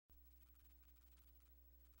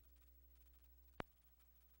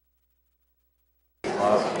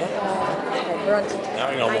Now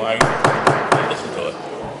I know why I listen to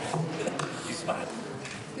it. He's fine.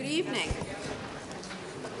 Good evening.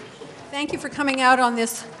 Thank you for coming out on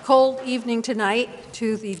this cold evening tonight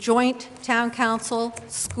to the Joint Town Council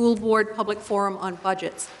School Board Public Forum on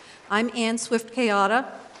Budgets. I'm Ann Swift-Kayada.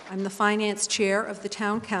 I'm the Finance Chair of the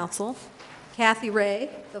Town Council. Kathy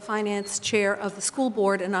Ray, the Finance Chair of the School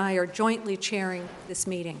Board, and I are jointly chairing this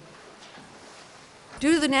meeting.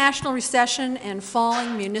 Due to the national recession and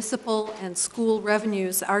falling municipal and school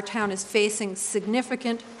revenues, our town is facing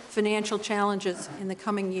significant financial challenges in the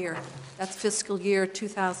coming year. That's fiscal year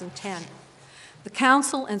 2010. The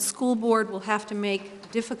council and school board will have to make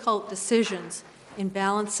difficult decisions in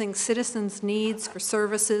balancing citizens' needs for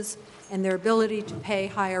services and their ability to pay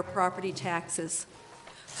higher property taxes.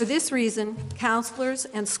 For this reason, councilors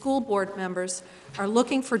and school board members are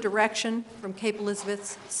looking for direction from Cape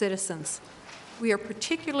Elizabeth's citizens. We are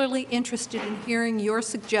particularly interested in hearing your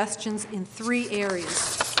suggestions in 3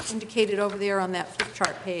 areas indicated over there on that flip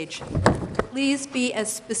chart page. Please be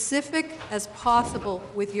as specific as possible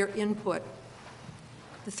with your input.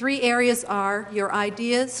 The 3 areas are your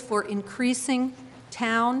ideas for increasing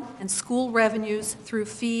town and school revenues through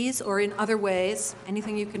fees or in other ways,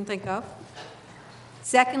 anything you can think of.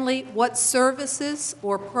 Secondly, what services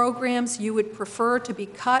or programs you would prefer to be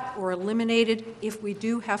cut or eliminated if we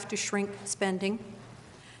do have to shrink spending.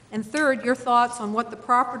 And third, your thoughts on what the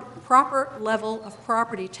proper level of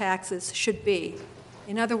property taxes should be.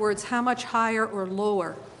 In other words, how much higher or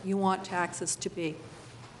lower you want taxes to be.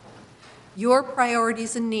 Your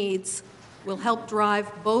priorities and needs will help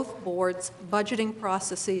drive both boards' budgeting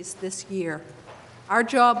processes this year. Our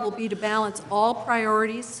job will be to balance all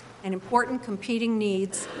priorities and important competing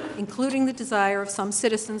needs, including the desire of some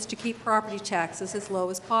citizens to keep property taxes as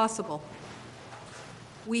low as possible.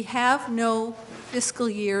 We have no fiscal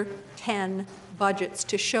year 10 budgets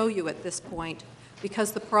to show you at this point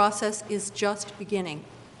because the process is just beginning.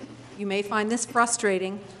 You may find this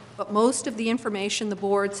frustrating, but most of the information the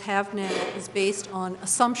boards have now is based on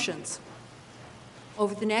assumptions.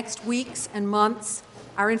 Over the next weeks and months,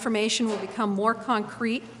 our information will become more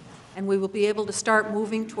concrete and we will be able to start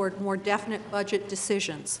moving toward more definite budget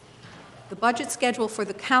decisions. The budget schedule for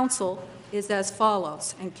the council is as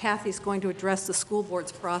follows, and Kathy's going to address the school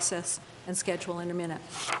board's process and schedule in a minute.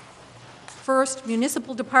 First,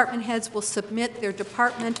 municipal department heads will submit their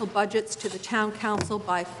departmental budgets to the town council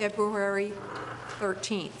by February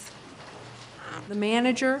 13th.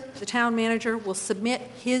 The town manager, will submit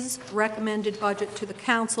his recommended budget to the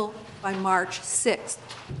council by March 6th.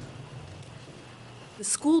 The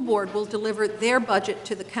school board will deliver their budget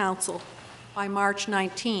to the council by March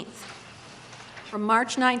 19th. From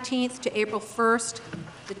March 19th to April 1st,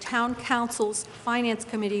 the town council's finance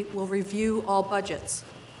committee will review all budgets.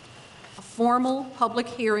 A formal public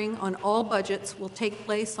hearing on all budgets will take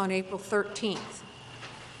place on April 13th.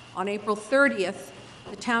 On April 30th,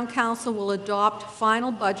 the town council will adopt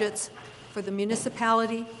final budgets for the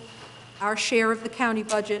municipality, our share of the county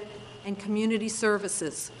budget, and community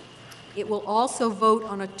services. It will also vote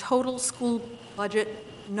on a total school budget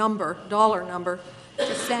dollar number,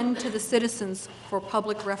 to send to the citizens for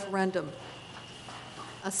public referendum.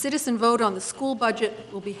 A citizen vote on the school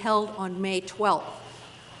budget will be held on May 12th.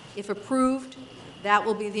 If approved, that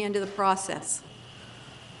will be the end of the process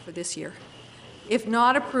for this year. If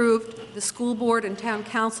not approved, the school board and town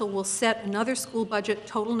council will set another school budget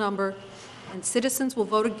total number, and citizens will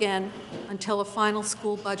vote again until a final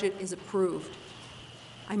school budget is approved.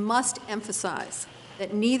 I must emphasize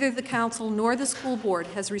that neither the council nor the school board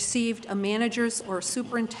has received a manager's or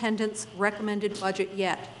superintendent's recommended budget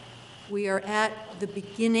yet. We are at the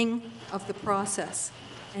beginning of the process,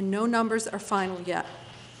 and no numbers are final yet.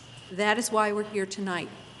 That is why we're here tonight,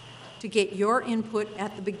 to get your input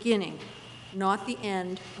at the beginning, not the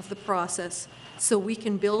end of the process, so we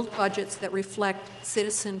can build budgets that reflect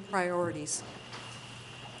citizen priorities.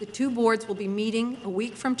 The 2 boards will be meeting a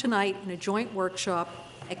week from tonight in a joint workshop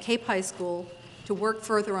at Cape High School to work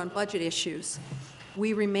further on budget issues.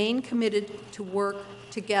 We remain committed to work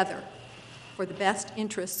together for the best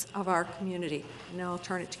interests of our community. Now I'll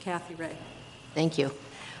turn it to Kathy Ray. Thank you.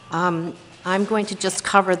 I'm going to just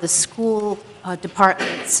cover the school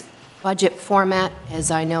department's budget format, as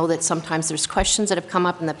I know that sometimes there's questions that have come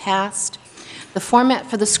up in the past. The format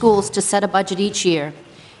for the schools to set a budget each year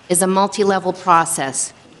is a multi-level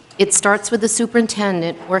process. It starts with the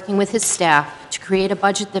superintendent working with his staff to create a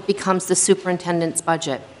budget that becomes the superintendent's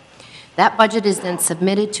budget. That budget is then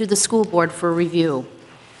submitted to the school board for review.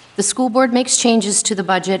 The school board makes changes to the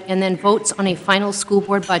budget and then votes on a final school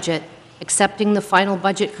board budget, accepting the final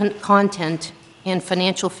budget content and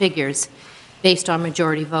financial figures based on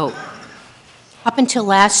majority vote. Up until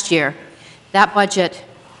last year, that budget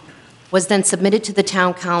was then submitted to the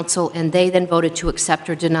town council, and they then voted to accept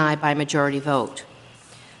or deny by majority vote.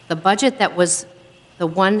 The budget that was the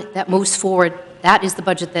one that moves forward, that is the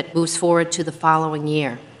budget that moves forward to the following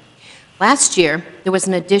year. Last year, there was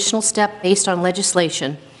an additional step based on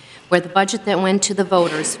legislation where the budget that went to the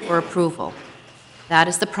voters for approval. That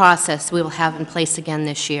is the process we will have in place again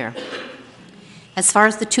this year. As far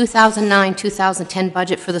as the 2009-2010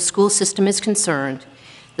 budget for the school system is concerned,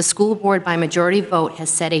 the school board by majority vote has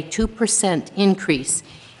set a 2% increase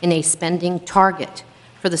in a spending target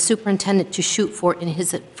for the superintendent to shoot for in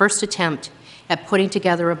his first attempt at putting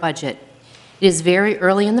together a budget. It is very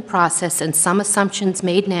early in the process, and some assumptions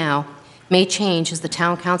made now may change as the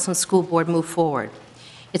town council and school board move forward.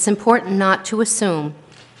 It's important not to assume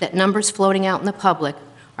that numbers floating out in the public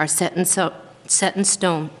are set in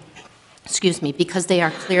stone, because they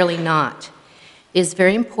are clearly not. It is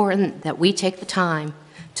very important that we take the time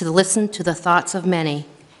to listen to the thoughts of many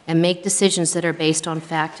and make decisions that are based on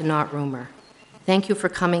fact and not rumor. Thank you for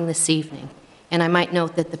coming this evening. And I might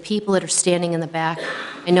note that the people that are standing in the back,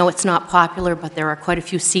 I know it's not popular, but there are quite a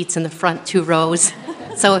few seats in the front 2 rows.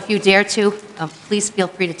 So if you dare to, please feel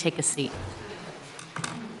free to take a seat.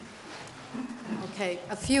 Okay,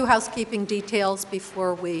 a few housekeeping details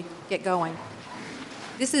before we get going.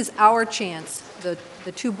 This is our chance, the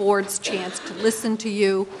two boards' chance, to listen to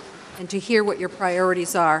you and to hear what your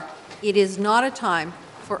priorities are. It is not a time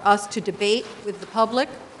for us to debate with the public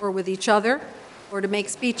or with each other or to make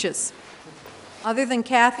speeches. Other than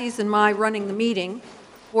Kathy's and my running the meeting,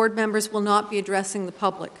 board members will not be addressing the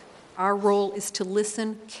public. Our role is to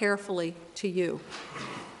listen carefully to you.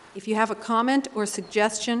 If you have a comment or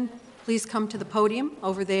suggestion, please come to the podium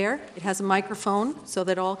over there. It has a microphone so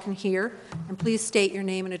that all can hear, and please state your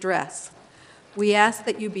name and address. We ask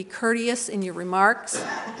that you be courteous in your remarks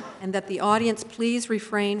and that the audience please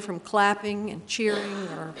refrain from clapping and cheering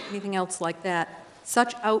or anything else like that.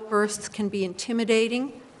 Such outbursts can be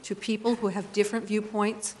intimidating to people who have different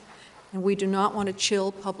viewpoints, and we do not want to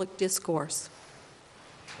chill public discourse.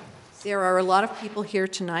 There are a lot of people here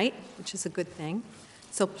tonight, which is a good thing.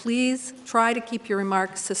 So please try to keep your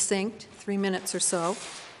remarks succinct, 3 minutes or so.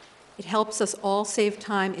 It helps us all save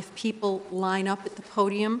time if people line up at the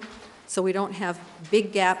podium so we don't have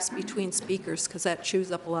big gaps between speakers, because that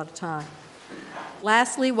chews up a lot of time.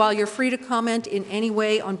 Lastly, while you're free to comment in any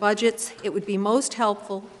way on budgets, it would be most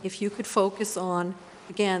helpful if you could focus on,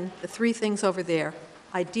 again, the 3 things over there: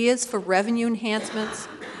 ideas for revenue enhancements,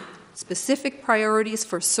 specific priorities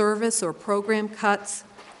for service or program cuts,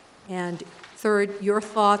 and third, your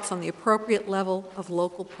thoughts on the appropriate level of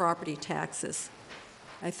local property taxes.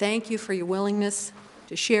 I thank you for your willingness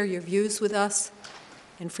to share your views with us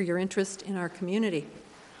and for your interest in our community.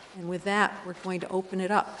 And with that, we're going to open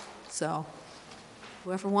it up. So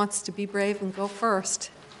whoever wants to be brave and go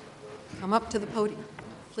first, come up to the podium,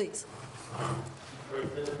 please.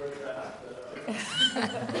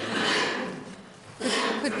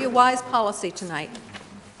 Could be a wise policy tonight.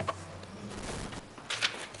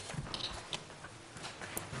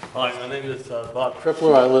 Hi, my name is Bob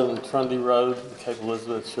Crippler. I live in Trundy Road, Cape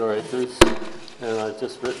Elizabeth, Shore Acres, and I've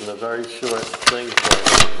just written a very short thing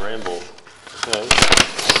for a ramble. Okay.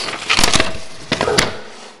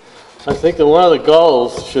 I think that one of the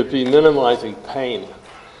goals should be minimizing pain.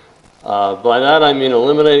 By that I mean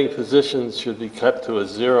eliminating positions should be kept to a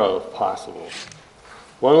 0 if possible.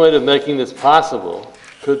 One way to making this possible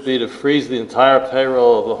could be to freeze the entire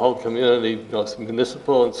payroll of the whole community, both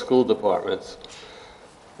municipal and school departments,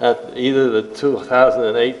 at either the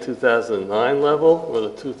 2008-2009 level or the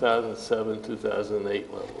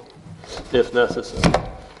 2007-2008 level, if necessary.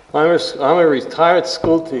 I'm a retired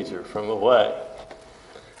school teacher from away.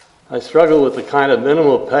 I struggle with the kind of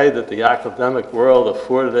minimal pay that the academic world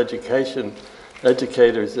afforded educators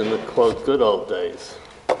in the, quote, good old days.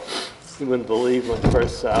 You wouldn't believe my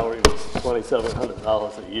first salary was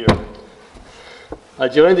 $2,700 a year. I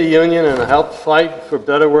joined the union and helped fight for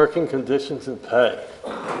better working conditions and pay.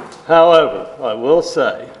 However, I will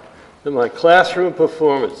say that my classroom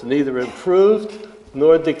performance neither improved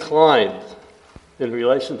nor declined in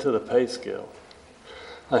relation to the pay scale.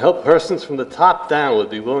 I hope persons from the top down would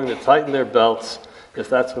be willing to tighten their belts if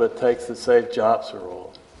that's what it takes to save jobs for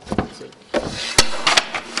all. That's it.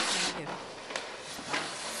 Thank you.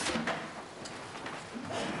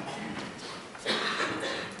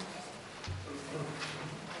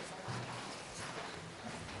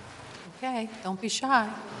 Okay, don't be shy.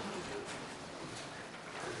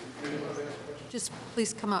 Just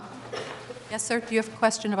please come up. Yes, sir, do you have a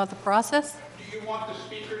question about the process? Do you want the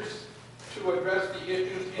speakers to address the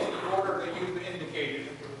issues in the order that you've indicated?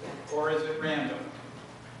 or is it random?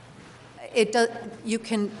 It does, you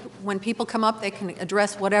can, when people come up, they can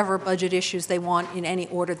address whatever budget issues they want in any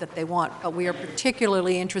order that they want, but we are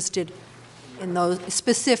particularly interested in those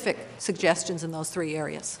specific suggestions in those three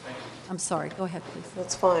areas. I'm sorry, go ahead, please.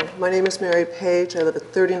 That's fine. My name is Mary Page. I live at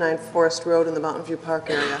 39 Forest Road in the Mountain View Park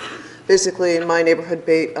area. Basically, in my neighborhood,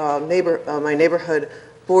 my neighborhood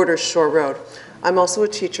borders Shore Road. I'm also a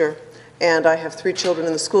teacher, and I have 3 children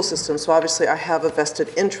in the school system, so obviously I have a vested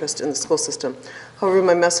interest in the school system. However,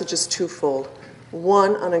 my message is twofold.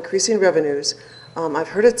 One, on increasing revenues. I've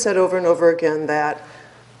heard it said over and over again that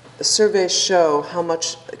the surveys show how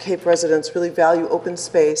much Cape residents really value open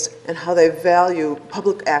space and how they value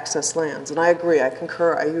public access lands. And I agree, I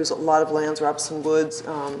concur. I use a lot of lands, Robson Woods,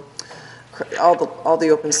 all the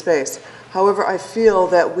open space. However, I feel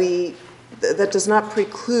that that does not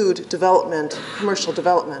preclude development, commercial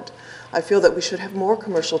development. I feel that we should have more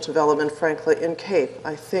commercial development, frankly, in Cape.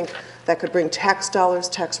 I think that could bring tax dollars,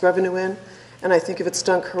 tax revenue in. And I think if it's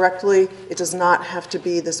done correctly, it does not have to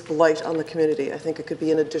be this blight on the community. I think it could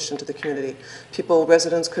be in addition to the community.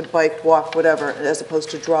 Residents could bike, walk, whatever, as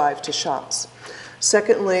opposed to drive to shops.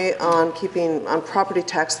 Secondly, on property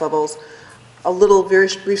tax levels, a little very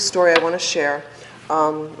brief story I want to share.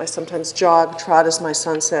 I sometimes trot, as my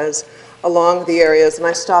son says, along the areas, and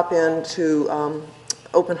I stop in to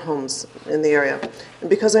open homes in the area. And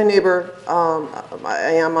because I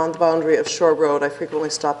am on the boundary of Shore Road, I frequently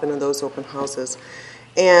stop into those open houses.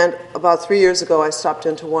 And about 3 years ago, I stopped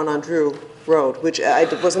into one on Drew Road, which I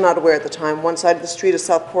was not aware at the time. One side of the street is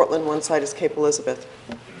South Portland, one side is Cape Elizabeth.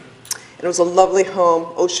 And it was a lovely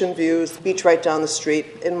home, ocean views, beach right down the street,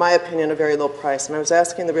 in my opinion, a very low price. And I was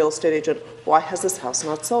asking the real estate agent, why has this house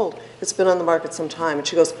not sold? It's been on the market some time. And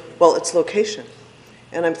she goes, well, it's location.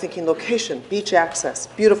 And I'm thinking, location, beach access,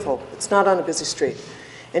 beautiful. It's not on a busy street.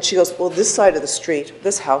 And she goes, well, this side of the street,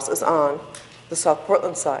 this house is on the South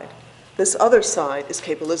Portland side. This other side is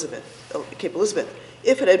Cape Elizabeth.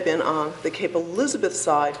 If it had been on the Cape Elizabeth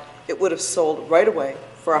side, it would have sold right away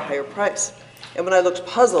for a higher price. And when I looked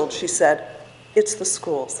puzzled, she said, it's the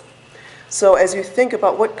schools. So as you think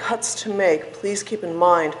about what cuts to make, please keep in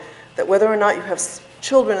mind that whether or not you have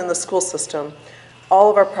children in the school system, all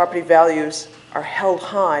of our property values are held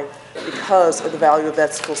high because of the value of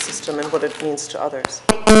that school system and what it means to others.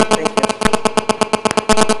 Thank you.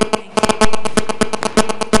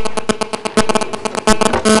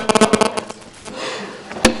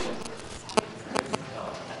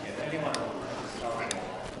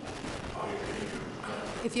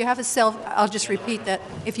 If you have I'll just repeat that.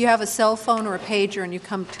 If you have a cell phone or a pager and you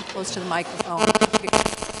come too close to the microphone,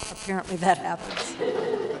 apparently that happens.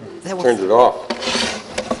 Turns it off.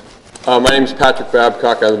 My name is Patrick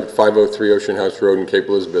Babcock. I live at 503 Ocean House Road in Cape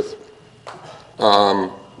Elizabeth.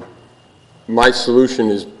 My solution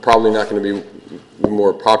is probably not going to be the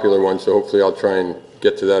more popular one, so hopefully I'll try and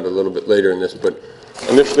get to that a little bit later in this. But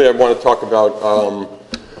initially I want to talk about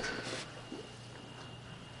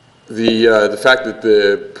the fact that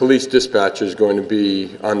the police dispatch is going to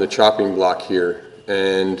be on the chopping block here.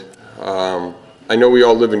 And I know we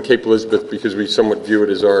all live in Cape Elizabeth because we somewhat view it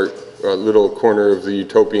as our little corner of the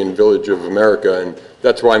utopian village of America, and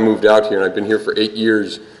that's why I moved out here. And I've been here for 8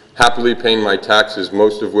 years, happily paying my taxes,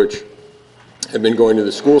 most of which have been going to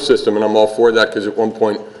the school system, and I'm all for that because at one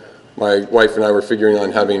point my wife and I were figuring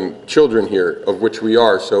on having children here, of which we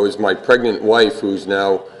are. So is my pregnant wife, who's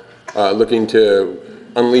now looking to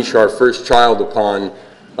unleash our first child upon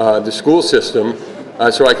the school system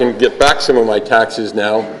so I can get back some of my taxes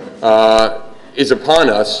now, is upon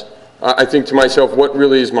us. I think to myself, what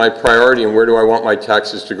really is my priority and where do I want my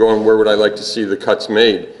taxes to go and where would I like to see the cuts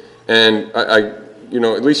made? And you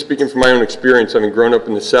know, at least speaking from my own experience, having grown up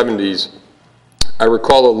in the 70s, I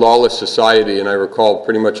recall a lawless society and I recall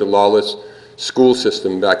pretty much a lawless school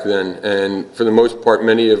system back then. And for the most part,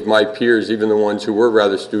 many of my peers, even the ones who were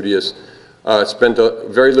rather studious, spent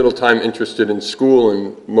very little time interested in school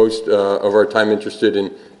and most of our time interested in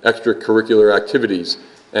extracurricular activities.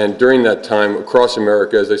 And during that time, across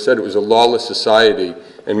America, as I said, it was a lawless society,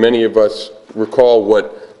 and many of us recall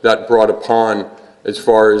what that brought upon as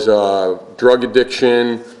far as drug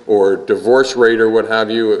addiction or divorce rate or what have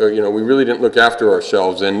you. You know, we really didn't look after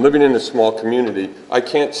ourselves. And living in a small community, I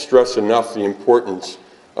can't stress enough the importance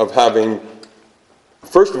of having,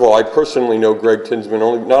 first of all, I personally know Greg Tinsman,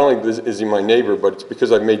 not only is he my neighbor, but it's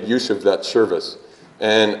because I've made use of that service.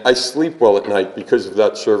 And I sleep well at night because of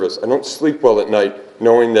that service. I don't sleep well at night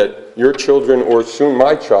knowing that your children, or soon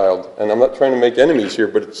my child, and I'm not trying to make enemies here,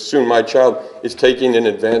 but it's soon my child, is taking an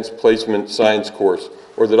advanced placement science course,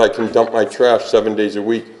 or that I can dump my trash 7 days a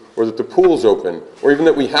week, or that the pool's open, or even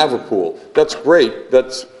that we have a pool. That's great.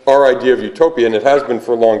 That's our idea of utopia, and it has been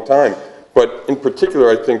for a long time. But in particular,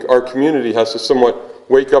 I think our community has to somewhat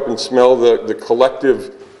wake up and smell the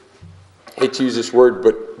collective, I hate to use this word,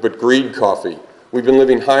 but greed coffee. We've been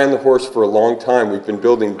living high on the horse for a long time. We've been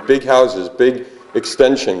building big houses, big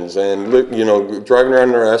extensions, and driving around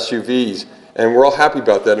in our SUVs, and we're all happy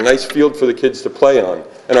about that. A nice field for the kids to play on,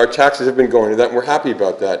 and our taxes have been going to that, and we're happy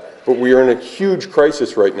about that. But we are in a huge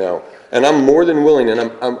crisis right now, and I'm more than willing, and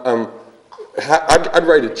I'd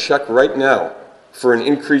write a check right now for an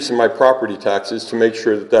increase in my property taxes to make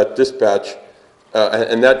sure that dispatch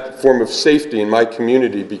and that form of safety in my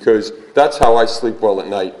community, because that's how I sleep well at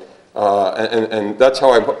night. And that's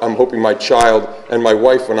how I'm hoping my child and my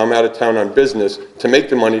wife, when I'm out of town on business, to make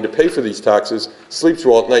the money to pay for these taxes, sleeps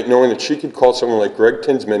well at night knowing that she could call someone like Greg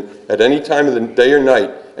Tinsman at any time of the day or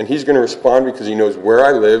night, and he's going to respond because he knows where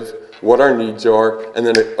I live, what our needs are, and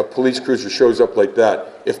then a police cruiser shows up like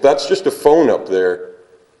that. If that's just a phone up there,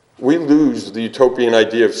 we lose the utopian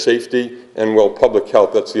idea of safety and, well, public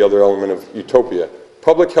health. That's the other element of utopia.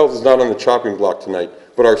 Public health is not on the chopping block tonight,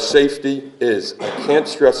 but our safety is. I can't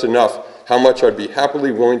stress enough how much I'd be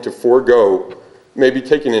happily willing to forego maybe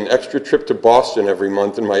taking an extra trip to Boston every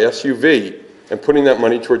month in my SUV and putting that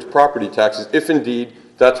money towards property taxes, if indeed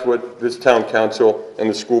that's what this town council and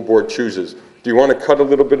the school board chooses. Do you want to cut a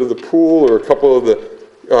little bit of the pool or a couple of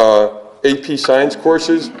the AP science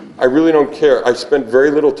courses? I really don't care. I spent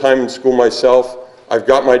very little time in school myself. I've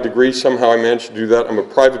got my degree, somehow I managed to do that. I'm a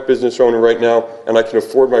private business owner right now, and I can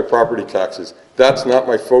afford my property taxes. That's not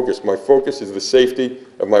my focus. My focus is the safety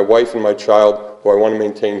of my wife and my child, who I want to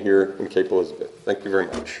maintain here in Cape Elizabeth. Thank you very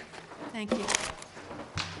much. Thank you.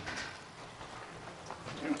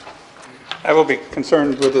 I will be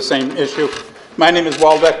concerned with the same issue. My name is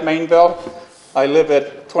Waldeck Mainville. I live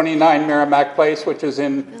at 29 Merrimack Place, which is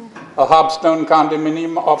in a Hobstone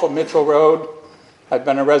condominium off of Mitchell Road. I've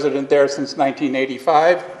been a resident there since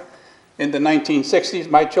 1985. In the 1960s,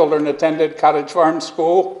 my children attended Cottage Farm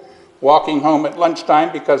School, walking home at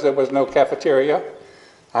lunchtime because there was no cafeteria.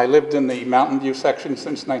 I lived in the Mountain View section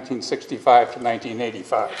since 1965 to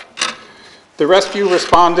 1985. The rescue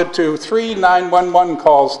responded to 3 911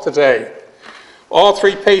 calls today. All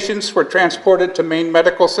 3 patients were transported to Maine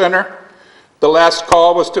Medical Center. The last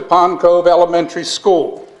call was to Pond Cove Elementary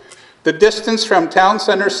School. The distance from Town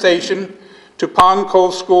Center Station to Pond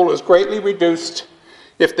Cove School is greatly reduced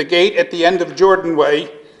if the gate at the end of Jordan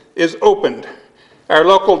Way is opened. Our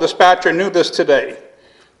local dispatcher knew this today.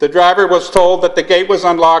 The driver was told that the gate was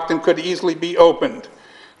unlocked and could easily be opened.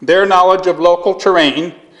 Their knowledge of local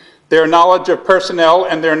terrain, their knowledge of personnel,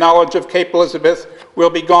 and their knowledge of Cape Elizabeth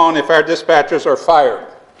will be gone if our dispatchers are fired.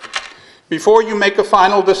 Before you make a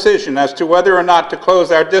final decision as to whether or not to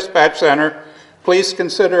close our dispatch center, please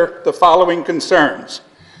consider the following concerns.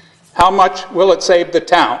 How much will it save the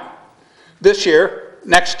town? This year,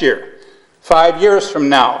 next year, 5 years from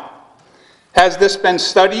now? Has this been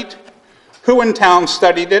studied? Who in town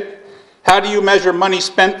studied it? How do you measure money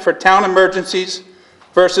spent for town emergencies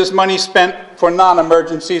versus money spent for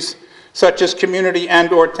non-emergencies, such as community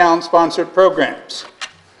and/or town-sponsored programs?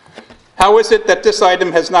 How is it that this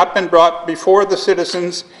item has not been brought before the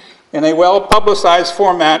citizens in a well-publicized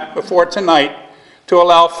format before tonight to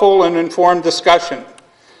allow full and informed discussion?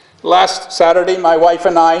 Last Saturday, my wife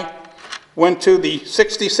and I went to the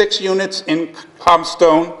 66 units in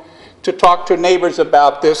Hobstone to talk to neighbors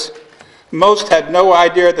about this. Most had no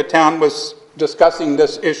idea the town was discussing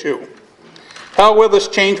this issue. How will this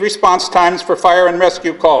change response times for fire and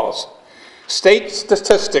rescue calls? State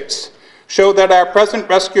statistics show that our present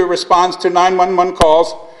rescue response to 911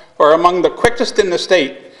 calls are among the quickest in the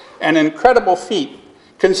state, an incredible feat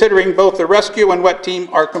considering both the rescue and wet team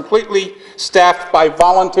are completely staffed by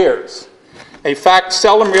volunteers, a fact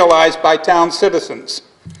seldom realized by town citizens.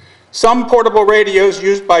 Some portable radios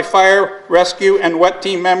used by fire, rescue, and wet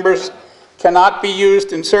team members cannot be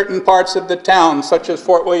used in certain parts of the town, such as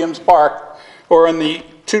Fort Williams Park or in the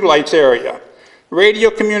Two Lights area.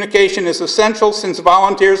 Radio communication is essential since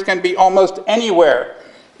volunteers can be almost anywhere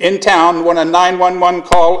in town when a 911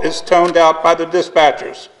 call is toned out by the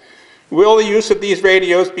dispatchers. Will the use of these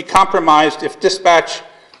radios be compromised if dispatch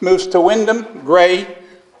moves to Windham, Gray,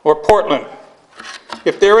 or Portland?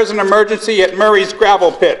 If there is an emergency at Murray's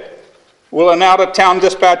gravel pit, will an out-of-town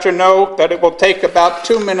dispatcher know that it will take about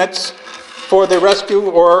 2 minutes for the rescue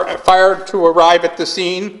or fire to arrive at the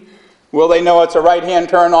scene? Will they know it's a right-hand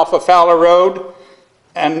turn off of Fowler Road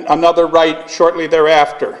and another right shortly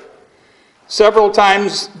thereafter? Several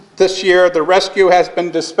times this year, the rescue has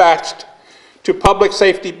been dispatched to public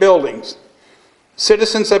safety buildings.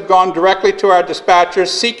 Citizens have gone directly to our dispatchers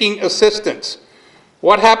seeking assistance.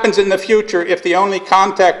 What happens in the future if the only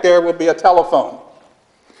contact there will be a telephone?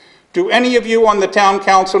 Do any of you on the town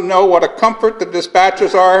council know what a comfort the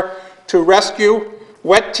dispatchers are to rescue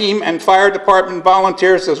wet team and fire department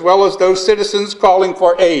volunteers, as well as those citizens calling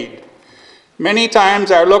for aid? Many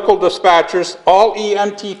times our local dispatchers, all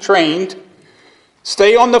EMT trained,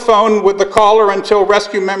 stay on the phone with the caller until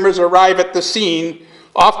rescue members arrive at the scene,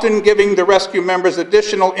 often giving the rescue members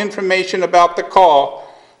additional information about the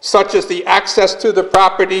call, such as the access to the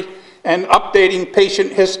property and updating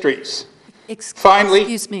patient histories. Finally,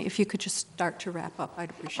 Excuse me, if you could just start to wrap up, I'd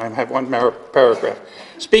appreciate it. I have one paragraph.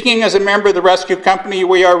 Speaking as a member of the rescue company,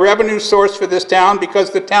 we are a revenue source for this town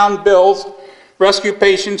because the town bills rescue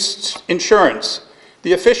patients' insurance.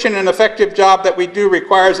 The efficient and effective job that we do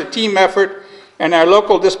requires a team effort, and our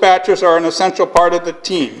local dispatchers are an essential part of the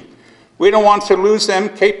team. We don't want to lose them.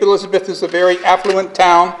 Cape Elizabeth is a very affluent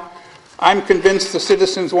town. I'm convinced the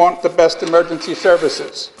citizens want the best emergency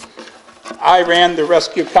services. I ran the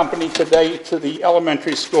rescue company today to the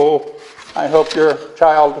elementary school. I hope your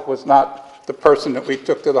child was not the person that we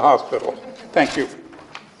took to the hospital. Thank you.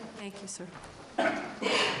 Thank you, sir.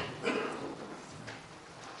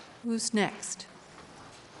 Who's next?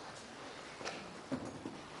 I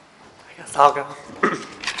guess I'll go.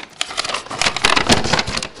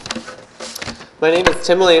 My name is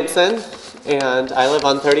Tim Williamson, and I live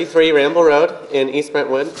on 33 Ramble Road in East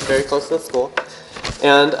Brentwood, very close to the school.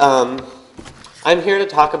 And I'm here to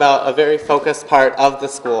talk about a very focused part of the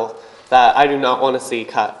school that I do not want to see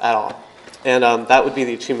cut at all, and that would be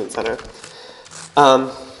the Achievement Center.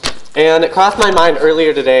 And it crossed my mind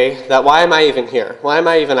earlier today that why am I even here? Why am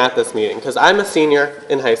I even at this meeting? Because I'm a senior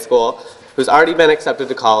in high school who's already been accepted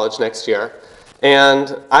to college next year,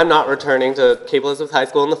 and I'm not returning to Cape Elizabeth High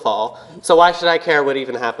School in the fall, so why should I care what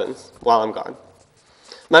even happens while I'm gone?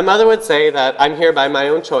 My mother would say that I'm here by my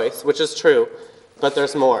own choice, which is true, but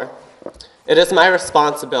there's more. It is my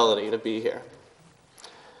responsibility to be here.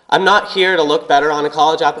 I'm not here to look better on a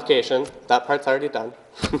college application. That part's already done.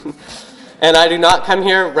 And I do not come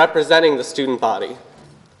here representing the student body.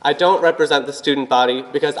 I don't represent the student body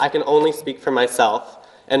because I can only speak for myself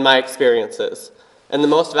and my experiences. And the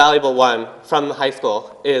most valuable one from the high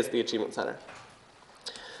school is the Achievement Center.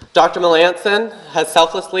 Dr. Melanson has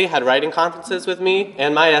selflessly had writing conferences with me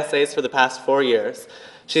and my essays for the past 4 years.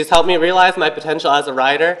 She's helped me realize my potential as a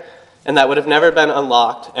writer, and that would have never been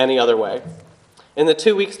unlocked any other way. In the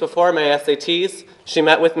 2 weeks before my SATs, she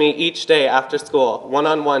met with me each day after school,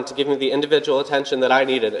 one-on-one, to give me the individual attention that I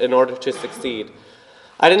needed in order to succeed.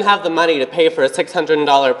 I didn't have the money to pay for a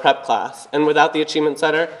 $600 prep class, and without the Achievement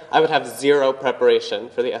Center, I would have zero preparation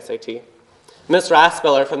for the SAT. Ms.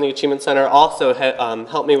 Raspiller from the Achievement Center also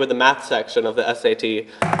helped me with the math section of the SAT,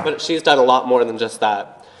 but she's done a lot more than just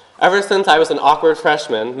that. Ever since I was an awkward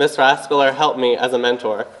freshman, Ms. Raspiller helped me as a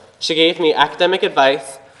mentor. She gave me academic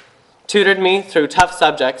advice, tutored me through tough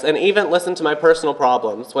subjects, and even listened to my personal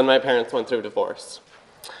problems when my parents went through divorce.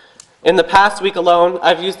 In the past week alone,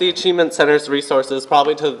 I've used the Achievement Center's resources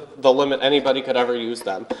probably to the limit anybody could ever use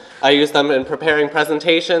them. I use them in preparing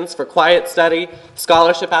presentations for quiet study,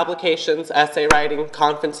 scholarship applications, essay writing,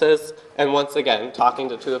 conferences, and once again, talking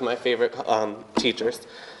to two of my favorite teachers.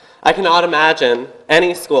 I cannot imagine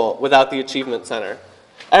any school without the Achievement Center.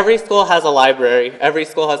 Every school has a library, every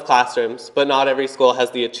school has classrooms, but not every school has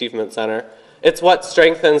the Achievement Center. It's what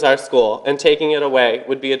strengthens our school, and taking it away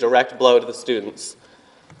would be a direct blow to the students.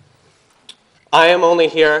 I am only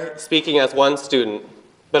here speaking as one student,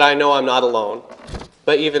 but I know I'm not alone.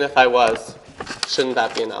 But even if I was, shouldn't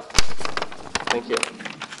that be enough? Thank you.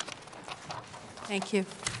 Thank you.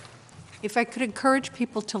 If I could encourage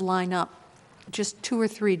people to line up, just 2 or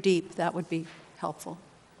 3 deep, that would be helpful.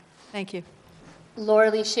 Thank you. Laura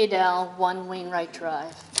Lee Shadell, 1 Wainwright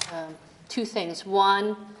Drive. 2 things.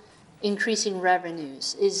 1, increasing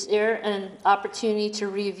revenues. Is there an opportunity to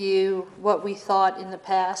review what we thought in the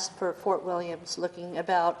past for Fort Williams, looking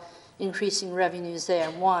about increasing revenues there?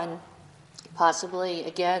 1, possibly,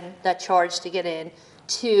 again, that charge to get in.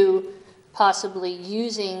 2, possibly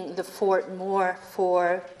using the fort more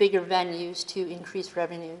for bigger venues to increase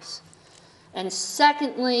revenues. And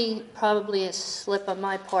secondly, probably a slip on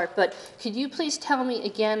my part, but could you please tell me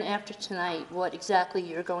again after tonight what exactly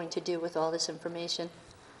you're going to do with all this information?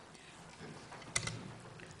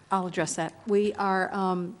 I'll address that. We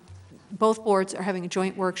are, both boards are having a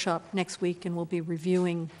joint workshop next week, and we'll be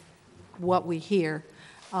reviewing what we hear.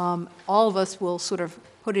 All of us will sort of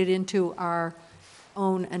put it into our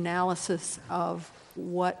own analysis of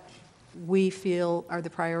what we feel are the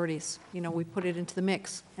priorities. You know, we put it into the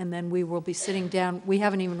mix, and then we will be sitting down. We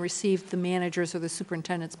haven't even received the managers or the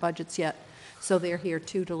superintendent's budgets yet, so they're here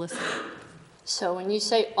too to listen. So when you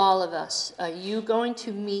say all of us, are you going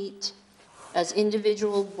to meet as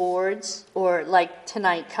individual boards or like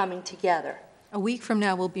tonight coming together? A week from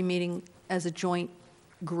now, we'll be meeting as a joint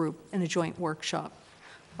group in a joint workshop.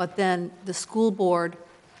 But then the school board,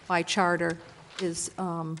 by charter, is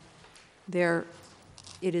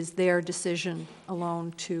it is their decision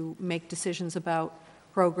alone to make decisions about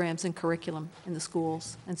programs and curriculum in the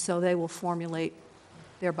schools. And so they will formulate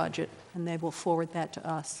their budget, and they will forward that to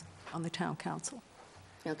us on the town council.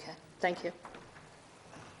 Okay, thank you.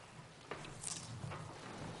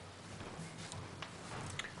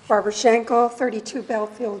 Barbara Schenkel, 32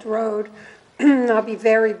 Belfield Road. I'll be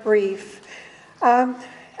very brief.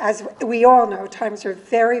 As we all know, times are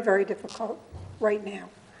very, very difficult right now.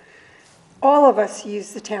 All of us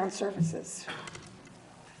use the town services.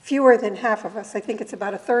 Fewer than half of us, I think it's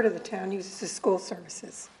about a third of the town, uses the school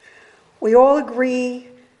services. We all agree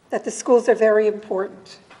that the schools are very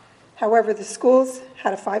important. However, the schools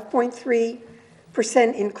had a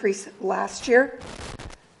 5.3% increase last year.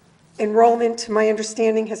 Enrollment, to my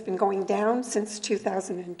understanding, has been going down since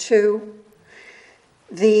 2002.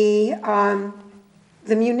 The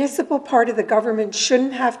municipal part of the government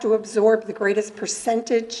shouldn't have to absorb the greatest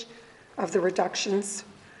percentage of the reductions.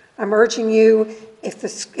 I'm urging you, if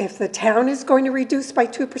the town is going to reduce by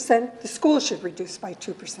 2%, the school should reduce by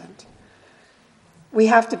 2%. We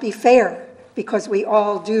have to be fair because we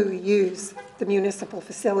all do use the municipal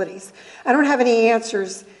facilities. I don't have any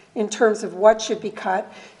answers in terms of what should be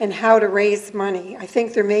cut and how to raise money. I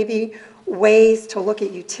think there may be ways to look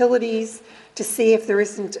at utilities, to see if there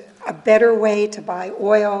isn't a better way to buy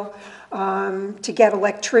oil, to get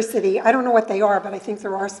electricity. I don't know what they are, but I think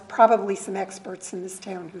there are probably some experts in this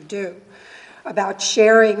town who do, about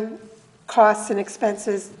sharing costs and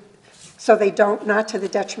expenses so they don't, not to the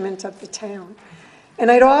detriment of the town.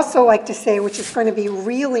 And I'd also like to say, which is going to be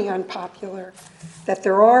really unpopular, that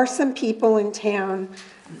there are some people in town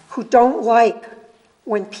who don't like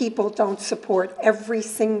when people don't support every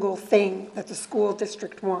single thing that the school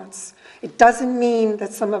district wants. It doesn't mean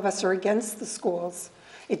that some of us are against the schools.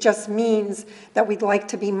 It just means that we'd like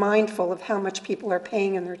to be mindful of how much people are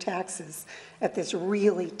paying in their taxes at this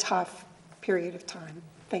really tough period of time.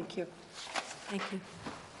 Thank you. Thank you.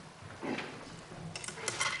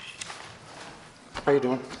 How you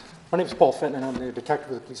doing? My name is Paul Fenton, and I'm the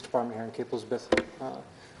detective with the police department here in Cape Elizabeth.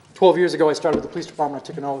 12 years ago, I started with the police department. I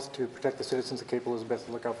took an oath to protect the citizens of Cape Elizabeth,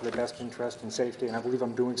 to look out for their best interest and safety, and I believe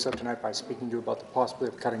I'm doing so tonight by speaking to you about the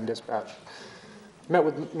possibility of cutting dispatch. I met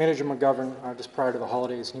with Manager McGovern just prior to the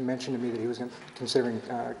holidays, and he mentioned to me that he was considering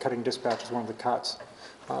cutting dispatch as one of the cuts.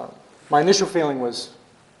 My initial feeling was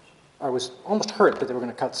I was almost hurt that they were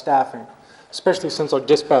going to cut staffing, especially since our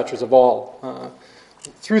dispatchers have all,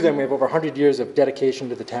 through them we have over 100 years of dedication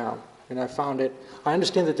to the town. And I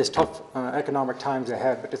understand that there's tough economic times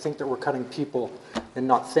ahead, but to think that we're cutting people and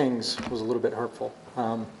not things was a little bit hurtful.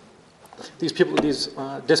 These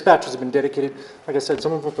dispatchers have been dedicated, like I said,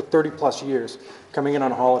 some of them for 30 plus years, coming in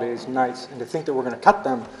on holidays, nights, and to think that we're going to cut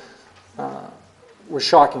them was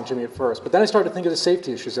shocking to me at first. But then I started to think of the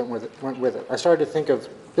safety issues that went with it. I started to think of,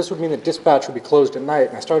 this would mean that dispatch would be closed at night,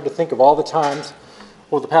 and I started to think of all the times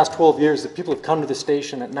over the past 12 years that people have come to the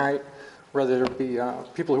station at night, whether it be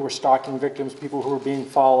people who were stalking victims, people who were being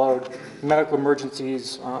followed, medical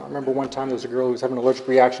emergencies. I remember one time there was a girl who was having an allergic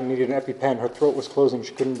reaction, needed an EpiPen, her throat was closing,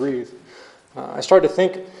 she couldn't breathe. I started to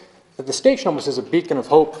think that the station almost is a beacon of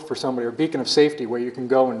hope for somebody, or a beacon of safety, where you can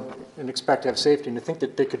go and expect to have safety, and to think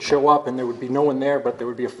that they could show up and there would be no one there, but there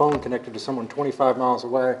would be a phone connected to someone 25 miles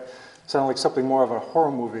away. It sounded like something more of a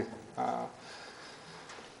horror movie.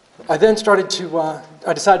 I then started to,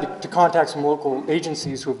 I decided to contact some local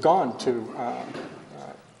agencies who have gone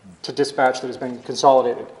to dispatch that has been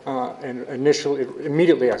consolidated. And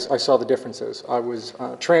immediately I saw the differences. I was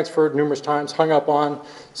transferred numerous times, hung up on,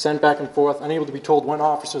 sent back and forth, unable to be told when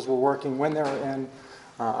officers were working, when they were in.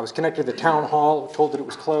 I was connected to the town hall, told that it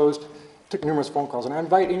was closed, took numerous phone calls. And I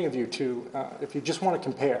invite any of you to, if you just want to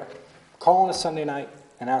compare, call on a Sunday night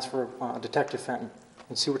and ask for Detective Fenton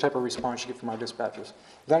and see what type of response you get from our dispatchers.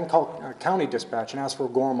 Then call county dispatch and ask for a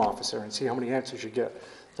Gorham officer and see how many answers you get.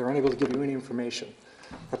 They're unable to give you any information.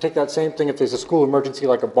 I'll take that same thing if there's a school emergency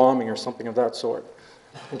like a bombing or something of that sort,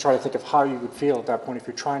 and try to think of how you would feel at that point if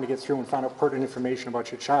you're trying to get through and find out pertinent information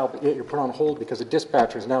about your child, but yet you're put on hold because a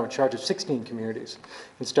dispatcher is now in charge of 16 communities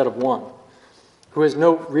instead of one. who has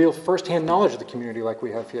no real firsthand knowledge of the community like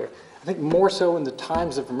we have here. I think more so in the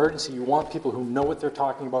times of emergency, you want people who know what they're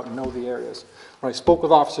talking about and know the areas. When I spoke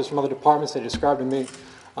with officers from other departments, they described to me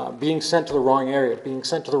being sent to the wrong area, being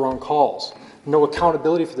sent to the wrong calls, no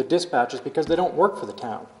accountability for the dispatchers because they don't work for the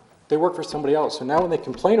town. They work for somebody else. So now when they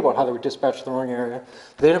complain about how they were dispatched to the wrong area,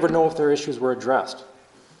 they never know if their issues were addressed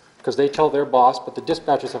because they tell their boss, but the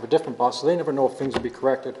dispatchers have a different boss, so they never know if things will be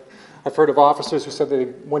corrected. I've heard of officers who said they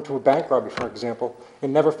went to a bank robbery, for example,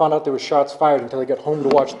 and never found out there were shots fired until they got home to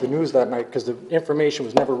watch the news that night because the information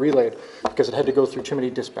was never relayed because it had to go through too many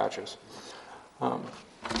dispatchers.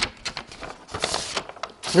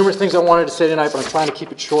 Numerous things I wanted to say tonight, but I'm trying to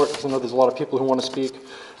keep it short because I know there's a lot of people who want to speak.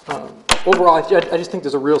 Overall, I just think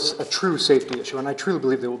there's a true safety issue, and I truly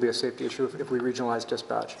believe there will be a safety issue if we regionalize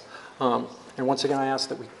dispatch. And once again, I ask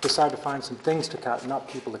that we decide to find some things to cut, not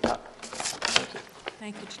people to cut. Thank you.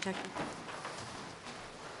 Thank you, Detective.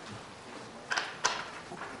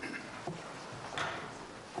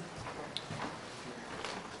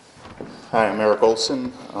 Hi, I'm Eric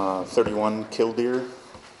Olson, 31 Killdeer,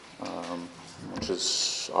 which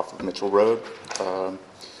is off of Mitchell Road.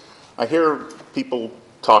 I hear people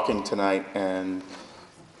talking tonight, and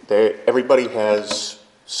everybody has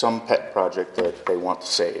some pet project that they want to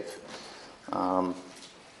save.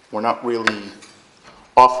 We're not really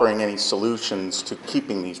offering any solutions to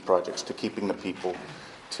keeping these projects, to keeping the people,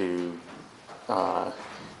 to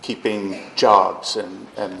keeping jobs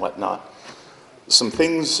and whatnot. Some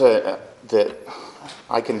things that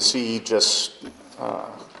I can see just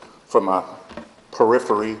from a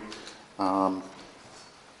periphery,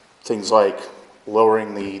 things like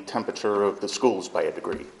lowering the temperature of the schools by a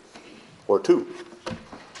degree or two.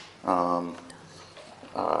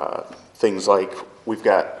 Things like we've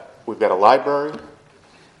got a library,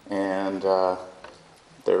 and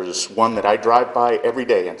there's one that I drive by every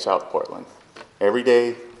day in South Portland. Every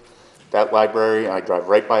day, that library, I drive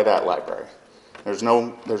right by that library. There's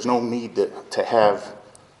no need to have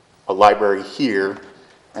a library here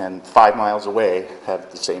and 5 miles away have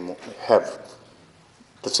the same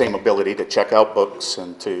ability to check out books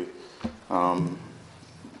and to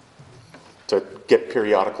get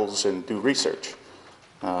periodicals and do research.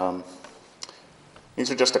 These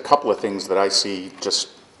are just a couple of things that I see just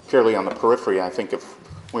purely on the periphery. I think if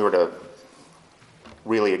we were to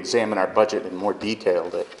really examine our budget in more detail,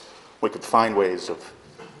 that we could find ways of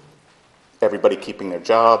everybody keeping their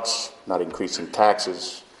jobs, not increasing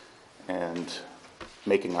taxes, and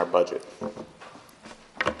making our budget.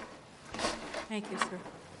 Thank you, sir.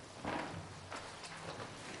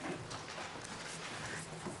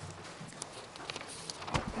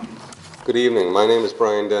 Good evening. My name is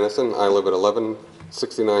Brian Dennison. I live at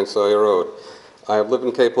 1169 Sawyer Road. I have lived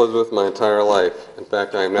in Cape Elizabeth my entire life. In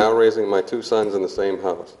fact, I am now raising my 2 sons in the same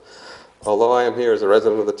house. Although I am here as a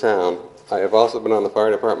resident of the town, I have also been on the fire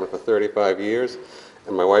department for 35 years,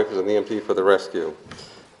 and my wife is an EMT for the rescue.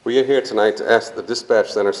 We are here tonight to ask that the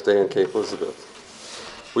dispatch center stay in Cape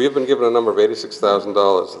Elizabeth. We have been given a number of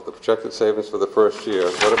 $86,000, the projected savings for the first year.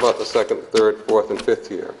 What about the second, third, fourth, and fifth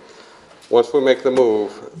year? Once we make the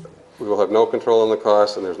move, we will have no control on the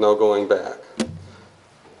cost, and there's no going back.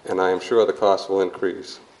 And I am sure the cost will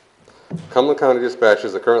increase. Cumberland County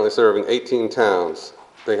dispatchers are currently serving 18 towns.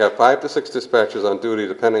 They have 5 to 6 dispatchers on duty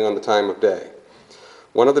depending on the time of day.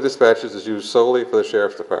 One of the dispatchers is used solely for the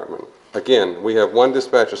Sheriff's Department. Again, we have 1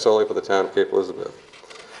 dispatcher solely for the town of Cape Elizabeth.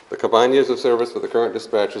 The combined years of service for the current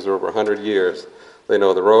dispatchers are over 100 years. They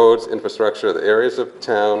know the roads, infrastructure, the areas of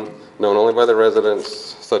town known only by the residents,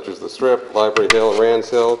 such as the Strip, Library Hill, Rands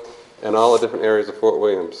Hill, and all the different areas of Fort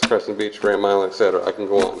Williams, Crescent Beach, Grand Island, etc. I can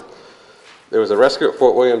go on. There was a rescue at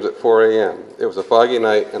Fort Williams at 4 a.m. It was a foggy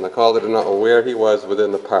night, and the caller did not know where he was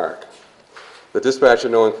within the park. The dispatcher,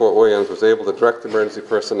 knowing Fort Williams, was able to direct emergency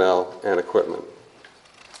personnel and equipment.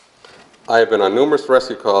 I have been on numerous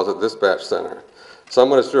rescue calls at the dispatch center.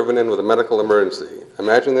 Someone is driven in with a medical emergency.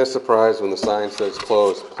 Imagine their surprise when the sign says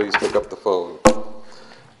closed, please pick up the phone.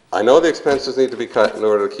 I know the expenses need to be cut in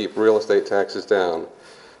order to keep real estate taxes down,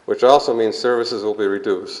 which also means services will be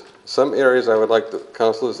reduced. Some areas I would like the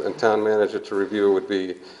councilors and town manager to review would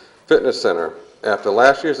be fitness center. After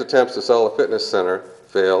last year's attempts to sell a fitness center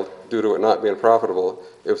failed due to it not being profitable,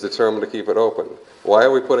 it was determined to keep it open. Why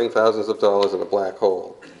are we putting thousands of dollars in a black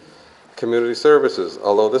hole? Community services.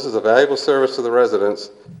 Although this is a valuable service to the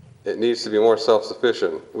residents, it needs to be more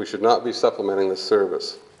self-sufficient. We should not be supplementing this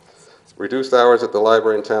service. Reduced hours at the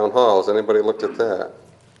library and town hall. Has anybody looked at that?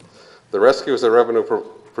 The rescue is a revenue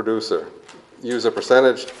producer. Use a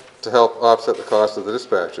percentage to help offset the cost of the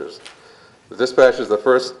dispatchers. The dispatcher is the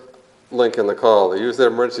first link in the call. They use their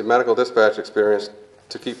emergency medical dispatch experience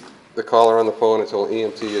to keep the caller on the phone until an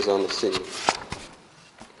EMT is on the scene.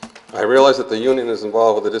 I realize that the union is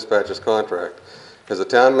involved with the dispatcher's contract. Has the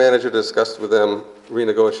town manager discussed with them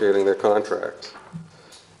renegotiating their contract?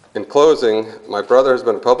 In closing, my brother has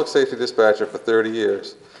been a public safety dispatcher for 30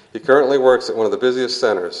 years. He currently works at one of the busiest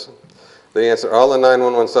centers. They answer all the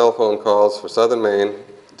 911 cell phone calls for Southern Maine,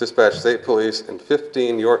 dispatch state police, and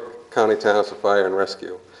 15 York County towns for fire and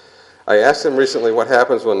rescue. I asked him recently what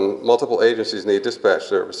happens when multiple agencies need dispatch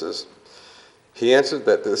services. He answered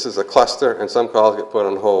that this is a cluster and some calls get put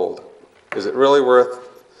on hold. Is it really worth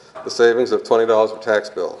the savings of $20 per tax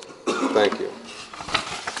bill? Thank you.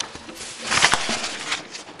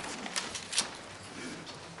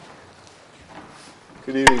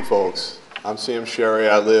 Good evening, folks. I'm Sam Sherry.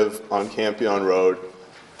 I live on Campion Road.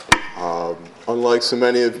 Unlike so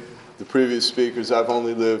many of the previous speakers, I've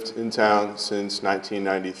only lived in town since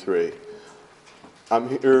 1993. I'm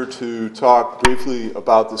here to talk briefly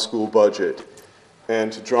about the school budget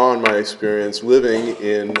and to draw on my experience living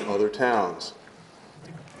in other towns.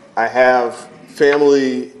 I have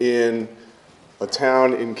family in a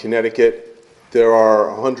town in Connecticut. There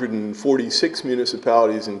are 146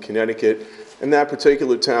 municipalities in Connecticut, and that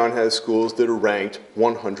particular town has schools that are ranked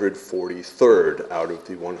 143rd out of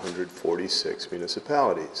the 146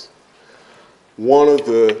 municipalities. One of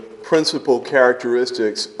the principal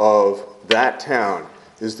characteristics of that town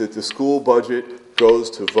is that the school budget goes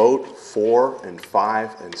to vote 4 and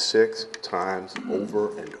 5 and 6 times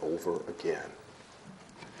over and over again.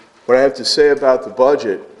 What I have to say about the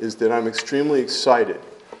budget is that I'm extremely excited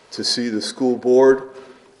to see the school board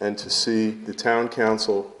and to see the town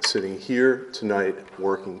council sitting here tonight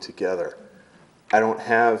working together. I don't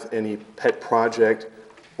have any pet project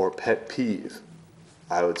or pet peeve.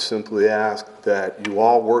 I would simply ask that you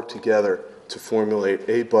all work together to formulate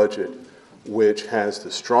a budget which has the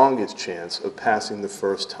strongest chance of passing the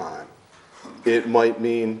first time. It might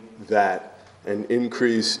mean that an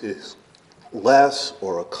increase is less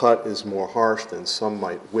or a cut is more harsh than some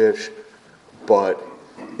might wish, but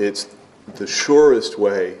it's the surest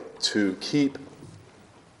way to keep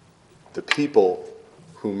the people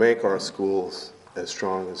who make our schools as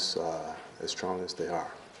strong as they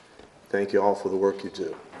are. Thank you all for the work you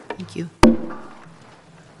do. Thank you.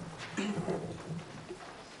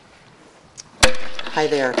 Hi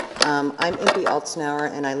there. I'm Impy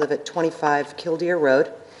Altsnauer, and I live at 25 Killdeer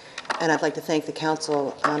Road. And I'd like to thank the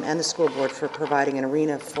council and the school board for providing an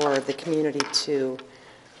arena for the community to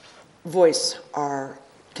voice our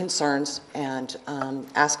concerns and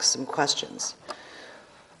ask some questions.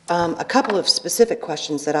 A couple of specific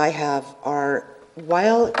questions that I have are,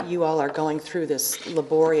 while you all are going through this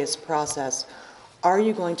laborious process, are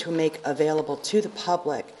you going to make available to the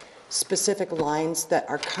public specific lines that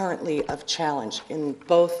are currently of challenge in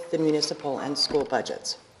both the municipal and school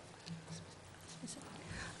budgets?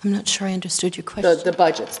 I'm not sure I understood your question. The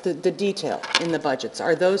budgets, the detail in the budgets,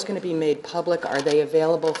 are those going to be made public? Are they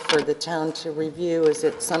available for the town to review? Is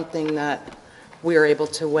it something that we are able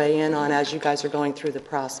to weigh in on as you guys are going through the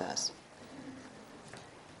process?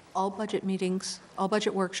 All budget meetings, all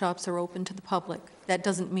budget workshops are open to the public. That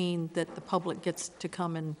doesn't mean that the public gets to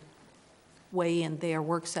come and weigh in their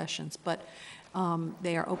work sessions, but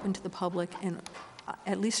they are open to the public, and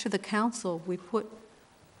at least for the council, we put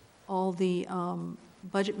all the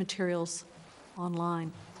budget materials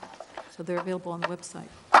online, so they're available on the website.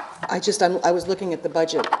 I was looking at the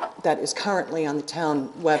budget that is currently on the town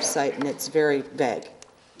website, and it's very vague,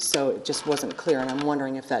 so it just wasn't clear, and I'm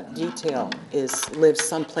wondering if that detail lives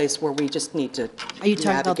someplace where we just need to Are you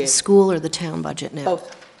talking about the school or the town budget now?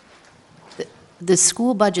 Both. The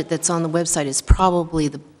school budget that's on the website is probably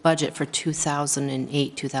the budget for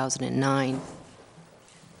 2008, 2009.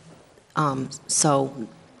 So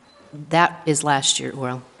that is last year,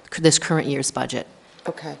 well, this current year's budget.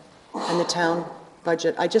 Okay. And the town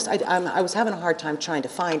budget, I was having a hard time trying to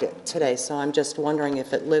find it today, so I'm just wondering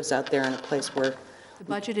if it lives out there in a place where... The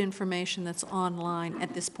budget information that's online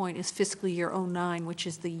at this point is fiscal year '09, which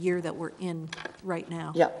is the year that we're in right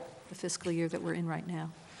now. Yep. The fiscal year that we're in right now.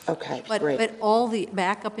 Okay, great. But all the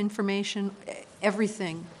backup information,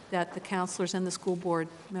 everything that the counselors and the school board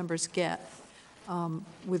members get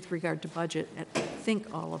with regard to budget, I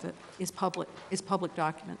think all of it is public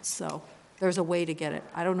documents, so there's a way to get it.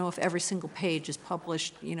 I don't know if every single page is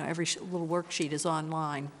published, every little worksheet is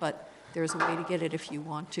online, but there's a way to get it if you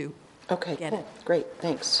want to. Okay, cool. Great,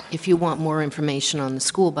 thanks. If you want more information on the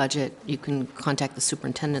school budget, you can contact the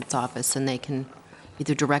superintendent's office, and they can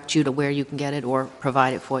either direct you to where you can get it or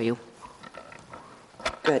provide it for you.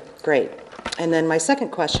 Good, great. And then my second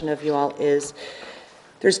question of you all is,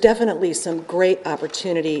 There's definitely some great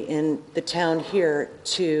opportunity in the town here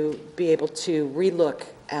to be able to relook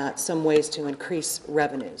at some ways to increase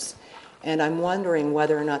revenues. And I'm wondering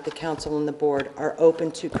whether or not the council and the board are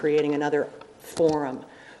open to creating another forum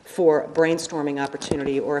for brainstorming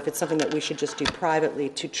opportunity, or if it's something that we should just do privately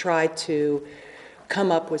to try to come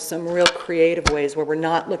up with some real creative ways where we're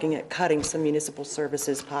not looking at cutting some municipal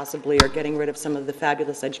services possibly, or getting rid of some of the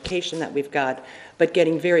fabulous education that we've got, but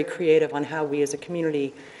getting very creative on how we as a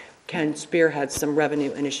community can spearhead some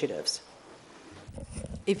revenue initiatives.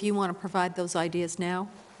 If you want to provide those ideas now,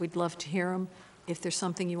 we'd love to hear them. If there's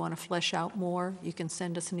something you want to flesh out more, you can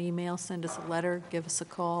send us an email, send us a letter, give us a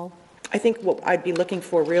call. I think what I'd be looking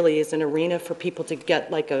for really is an arena for people to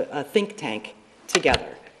get like a think tank together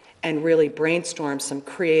and really brainstorm some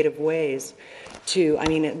creative ways to, I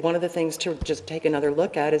mean, one of the things to just take another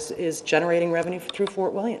look at is generating revenue through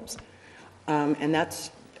Fort Williams. And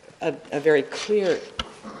that's a very clear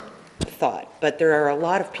thought. But there are a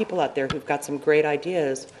lot of people out there who've got some great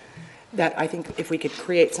ideas that I think if we could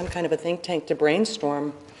create some kind of a think tank to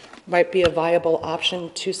brainstorm, might be a viable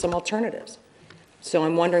option to some alternatives. So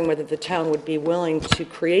I'm wondering whether the town would be willing to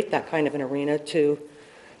create that kind of an arena to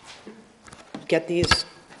get these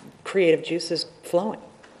creative juices flowing.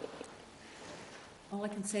 All I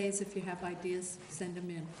can say is if you have ideas, send them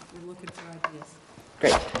in. We're looking for ideas.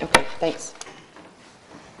 Great, okay, thanks.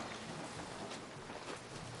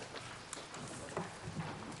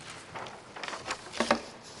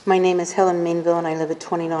 My name is Helen Mainville, and I live at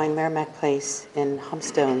 29 Merrimack Place in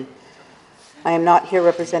Humstone. I am not here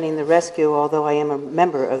representing the rescue, although I am a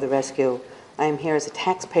member of the rescue. I am here as a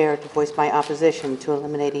taxpayer to voice my opposition to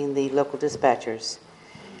eliminating the local dispatchers.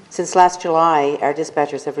 Since last July, our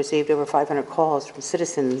dispatchers have received over 500 calls from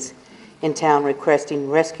citizens in town requesting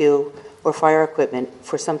rescue or fire equipment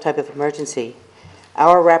for some type of emergency.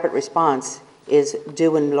 Our rapid response is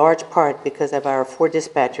due in large part because of our 4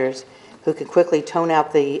 dispatchers who can quickly tone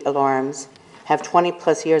out the alarms, have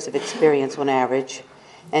 20-plus years of experience on average,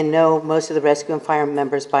 and know most of the rescue and fire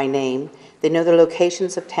members by name. They know the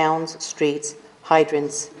locations of towns, streets,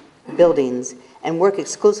 hydrants, buildings, and work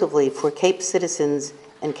exclusively for Cape citizens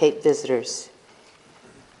and Cape visitors.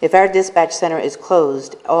 If our dispatch center is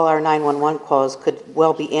closed, all our 911 calls could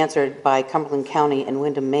well be answered by Cumberland County and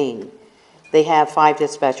Windham, Maine. They have 5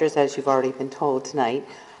 dispatchers, as you've already been told tonight,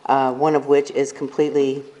 one of which is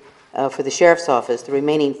completely for the sheriff's office. The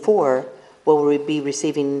remaining 4 will be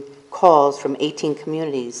receiving calls from 18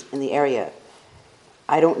 communities in the area.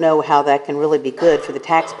 I don't know how that can really be good for the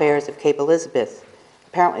taxpayers of Cape Elizabeth.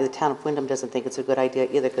 Apparently the town of Windham doesn't think it's a good idea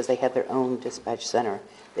either because they have their own dispatch center.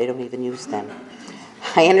 They don't even use them.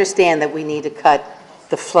 I understand that we need to cut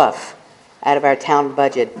the fluff out of our town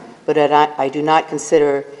budget, but I do not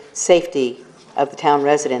consider safety of the town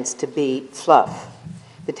residents to be fluff.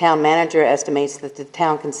 The town manager estimates that the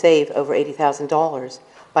town can save over $80,000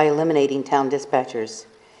 by eliminating town dispatchers.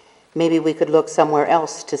 Maybe we could look somewhere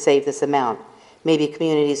else to save this amount. Maybe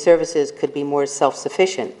community services could be more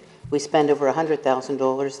self-sufficient. We spend over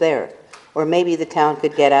 $100,000 there. Or maybe the town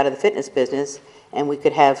could get out of the fitness business and we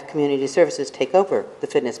could have community services take over the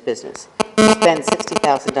fitness business. We spend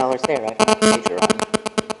 $60,000 there. I have a picture on.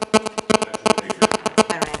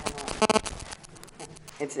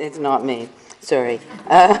 It's not me. Sorry.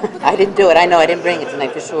 I didn't do it. I know I didn't bring it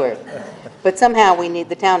tonight for sure. But somehow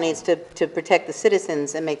the town needs to protect the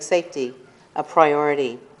citizens and make safety a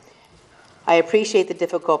priority. I appreciate the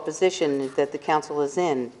difficult position that the council is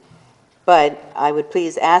in, but I would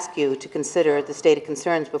please ask you to consider the state of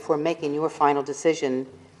concerns before making your final decision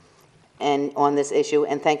on this issue,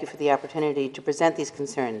 and thank you for the opportunity to present these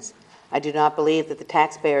concerns. I do not believe that the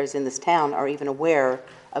taxpayers in this town are even aware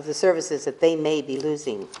of the services that they may be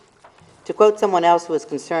losing. To quote someone else who is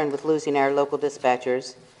concerned with losing our local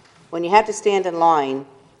dispatchers, when you have to stand in line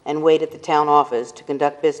and wait at the town office to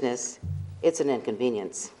conduct business, it's an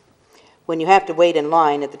inconvenience. When you have to wait in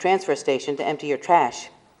line at the transfer station to empty your trash,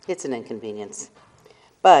 it's an inconvenience.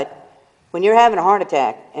 But when you're having a heart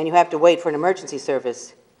attack and you have to wait for an emergency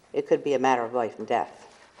service, it could be a matter of life and death.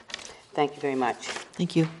 Thank you very much.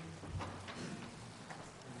 Thank you.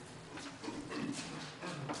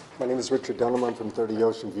 My name is Richard Dunham. I'm from 30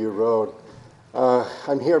 Ocean View Road.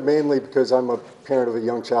 I'm here mainly because I'm a parent of a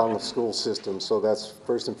young child in the school system, so that's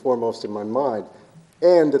first and foremost in my mind.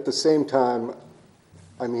 And at the same time,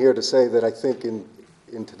 I'm here to say that I think in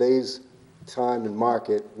today's time and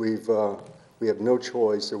market, we have no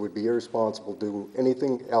choice. It would be irresponsible to do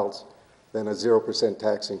anything else than a 0%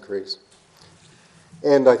 tax increase.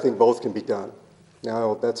 And I think both can be done.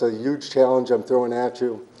 Now, that's a huge challenge I'm throwing at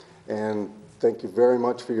you, and thank you very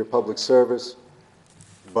much for your public service,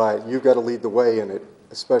 but you've got to lead the way in it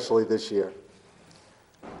especially this year.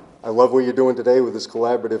 I love what you're doing today with this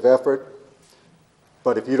collaborative effort,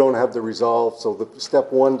 but if you don't have the resolve, so the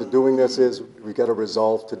step one to doing this is we got to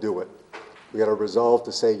resolve to do it. We got to resolve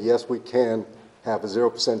to say, yes, we can have a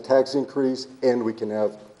 0% tax increase and we can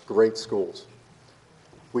have great schools.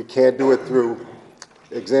 We can't do it through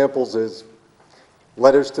examples as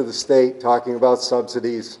letters to the state talking about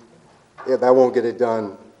subsidies. Yeah, that won't get it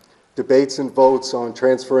done. Debates and votes on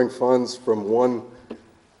transferring funds from one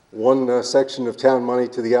section of town money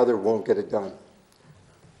to the other won't get it done.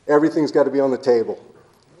 Everything's got to be on the table.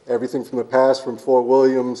 Everything from the past, from Fort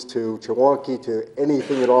Williams to Chewonki to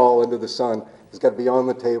anything at all under the sun has got to be on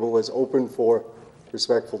the table as open for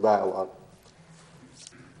respectful dialogue.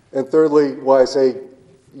 And thirdly, why I say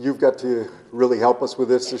you've got to really help us with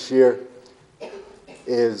this year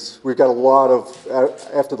is we've got a lot of,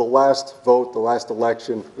 after the last vote, the last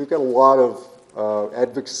election, we've got a lot of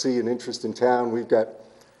advocacy and interest in town. We've got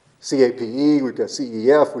CAPE, we've got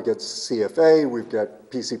CEF, we've got CFA, we've got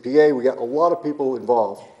PCPA, we've got a lot of people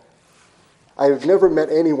involved. I've never met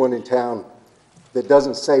anyone in town that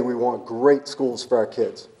doesn't say we want great schools for our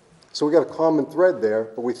kids. So we've got a common thread there,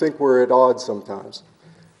 but we think we're at odds sometimes.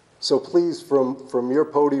 So please, from your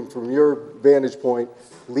podium, from your vantage point,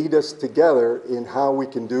 lead us together in how we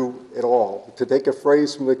can do it all. To take a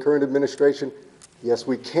phrase from the current administration, yes,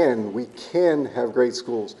 we can have great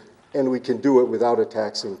schools, and we can do it without a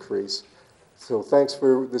tax increase. So thanks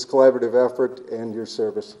for this collaborative effort and your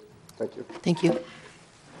service. Thank you. Thank you.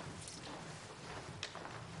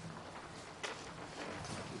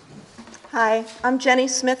 Hi, I'm Jenny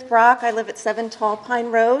Smith Brock. I live at 7 Tall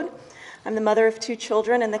Pine Road. I'm the mother of 2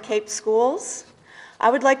 children in the Cape schools. I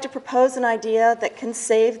would like to propose an idea that can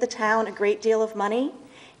save the town a great deal of money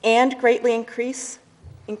and greatly increase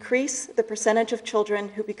the percentage of children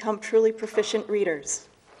who become truly proficient readers.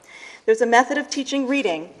 There's a method of teaching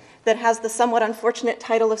reading that has the somewhat unfortunate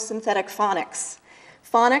title of synthetic phonics.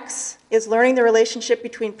 Phonics is learning the relationship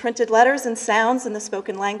between printed letters and sounds in the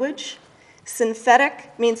spoken language.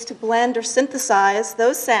 Synthetic means to blend or synthesize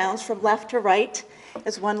those sounds from left to right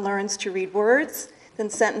as one learns to read words, then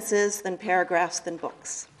sentences, then paragraphs, then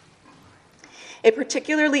books. A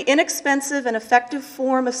particularly inexpensive and effective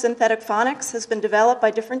form of synthetic phonics has been developed by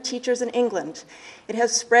different teachers in England. It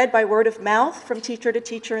has spread by word of mouth from teacher to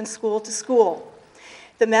teacher and school to school.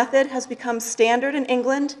 The method has become standard in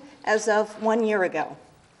England as of 1 year ago.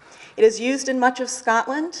 It is used in much of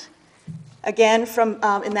Scotland, again, from,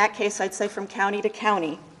 in that case, I'd say from county to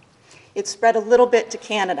county. It spread a little bit to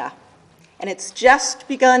Canada, and it's just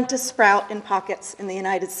begun to sprout in pockets in the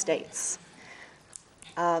United States.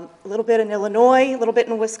 A little bit in Illinois, a little bit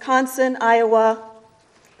in Wisconsin, Iowa,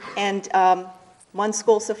 and one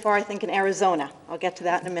school so far, I think, in Arizona. I'll get to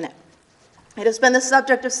that in a minute. It has been the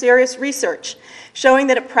subject of serious research, showing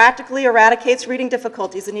that it practically eradicates reading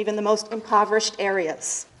difficulties in even the most impoverished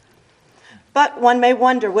areas. But one may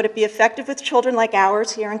wonder, would it be effective with children like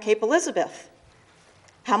ours here in Cape Elizabeth?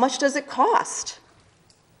 How much does it cost?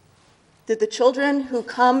 Did the children who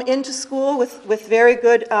come into school with very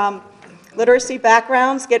good literacy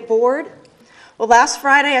backgrounds get bored? Well, last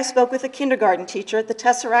Friday I spoke with a kindergarten teacher at the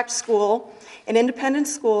Tesseract School, an independent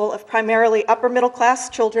school of primarily upper middle class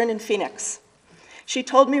children in Phoenix. She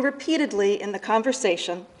told me repeatedly in the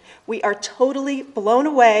conversation, we are totally blown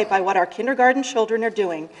away by what our kindergarten children are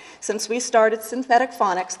doing since we started synthetic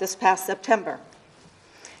phonics this past September.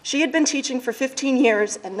 She had been teaching for 15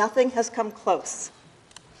 years and nothing has come close.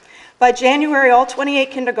 By January, all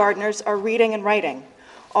 28 kindergartners are reading and writing.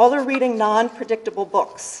 All are reading non-predictable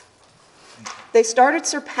books. They started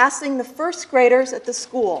surpassing the first graders at the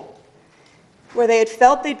school, where they had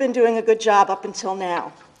felt they'd been doing a good job up until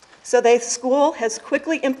now. So the school has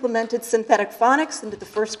quickly implemented synthetic phonics into the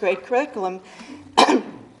first grade curriculum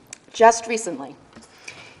just recently.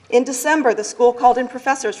 In December, the school called in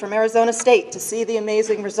professors from Arizona State to see the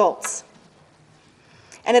amazing results.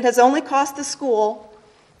 And it has only cost the school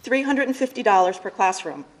 $350 per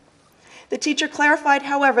classroom. The teacher clarified,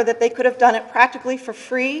 however, that they could have done it practically for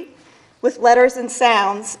free with Letters and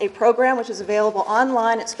Sounds, a program which is available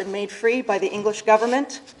online. It's been made free by the English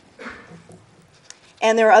government.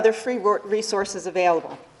 And there are other free resources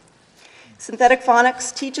available. Synthetic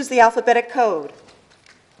phonics teaches the alphabetic code.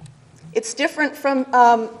 It's different from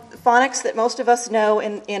phonics that most of us know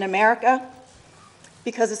in America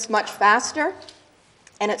because it's much faster,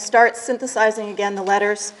 and it starts synthesizing again the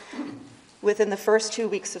letters within the first 2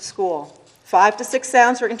 weeks of school. 5 to 6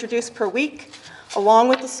 sounds are introduced per week, along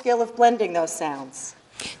with the skill of blending those sounds.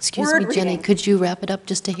 Excuse me, Jenny, could you wrap it up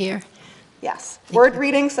just a hair? Yes. Word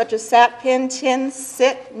reading such as sat, pin, tin,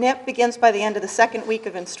 sit, nip begins by the end of the 2nd week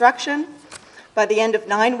of instruction. By the end of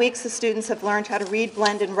 9 weeks, the students have learned how to read,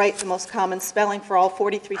 blend, and write the most common spelling for all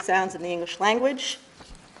 43 sounds in the English language.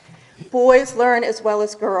 Boys learn as well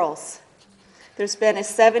as girls. There's been a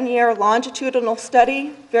 7-year longitudinal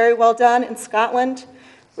study, very well done, in Scotland,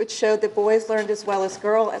 which showed that boys learned as well as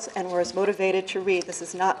girls and were as motivated to read. This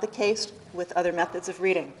is not the case with other methods of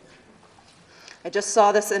reading. I just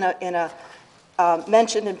saw this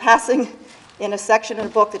mentioned in passing in a section in a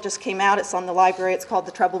book that just came out. It's on the library. It's called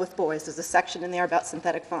The Trouble with Boys. There's a section in there about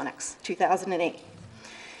synthetic phonics, 2008.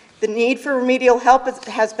 The need for remedial help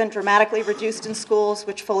has been dramatically reduced in schools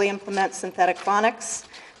which fully implement synthetic phonics.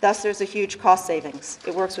 Thus, there's a huge cost savings.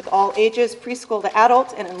 It works with all ages, preschool to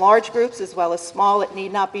adult, and in large groups as well as small. It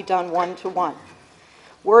need not be done one-to-one.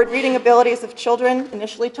 Word reading abilities of children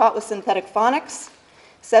initially taught with synthetic phonics.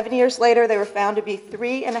 7 years later, they were found to be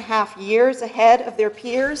 3.5 years ahead of their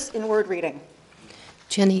peers in word reading.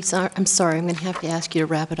 Jenny, I'm sorry, I'm going to have to ask you to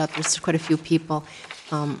wrap it up. There's quite a few people.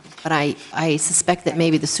 But I suspect that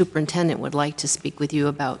maybe the superintendent would like to speak with you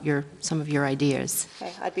about some of your ideas.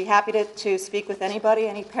 Okay, I'd be happy to speak with anybody,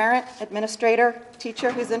 any parent, administrator,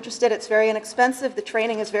 teacher who's interested. It's very inexpensive, the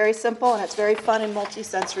training is very simple, and it's very fun and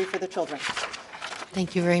multi-sensory for the children.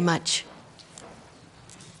 Thank you very much.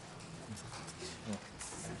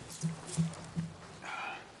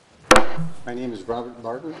 My name is Robert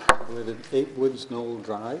Barton. I live at 8 Woods Knoll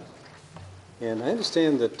Drive. And I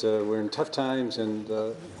understand that we're in tough times, and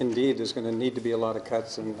indeed there's going to need to be a lot of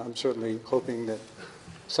cuts, and I'm certainly hoping that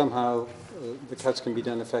somehow the cuts can be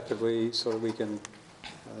done effectively so that we can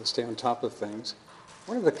stay on top of things.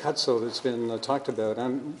 One of the cuts, though, that's been talked about,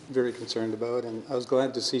 I'm very concerned about, and I was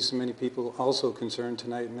glad to see so many people also concerned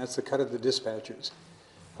tonight, and that's the cut of the dispatchers.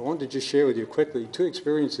 I wanted to just share with you quickly 2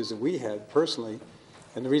 experiences that we had personally.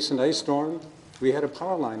 In the recent ice storm, we had a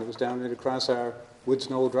power line that was down right across our Woods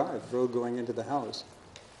Knoll Drive, road going into the house.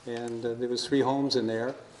 And there was 3 homes in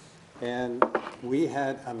there, and we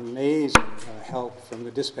had amazing help from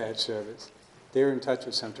the dispatch service. They were in touch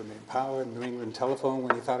with Central Maine Power, New England Telephone,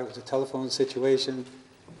 when they thought it was a telephone situation,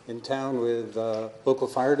 in town with local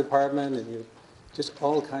fire department, and just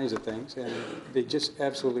all kinds of things. And they just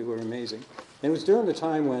absolutely were amazing. And it was during the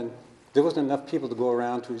time when there wasn't enough people to go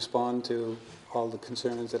around to respond to all the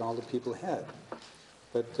concerns that all the people had.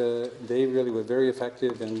 But they really were very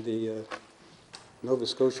effective, and the Nova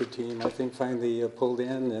Scotia team, I think, finally pulled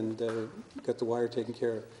in and got the wire taken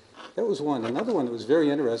care of. That was one. Another one that was very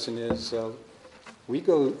interesting is we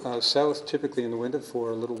go south typically in the winter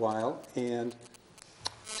for a little while, and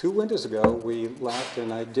 2 winters ago we left,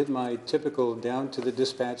 and I did my typical down to the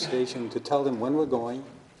dispatch station to tell them when we're going,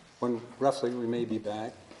 when roughly we may be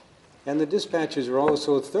back. And the dispatchers are always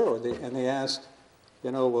so thorough, and they asked,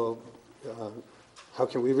 well, how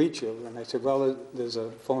can we reach you? And I said, well, there's a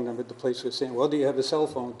phone number at the place we're staying. Well, do you have a cell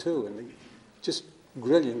phone too? And they just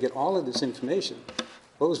grill you and get all of this information.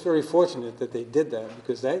 Well, it was very fortunate that they did that,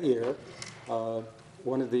 because that year,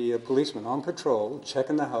 one of the policemen on patrol,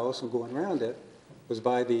 checking the house and going around it, was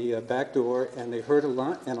by the back door, and they heard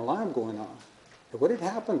an alarm going off. And what had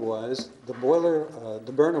happened was the boiler,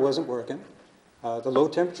 the burner wasn't working. The low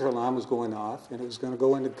temperature alarm was going off, and it was going to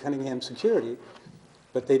go into Cunningham Security,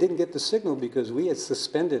 but they didn't get the signal because we had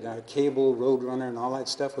suspended our cable, Roadrunner, and all that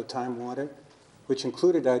stuff with Time Warner, which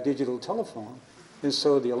included our digital telephone. And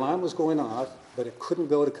so the alarm was going off, but it couldn't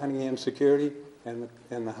go to Cunningham Security, and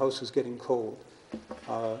the house was getting cold.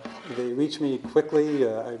 They reached me quickly.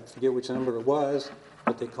 I forget which number it was,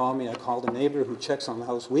 but they called me. I called a neighbor who checks on the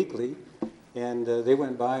house weekly, and they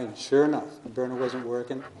went by, and sure enough, the burner wasn't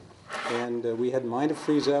working. And we had minor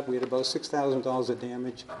freeze up. We had about $6,000 of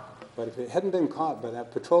damage. But if it hadn't been caught by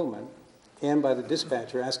that patrolman and by the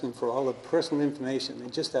dispatcher asking for all the personal information,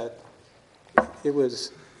 and just that, it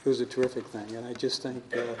was a terrific thing. And I just think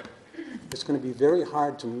it's going to be very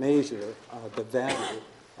hard to measure the value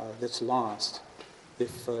that's lost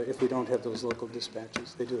if we don't have those local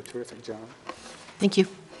dispatchers. They do a terrific job. Thank you.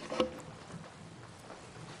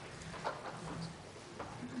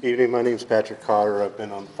 Evening, my name is Patrick Cotter. I've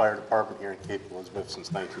been on the fire department here in Cape Elizabeth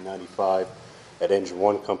since 1995 at Engine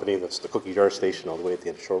One Company. That's the cookie jar station all the way at the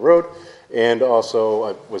end of Shore Road. And also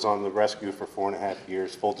I was on the rescue for 4.5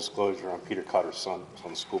 years. Full disclosure, I'm Peter Cotter's son. I was on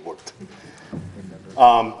the school board.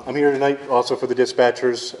 I'm here tonight also for the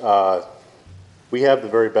dispatchers. We have the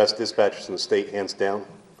very best dispatchers in the state, hands down.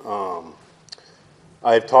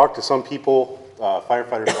 I've talked to some people,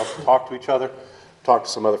 firefighters love to talk to each other. Talked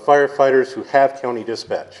to some other firefighters who have county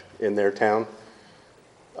dispatch in their town.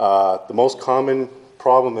 The most common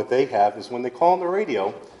problem that they have is when they call on the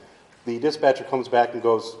radio, the dispatcher comes back and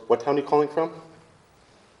goes, "What town are you calling from?"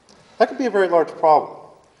 That could be a very large problem.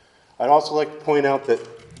 I'd also like to point out that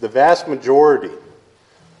the vast majority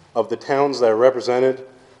of the towns that are represented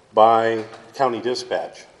by county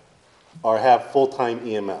dispatch have full-time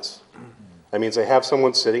EMS. That means they have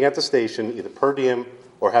someone sitting at the station, either per diem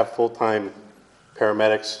or have full-time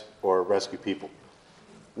paramedics or rescue people.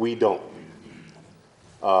 We don't.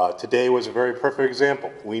 Today was a very perfect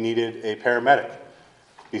example. We needed a paramedic.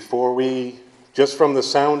 Just from the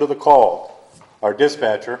sound of the call, our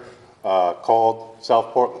dispatcher called South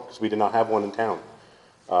Portland because we did not have one in town.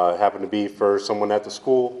 It happened to be for someone at the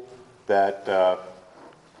school that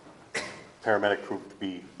paramedic proved to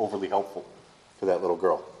be overly helpful to that little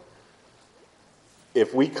girl.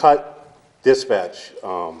 If we cut dispatch,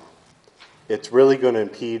 it's really going to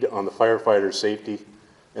impede on the firefighter's safety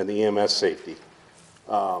and the EMS safety.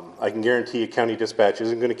 I can guarantee you county dispatch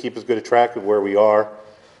isn't going to keep as good a track of where we are.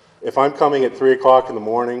 If I'm coming at 3 o'clock in the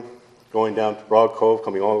morning, going down to Broad Cove,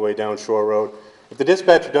 coming all the way down Shore Road, if the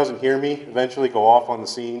dispatcher doesn't hear me, eventually go off on the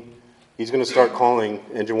scene, he's going to start calling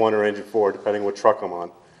engine 1 or engine 4, depending what truck I'm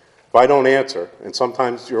on. If I don't answer, and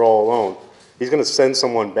sometimes you're all alone, he's going to send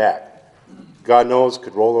someone back. God knows,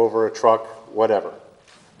 could roll over a truck, whatever.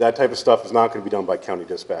 That type of stuff is not going to be done by county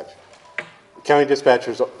dispatch. County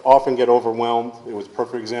dispatchers often get overwhelmed. It was a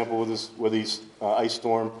perfect example with these ice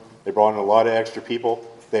storm. They brought in a lot of extra people.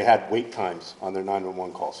 They had wait times on their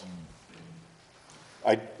 911 calls.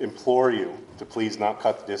 I implore you to please not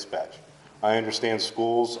cut the dispatch. I understand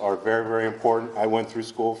schools are very, very important. I went through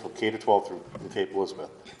school from K-12 through Cape Elizabeth,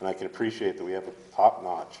 and I can appreciate that we have a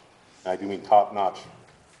top-notch, and I do mean top-notch,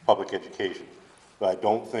 public education. But I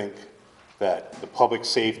don't think that the public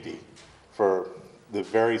safety for the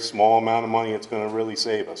very small amount of money it's going to really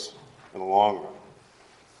save us in the long run.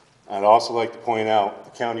 I'd also like to point out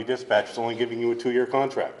the county dispatch is only giving you a 2-year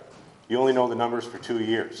contract. You only know the numbers for 2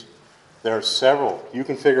 years. There are several. You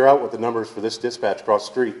can figure out what the numbers for this dispatch across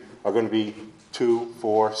the street are going to be 2,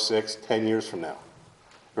 4, 6, 10 years from now,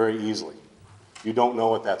 very easily. You don't know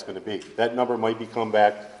what that's going to be. That number might become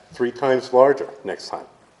back 3 times larger next time.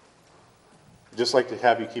 I'd just like to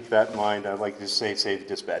have you keep that in mind. I'd like to say save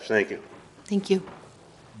dispatch. Thank you. Thank you.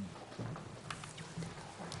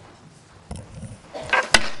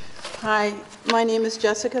 Hi, my name is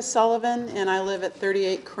Jessica Sullivan, and I live at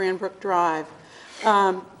 38 Cranbrook Drive.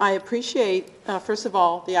 I appreciate, first of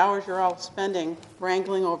all, the hours you're all spending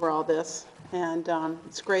wrangling over all this, and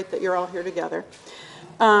it's great that you're all here together.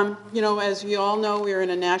 You know, as you all know, we're in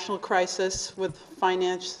a national crisis with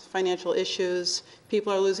financial issues.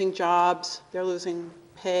 People are losing jobs, they're losing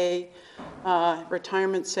pay,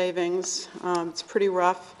 retirement savings. It's pretty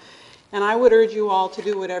rough. And I would urge you all to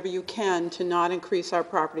do whatever you can to not increase our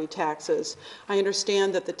property taxes. I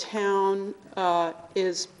understand that the town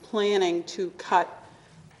is planning to cut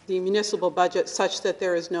the municipal budget such that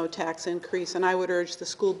there is no tax increase, and I would urge the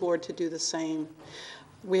school board to do the same.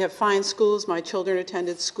 We have fine schools. My children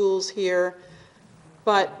attended schools here,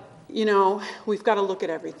 but you know, we've got to look at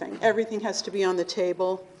everything. Everything has to be on the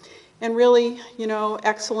table. And really, you know,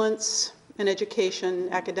 excellence in education,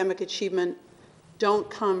 academic achievement, don't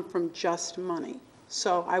come from just money.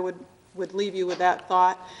 So I would leave you with that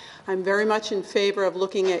thought. I'm very much in favor of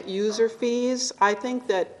looking at user fees. I think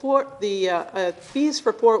that the fees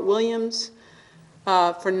for Fort Williams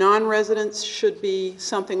for non-residents should be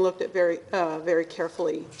something looked at very, very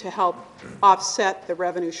carefully to help offset the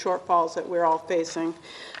revenue shortfalls that we're all facing.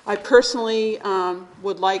 I personally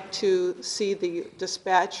would like to see the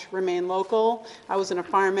dispatch remain local. I was in a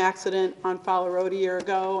farm accident on Fowler Road a year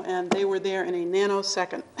ago, and they were there in a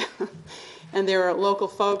nanosecond. And they were local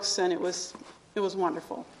folks, and it was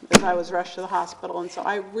wonderful as I was rushed to the hospital. And so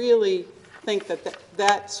I really think that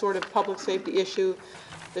that sort of public safety issue,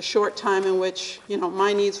 the short time in which, you know,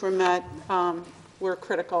 my needs were met, were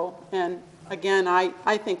critical. And again,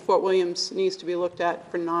 I think Fort Williams needs to be looked at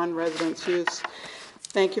for non-residents use.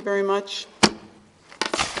 Thank you very much.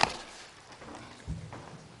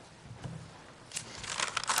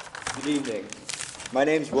 Good evening. My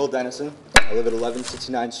name is Will Dennison. I live at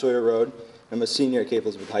 1169 Sawyer Road. I'm a senior at Cape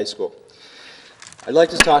Elizabeth High School. I'd like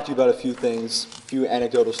to talk to you about a few things, a few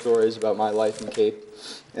anecdotal stories about my life in Cape,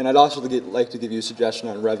 and I'd also like to give you a suggestion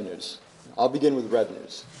on revenues. I'll begin with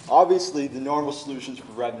revenues. Obviously, the normal solutions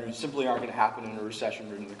for revenues simply aren't going to happen in a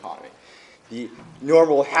recession-ridden economy. The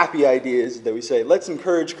normal happy idea is that we say, let's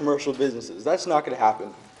encourage commercial businesses. That's not going to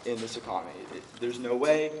happen in this economy. There's no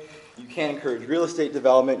way. You can't encourage real estate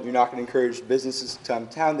development. You're not going to encourage businesses to come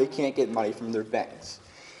to town. They can't get money from their banks.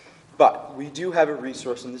 But we do have a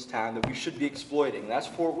resource in this town that we should be exploiting. That's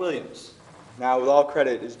Fort Williams. Now, with all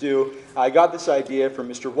credit is due, I got this idea from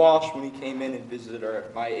Mr. Walsh when he came in and visited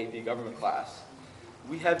my AP government class.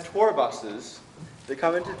 We have tour buses that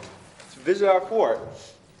come in to visit our fort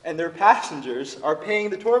and their passengers are paying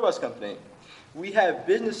the tour bus company. We have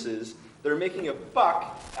businesses that are making a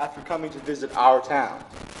buck after coming to visit our town.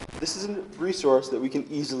 This is a resource that we can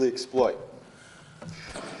easily exploit.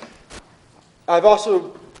 I've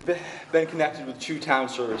also been connected with two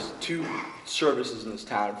services in this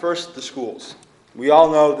town. First, the schools. We all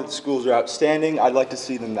know that the schools are outstanding. I'd like to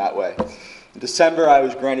see them that way. In December, I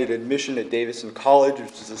was granted admission at Davidson College,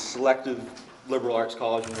 which is a selective liberal arts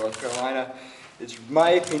college in North Carolina. It's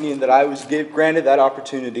my opinion that I was granted that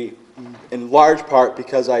opportunity in large part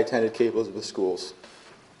because I attended Cape Elizabeth schools.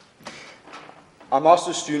 I'm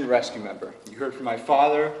also a student rescue member. You heard from my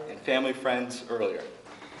father and family friends earlier.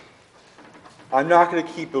 I'm not going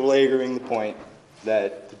to keep belaboring the point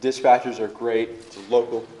that the dispatchers are great, it's a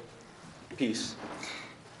local piece,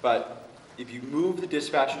 but if you move the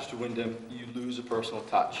dispatchers to Wyndham, you lose a personal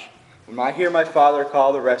touch. When I hear my father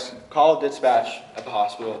call a dispatch at the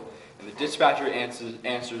hospital, and the dispatcher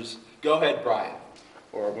answers, "Go ahead, Brian,"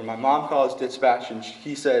 or when my mom calls dispatch and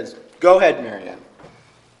he says, "Go ahead, Marianne,"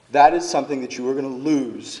 that is something that you are going to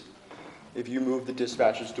lose if you move the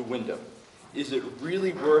dispatchers to Wyndham. Is it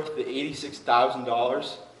really worth the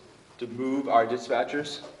 $86,000 to move our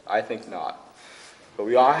dispatchers? I think not. But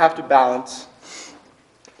we all have to balance.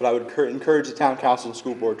 But I would encourage the town council and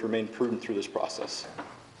school board to remain prudent through this process.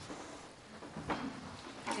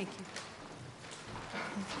 Thank you.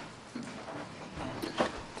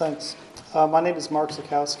 Thanks. My name is Mark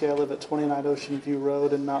Zukowski. I live at 29 Ocean View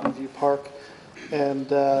Road in Mountain View Park,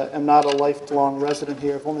 and am not a lifelong resident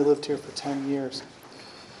here. I've only lived here for 10 years.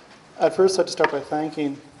 I'd first like to start by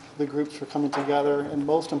thanking the groups for coming together, and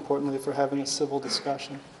most importantly for having a civil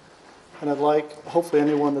discussion. And I'd like, hopefully,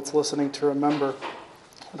 anyone that's listening to remember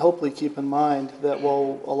and hopefully keep in mind that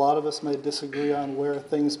while a lot of us may disagree on where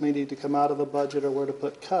things may need to come out of the budget or where to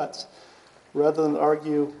put cuts, rather than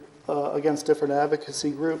argue against different advocacy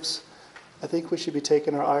groups, I think we should be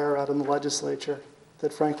taking our ire out in the legislature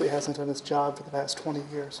that frankly hasn't done its job for the past 20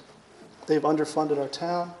 years. They've underfunded our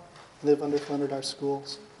town, and they've underfunded our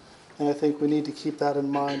schools. And I think we need to keep that in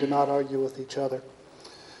mind and not argue with each other.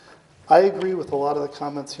 I agree with a lot of the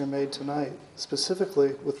comments here made tonight,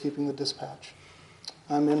 specifically with keeping the dispatch.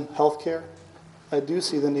 I'm in healthcare. I do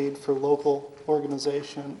see the need for local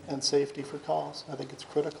organization and safety for calls. I think it's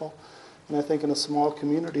critical. And I think in a small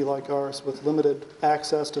community like ours with limited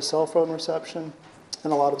access to cell phone reception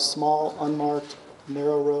and a lot of small, unmarked,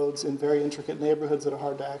 narrow roads in very intricate neighborhoods that are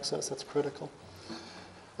hard to access, that's critical.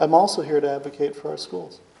 I'm also here to advocate for our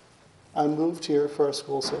schools. I moved here for our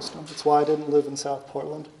school system. It's why I didn't live in South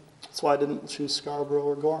Portland. It's why I didn't choose Scarborough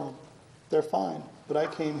or Gorham. They're fine, but I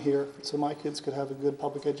came here so my kids could have a good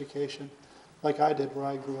public education like I did where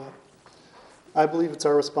I grew up. I believe it's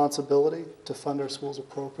our responsibility to fund our schools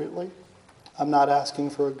appropriately. I'm not asking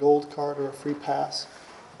for a gold card or a free pass.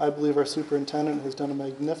 I believe our superintendent has done a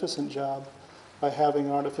magnificent job by having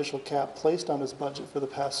an artificial cap placed on his budget for the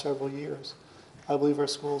past several years. I believe our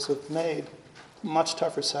schools have made much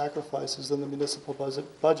tougher sacrifices than the municipal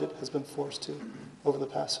budget has been forced to over the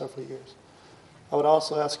past several years. I would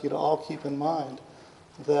also ask you to all keep in mind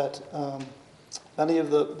that many of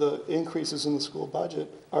the increases in the school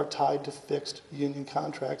budget are tied to fixed union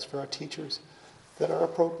contracts for our teachers that are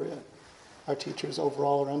appropriate. Our teachers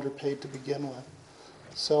overall are underpaid to begin with.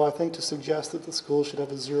 So I think to suggest that the school should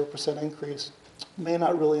have a 0% increase may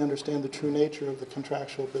not really understand the true nature of the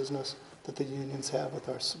contractual business that the unions have with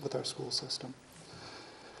our school system.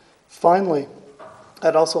 Finally,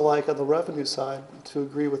 I'd also like on the revenue side to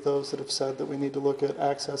agree with those that have said that we need to look at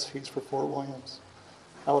access fees for Fort Williams.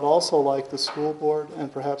 I would also like the school board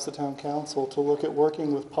and perhaps the town council to look at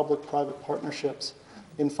working with public-private partnerships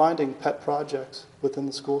in finding pet projects within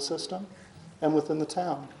the school system and within the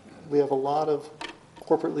town. We have a lot of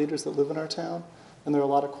corporate leaders that live in our town, and there are a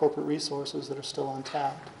lot of corporate resources that are still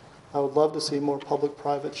untapped. I would love to see more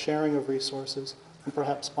public-private sharing of resources and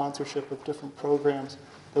perhaps sponsorship of different programs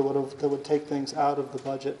that would take things out of the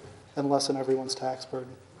budget and lessen everyone's tax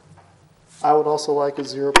burden. I would also like a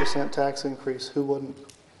 0% tax increase. Who wouldn't?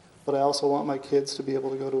 But I also want my kids to be able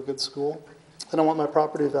to go to a good school, and I want my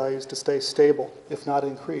property values to stay stable, if not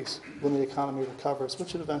increase, when the economy recovers,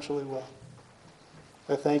 which it eventually will.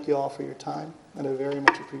 I thank you all for your time, and I very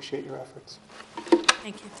much appreciate your efforts.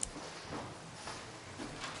 Thank you.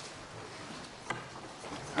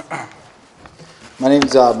 My name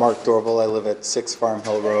is Mark Dorval. I live at 6 Farm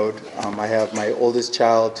Hill Road. I have my oldest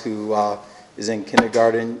child who is in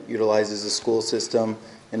kindergarten, utilizes the school system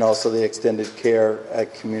and also the extended care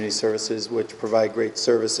at Community Services, which provide great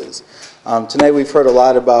services. Tonight we've heard a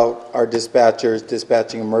lot about our dispatchers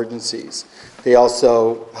dispatching emergencies. They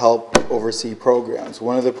also help oversee programs.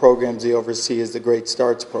 One of the programs they oversee is the Great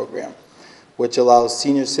Starts program, which allows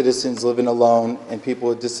senior citizens living alone and people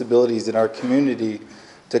with disabilities in our community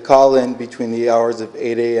to call in between the hours of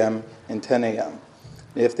 8 a.m. and 10 a.m.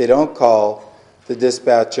 If they don't call, the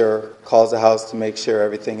dispatcher calls the house to make sure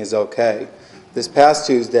everything is okay. This past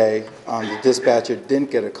Tuesday, the dispatcher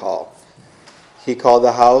didn't get a call. He called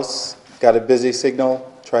the house, got a busy signal,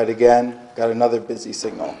 tried again, got another busy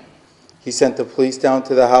signal. He sent the police down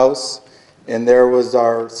to the house, and there was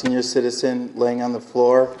our senior citizen laying on the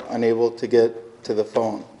floor, unable to get to the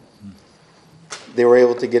phone. They were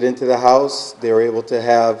able to get into the house. They were able to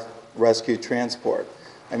have rescue transport.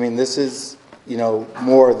 I mean, this is,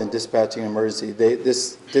 more than dispatching an emergency.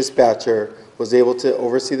 This dispatcher was able to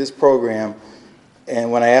oversee this program.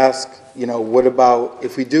 And when I ask, what about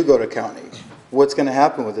if we do go to county? What's going to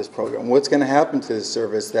happen with this program? What's going to happen to this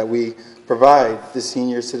service that we provide the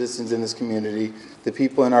senior citizens in this community, the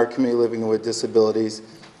people in our community living with disabilities?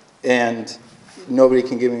 And nobody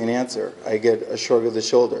can give me an answer. I get a shrug of the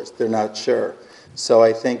shoulders. They're not sure. So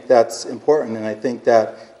I think that's important, and I think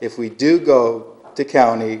that if we do go to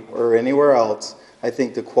county or anywhere else, I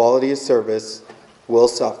think the quality of service will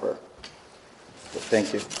suffer.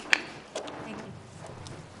 Thank you.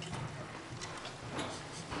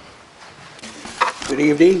 Good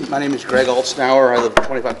evening. My name is Greg Altsnauer. I live at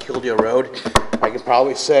 25 Kildare Road. I can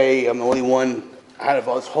probably say I'm the only one out of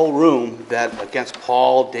this whole room that against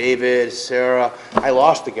Paul, David, Sarah, I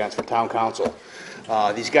lost against for town council.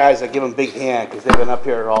 These guys, I give them a big hand because they've been up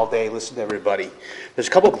here all day listening to everybody. There's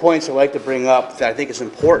a couple points I'd like to bring up that I think is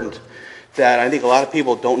important that I think a lot of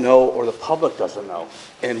people don't know or the public doesn't know.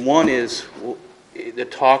 And one is the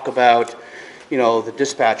talk about, the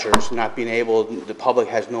dispatchers not being able, the public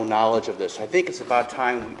has no knowledge of this. I think it's about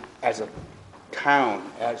time as a town,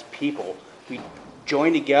 as people, we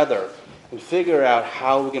join together and figure out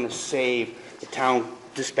how we're going to save the town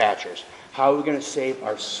dispatchers, how we're going to save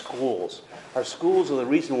our schools. Our schools are the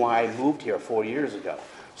reason why I moved here 4 years ago.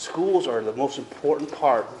 Schools are the most important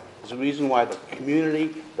part. It's the reason why the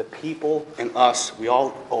community, the people, and us, we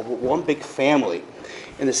all are one big family.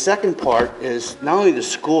 And the second part is not only the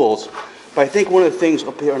schools, but I think one of the things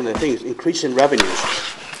up here on the thing is increasing revenues.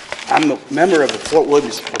 I'm a member of the Fort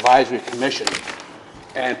Williams Advisory Commission,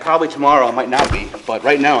 and probably tomorrow I might not be, but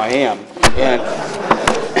right now I am.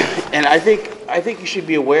 And I think you should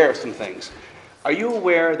be aware of some things. Are you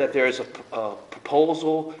aware that there's a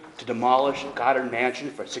proposal to demolish Goddard Mansion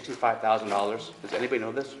for $65,000? Does anybody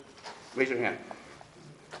know this? Raise your hand.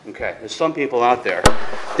 Okay, there's some people out there.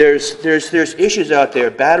 There's issues out there.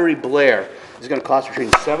 Battery Blair is going to cost between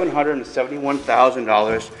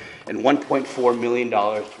 $771,000 and $1.4 million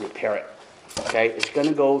to repair it. Okay, it's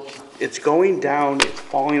going down, it's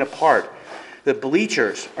falling apart. The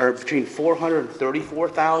bleachers are between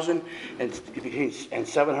 $434,000 and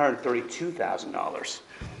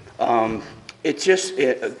 $732,000.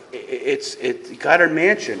 It's Goddard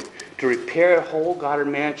Mansion. To repair a whole Goddard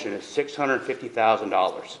Mansion is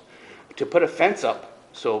 $650,000. To put a fence up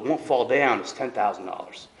so it won't fall down is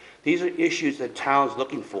 $10,000. These are issues that town's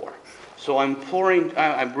looking for. So I'm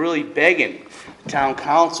really begging the town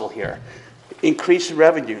council here, increase the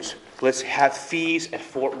revenues. Let's have fees at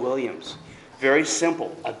Fort Williams. Very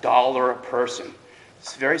simple, $1 a person.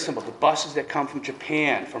 It's very simple. The buses that come from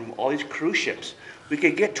Japan, from all these cruise ships, we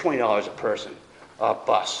could get $20 a person, a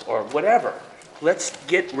bus or whatever. Let's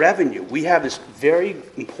get revenue. We have this very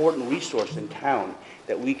important resource in town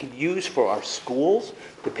that we could use for our schools,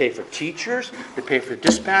 to pay for teachers, to pay for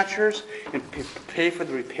dispatchers, and pay for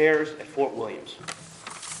the repairs at Fort Williams.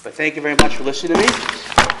 But thank you very much for listening to me.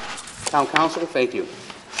 Town Council, thank you.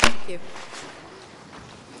 Thank you.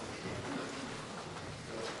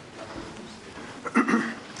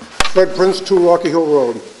 Fred Prince, 2 Rocky Hill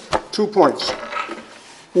Road. 2 points.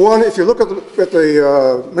 One, if you look at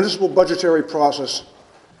the municipal budgetary process,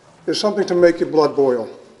 there's something to make your blood boil.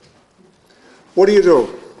 What do?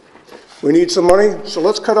 We need some money, so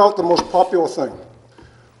let's cut out the most popular thing.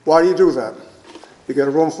 Why do you do that? You get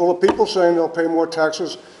a room full of people saying they'll pay more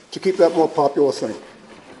taxes to keep that more popular thing.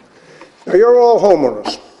 Now, you're all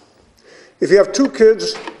homeowners. If you have 2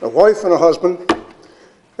 kids, a wife and a husband,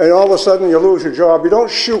 and all of a sudden you lose your job, you don't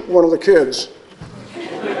shoot one of the kids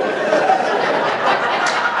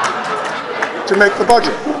to make the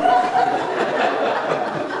budget.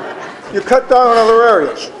 You cut down on other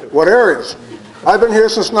areas. What areas? I've been here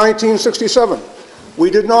since 1967. We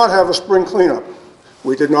did not have a spring cleanup.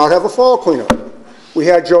 We did not have a fall cleanup. We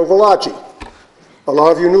had Joe Valachi. A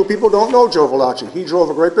lot of you new people don't know Joe Velacci. He drove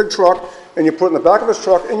a great big truck, and you put in the back of his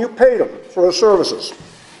truck, and you paid him for his services.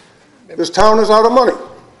 This town is out of money.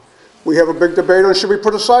 We have a big debate on should we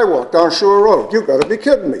put a sidewalk down Shore Road. You've got to be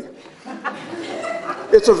kidding me.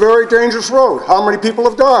 It's a very dangerous road. How many people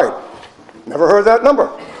have died? Never heard that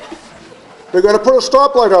number. They're going to put a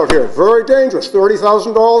stoplight out here. Very dangerous.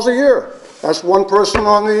 $30,000 a year. That's one person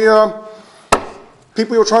on the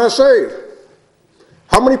people you're trying to save.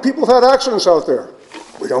 How many people have had accidents out there?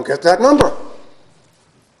 We don't get that number.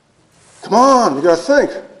 Come on, you got to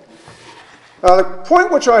think. The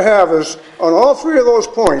point which I have is, on all three of those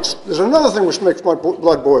points, there's another thing which makes my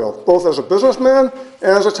blood boil, both as a businessman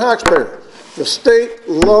and as a taxpayer. The state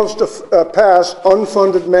loves to pass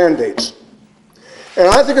unfunded mandates. And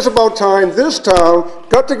I think it's about time this town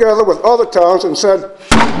got together with other towns and said,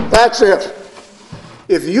 that's it.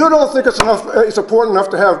 If you don't think it's important enough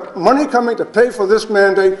to have money coming to pay for this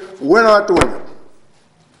mandate, we're not doing it.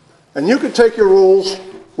 And you can take your rules,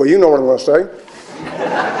 well, you know what I'm going to say.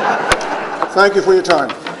 Thank you for your time.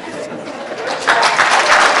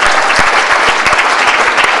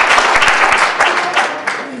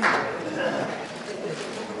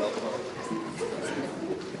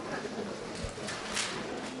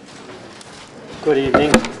 Good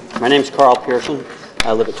evening. My name is Carl Pearson.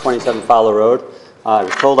 I live at 27 Fowler Road. I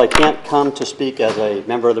was told I can't come to speak as a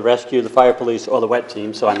member of the rescue, the fire police, or the wet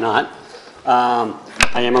team, so I'm not.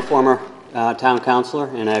 I am a former town councilor,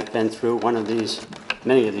 and I've been through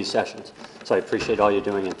many of these sessions. So I appreciate all you're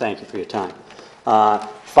doing, and thank you for your time.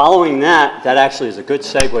 Following that actually is a good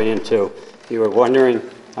segue into, if you were wondering,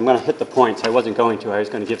 I'm going to hit the points. I wasn't going to. I was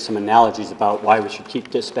going to give some analogies about why we should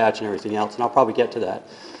keep dispatch and everything else, and I'll probably get to that.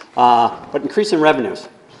 But increasing revenues.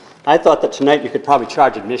 I thought that tonight you could probably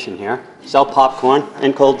charge admission here, sell popcorn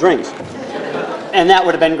and cold drinks. And that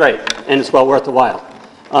would have been great, and it's well worth the while.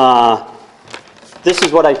 This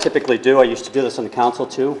is what I typically do. I used to do this on the council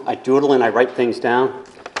too. I doodle and I write things down.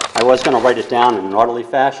 I was going to write it down in an orderly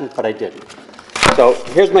fashion, but I didn't. So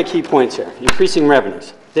here's my key points here. Increasing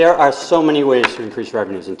revenues. There are so many ways to increase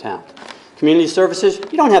revenues in town. Community services,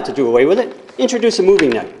 you don't have to do away with it. Introduce a movie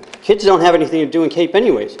night. Kids don't have anything to do in Cape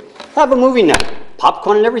anyways. Have a movie night.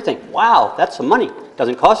 Popcorn and everything. Wow, that's some money.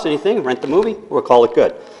 Doesn't cost anything. Rent the movie. We'll call it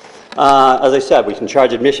good. As I said, we can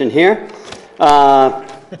charge admission here.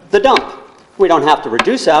 The dump. We don't have to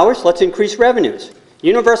reduce hours. Let's increase revenues.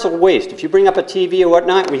 Universal waste. If you bring up a TV or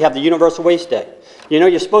whatnot, we have the universal waste day. You know,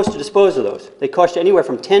 you're supposed to dispose of those. They cost you anywhere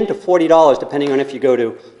from $10 to $40 depending on if you go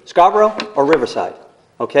to Scarborough or Riverside.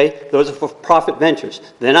 Okay? Those are for profit ventures.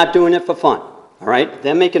 They're not doing it for fun. All right?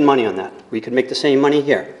 They're making money on that. We could make the same money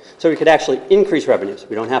here. So we could actually increase revenues.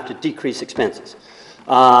 We don't have to decrease expenses.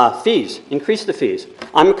 Fees. Increase the fees.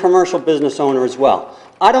 I'm a commercial business owner as well.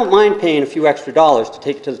 I don't mind paying a few extra dollars to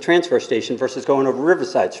take it to the transfer station versus going over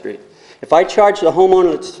Riverside Street. If I charge the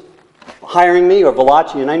homeowner that's hiring me or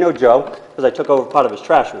Velacci, and I know Joe because I took over part of his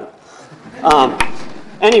trash room.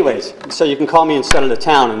 Anyways, so you can call me instead of the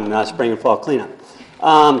town in spring and fall cleanup.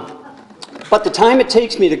 But the time it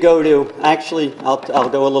takes me to go to, actually, I'll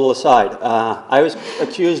go a little aside. I was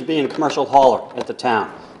accused of being a commercial hauler at the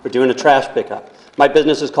town for doing a trash pickup. My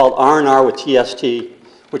business is called R&R with TST,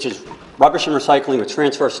 which is rubbish and recycling with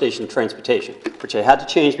transfer station transportation, which I had to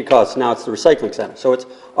change because now it's the recycling center. So it's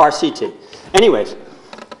RCT. Anyways,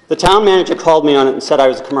 the town manager called me on it and said I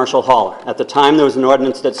was a commercial hauler. At the time, there was an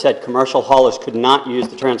ordinance that said commercial haulers could not use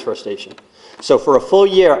the transfer station. So for a full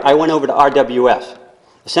year, I went over to RWS.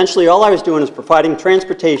 Essentially, all I was doing is providing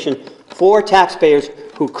transportation for taxpayers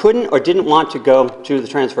who couldn't or didn't want to go to the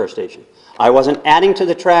transfer station. I wasn't adding to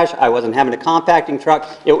the trash. I wasn't having a compacting truck.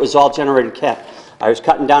 It was all generated cash. I was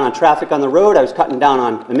cutting down on traffic on the road. I was cutting down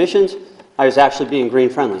on emissions. I was actually being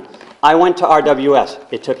green friendly. I went to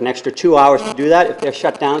RWS. It took an extra 2 hours to do that. If they're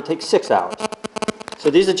shut down, it takes 6 hours.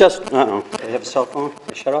 So these are just, I have a cell phone.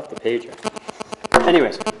 I shut off the pager.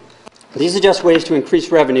 Anyways, these are just ways to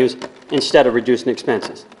increase revenues instead of reducing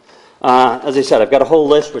expenses. As I said, I've got a whole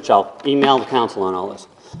list, which I'll email the council on all this.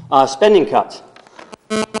 Spending cuts.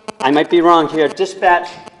 I might be wrong here. Dispatch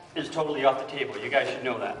is totally off the table. You guys should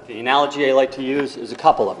know that. The analogy I like to use is a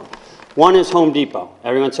couple of them. One is Home Depot.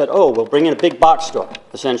 Everyone said, oh, we'll bring in a big box store.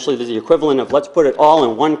 Essentially, the equivalent of let's put it all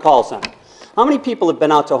in one call center. How many people have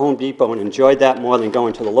been out to Home Depot and enjoyed that more than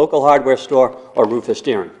going to the local hardware store or Rufus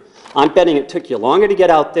Steering? I'm betting it took you longer to get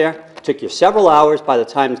out there, took you several hours by the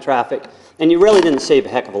time the traffic, and you really didn't save a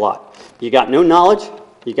heck of a lot. You got no knowledge,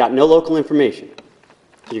 you got no local information.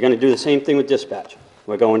 You're going to do the same thing with dispatch.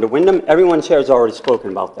 We're going to Wyndham. Everyone here has already spoken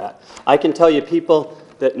about that. I can tell you people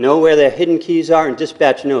that know where their hidden keys are, and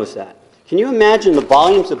dispatch knows that. Can you imagine the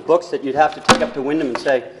volumes of books that you'd have to take up to Wyndham and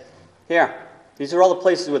say, here, These are all the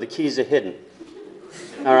places where the keys are hidden.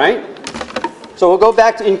 All right? So we'll go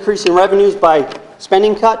back to increasing revenues by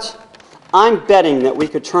spending cuts. I'm betting that we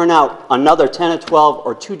could turn out another 10 or 12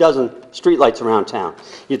 or 2 dozen streetlights around town.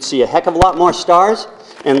 You'd see a heck of a lot more stars,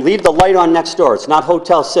 and leave the light on next door. It's not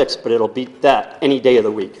Hotel 6, but it'll beat that any day of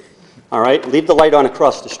the week. All right? Leave the light on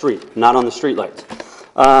across the street, not on the streetlights.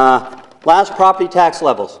 Last, property tax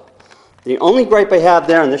levels. The only gripe I have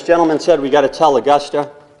there, and this gentleman said we got to tell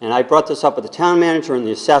Augusta, and I brought this up with the town manager and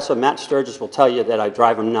the assessor, Matt Sturgis will tell you that I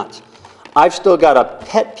drive him nuts. I've still got a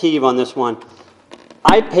pet peeve on this one.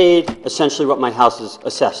 I paid essentially what my house is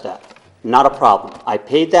assessed at. Not a problem. I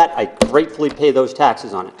paid that. I gratefully pay those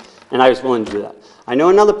taxes on it, and I was willing to do that. I know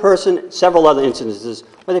another person, several other instances,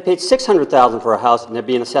 where they paid $600,000 for a house and they're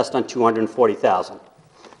being assessed on $240,000.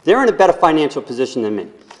 They're in a better financial position than me.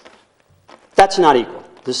 That's not equal.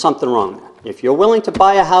 There's something wrong there. If you're willing to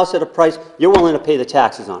buy a house at a price, you're willing to pay the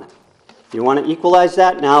taxes on it. You want to equalize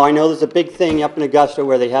that? Now, I know there's a big thing up in Augusta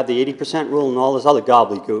where they have the 80% rule and all this other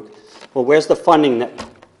gobbledygook. Well, where's the funding that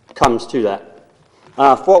comes to that?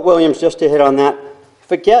 Fort Williams, just to hit on that,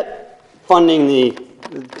 forget funding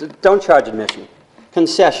don't charge admission.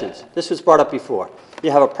 Concessions. This was brought up before. You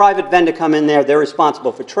have a private vendor come in there, they're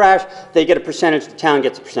responsible for trash, they get a percentage, the town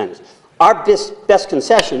gets a percentage. Our best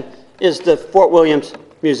concession is the Fort Williams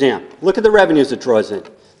Museum. Look at the revenues it draws in.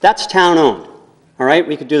 That's town-owned. All right?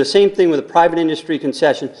 We could do the same thing with a private industry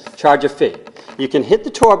concession, charge a fee. You can hit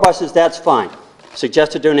the tour buses, that's fine.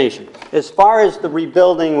 Suggest a donation. As far as the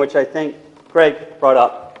rebuilding, which I think Greg brought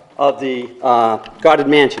up, of the Goddard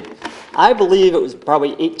Mansion, I believe it was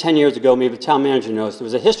probably 8-10 years ago, maybe the town manager knows, there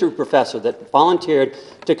was a history professor that volunteered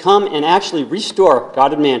to come and actually restore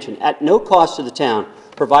Goddard Mansion at no cost to the town,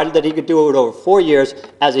 provided that he could do it over 4 years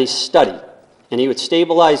as a study. And he would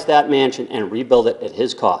stabilize that mansion and rebuild it at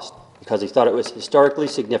his cost because he thought it was historically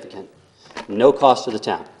significant. No cost to the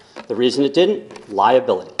town. The reason it didn't,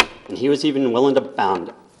 liability. And he was even willing to bound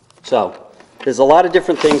it. So there's a lot of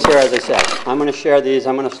different things here, as I said. I'm going to share these.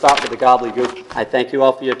 I'm going to stop with the gobbledygook. I thank you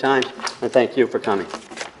all for your time, and thank you for coming.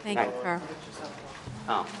 Thank you, Carl.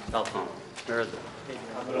 Oh, cell phone. Where is it?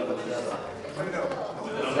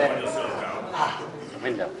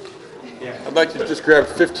 Window. I'd like to just grab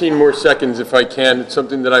 15 more seconds if I can. It's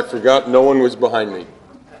something that I forgot. No one was behind me.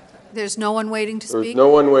 There's no one waiting to There's speak? no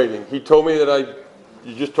one waiting. He told me that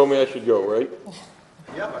you just told me I should go, right?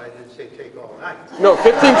 Yeah, but I didn't say take all night. No,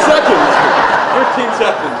 15 seconds.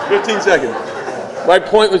 15 seconds. My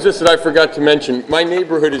point was just that I forgot to mention, my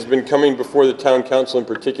neighborhood has been coming before the town council in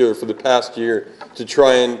particular for the past year to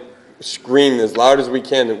try and scream as loud as we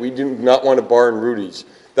can that we do not want a bar in Rudy's.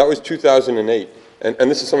 That was 2008.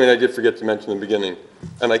 And this is something I did forget to mention in the beginning.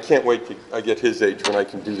 And I can't wait till I get his age when I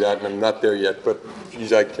can do that, and I'm not there yet, but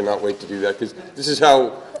geez, I cannot wait to do that, because this is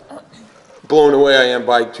how blown away I am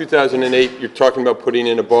by 2008, you're talking about putting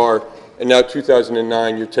in a bar, and now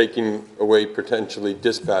 2009, you're taking away potentially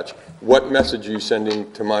dispatch. What message are you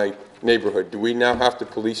sending to my neighborhood? Do we now have to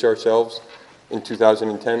police ourselves in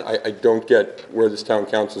 2010? I don't get where this town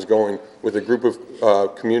council is going with a group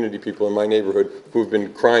of community people in my neighborhood who have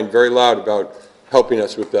been crying very loud about helping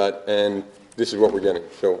us with that, and this is what we're getting.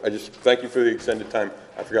 So I just thank you for the extended time.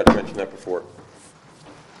 I forgot to mention that before.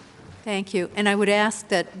 Thank you. And I would ask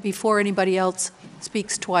that before anybody else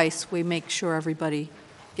speaks twice, we make sure everybody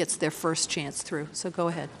gets their first chance through. So go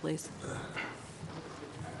ahead, please.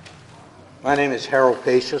 My name is Harold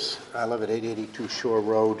Pacious. I live at 882 Shore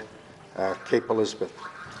Road, Cape Elizabeth.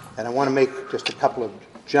 And I want to make just a couple of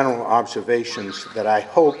general observations that I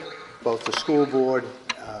hope both the school board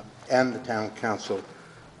and the town council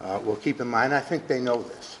will keep in mind. I think they know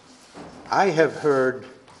this. I have heard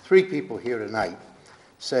 3 people here tonight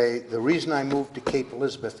say the reason I moved to Cape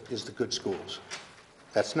Elizabeth is the good schools.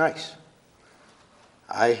 That's nice.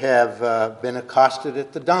 I have been accosted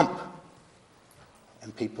at the dump,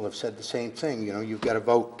 and people have said the same thing. You know, you've got to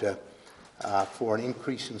vote for an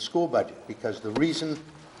increase in the school budget, because the reason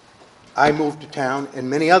I moved to town, and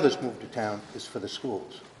many others moved to town, is for the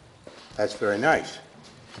schools. That's very nice.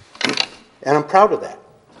 And I'm proud of that.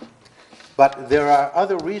 But there are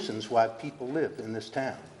other reasons why people live in this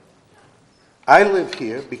town. I live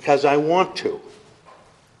here because I want to,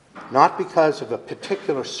 not because of a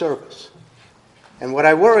particular service. And what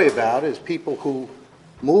I worry about is people who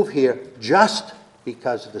move here just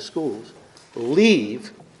because of the schools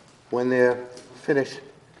leave when they're finished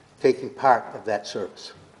taking part of that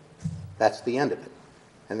service. That's the end of it.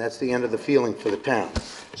 And that's the end of the feeling for the town.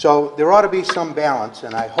 So there ought to be some balance,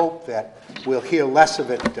 and I hope that we'll hear less of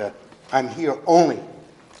it, I'm here only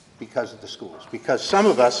because of the schools. Because some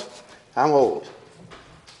of us, I'm old.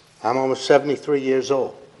 I'm almost 73 years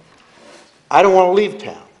old. I don't want to leave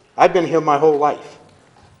town. I've been here my whole life.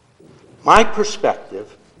 My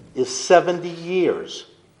perspective is 70 years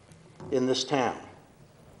in this town.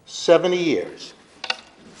 70 years.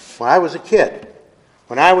 When I was a kid,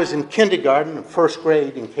 when I was in kindergarten and first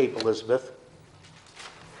grade in Cape Elizabeth,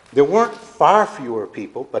 there weren't far fewer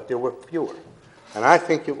people, but there were fewer. And I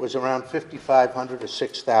think it was around 5,500 or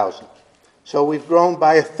 6,000. So we've grown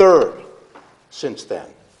by a third since then.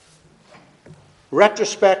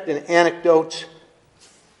 Retrospect and anecdotes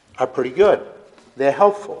are pretty good. They're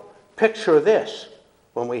helpful. Picture this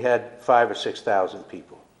when we had 5,000 or 6,000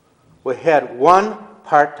 people. We had one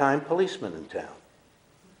part-time policeman in town.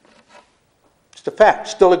 It's a fact.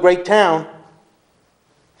 Still a great town.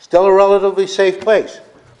 Still a relatively safe place.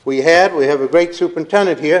 We have a great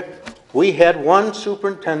superintendent here. We had one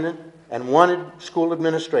superintendent and one school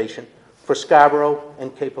administration for Scarborough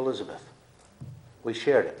and Cape Elizabeth. We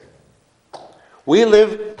shared it. We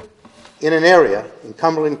live in an area in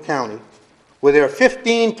Cumberland County where there are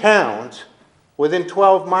 15 towns within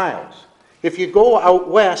 12 miles. If you go out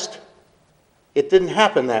west, it didn't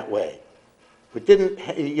happen that way. We didn't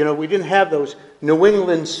have those New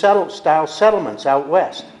England style settlements out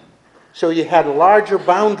west. So you had larger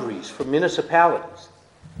boundaries for municipalities.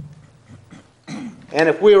 And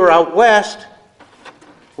if we were out west,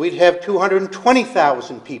 we'd have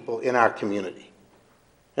 220,000 people in our community.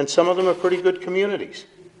 And some of them are pretty good communities.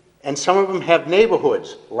 And some of them have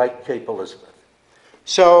neighborhoods like Cape Elizabeth.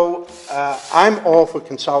 So I'm all for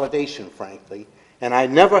consolidation, frankly, and I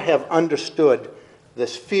never have understood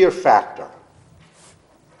this fear factor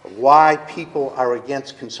of why people are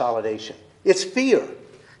against consolidation. It's fear.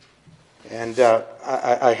 And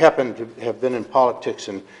I happen to have been in politics,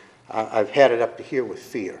 and I've had it up to here with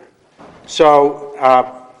fear. So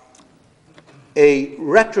a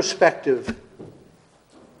retrospective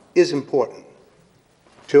is important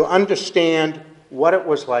to understand what it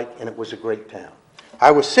was like, and it was a great town.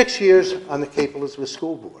 I was 6 years on the Cape Elizabeth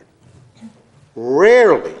School Board.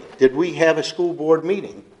 Rarely did we have a school board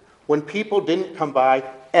meeting when people didn't come by,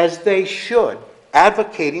 as they should,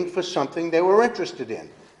 advocating for something they were interested in.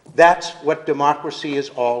 That's what democracy is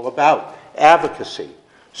all about, advocacy.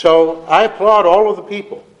 So I applaud all of the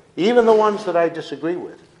people, even the ones that I disagree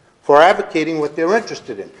with, for advocating what they're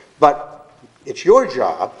interested in. But it's your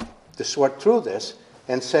job to sort through this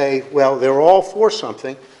and say, well, they're all for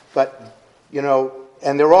something, but,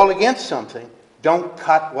 and they're all against something. Don't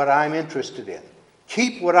cut what I'm interested in.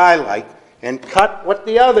 Keep what I like and cut what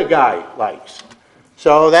the other guy likes.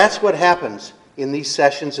 So that's what happens in these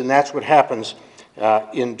sessions, and that's what happens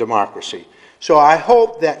in democracy. So I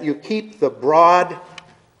hope that you keep the broad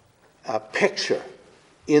picture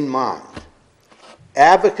in mind.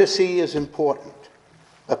 Advocacy is important.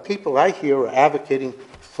 But people I hear are advocating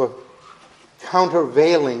for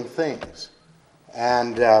countervailing things.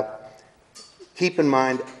 And keep in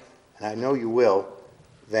mind, and I know you will,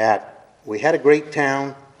 that we had a great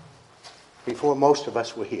town before most of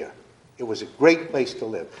us were here. It was a great place to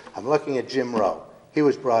live. I'm looking at Jim Rowe. He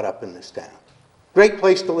was brought up in this town. Great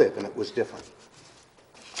place to live, and it was different.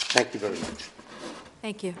 Thank you very much.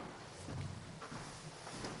 Thank you.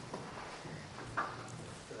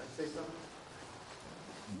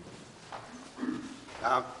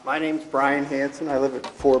 My name's Brian Hanson. I live at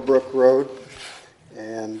Forbrook Road,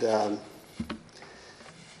 and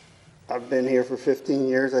I've been here for 15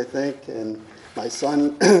 years, I think, and my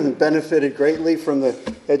son benefited greatly from the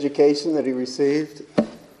education that he received.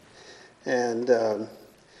 And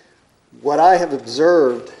what I have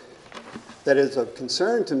observed that is of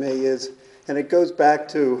concern to me is, and it goes back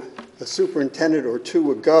to a superintendent or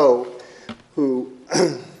two ago who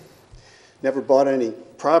never bought any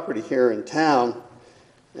property here in town,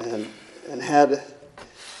 and had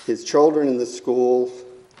his children in the school,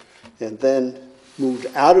 and then moved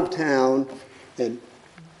out of town, and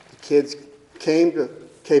the kids came to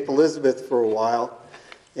Cape Elizabeth for a while,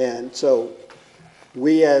 and so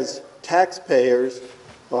we as taxpayers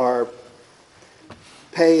are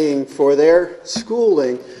paying for their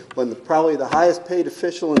schooling when probably the highest paid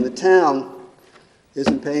official in the town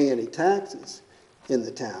isn't paying any taxes in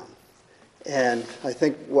the town. And I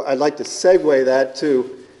think I'd like to segue that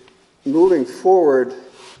to moving forward,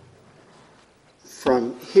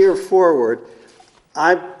 from here forward,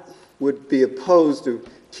 I would be opposed to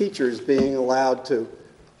teachers being allowed to,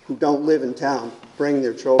 who don't live in town, bring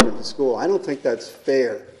their children to school. I don't think that's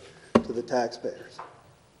fair to the taxpayers.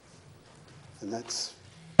 And that's,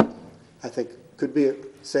 I think, could be a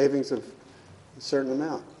savings of a certain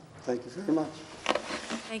amount. Thank you very much.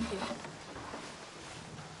 Thank you.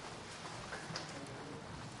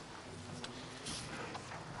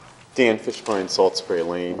 Dan Fishbein, Salt Spray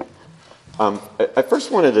Lane. I first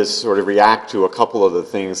wanted to sort of react to a couple of the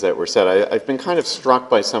things that were said. I've been kind of struck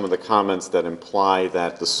by some of the comments that imply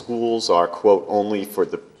that the schools are, quote, only for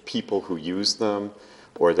the people who use them,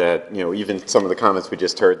 or that, you know, even some of the comments we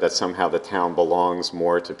just heard that somehow the town belongs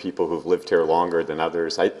more to people who've lived here longer than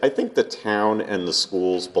others. I think the town and the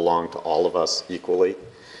schools belong to all of us equally,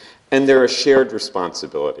 and they're a shared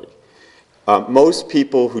responsibility. Most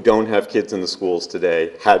people who don't have kids in the schools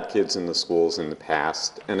today had kids in the schools in the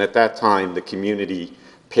past, and at that time the community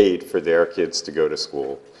paid for their kids to go to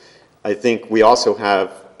school. I think we also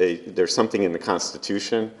have there's something in the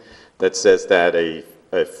Constitution that says that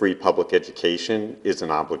a free public education is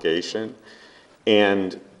an obligation,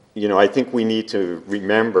 and you know, I think we need to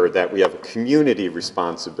remember that we have a community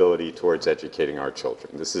responsibility towards educating our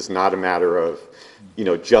children. This is not a matter of, you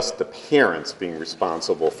know, just the parents being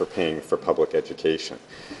responsible for paying for public education.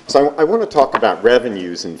 So I want to talk about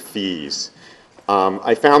revenues and fees.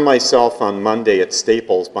 I found myself on Monday at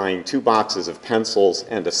Staples buying 2 boxes of pencils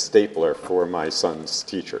and a stapler for my son's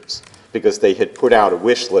teachers, because they had put out a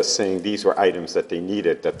wish list saying these were items that they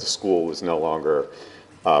needed that the school was no longer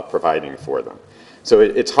providing for them. So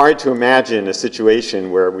it's hard to imagine a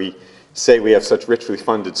situation where we say we have such richly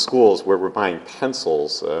funded schools where we're buying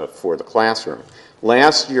pencils for the classroom.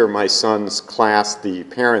 Last year, my son's class, the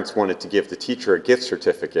parents wanted to give the teacher a gift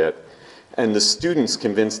certificate, and the students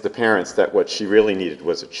convinced the parents that what she really needed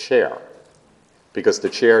was a chair, because the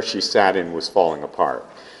chair she sat in was falling apart.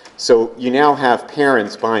 So you now have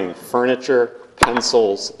parents buying furniture,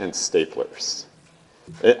 pencils, and staplers.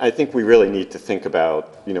 I think we really need to think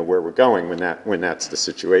about, you know, where we're going when that's the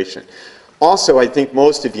situation. Also, I think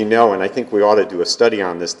most of you know, and I think we ought to do a study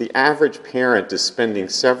on this, the average parent is spending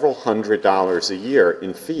several $100s a year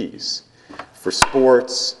in fees for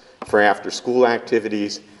sports, for after-school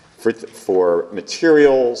activities, for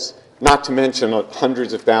materials, not to mention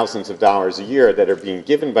hundreds of thousands of dollars a year that are being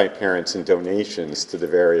given by parents in donations to the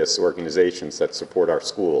various organizations that support our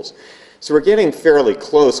schools. So we're getting fairly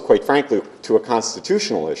close, quite frankly, to a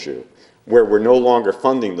constitutional issue where we're no longer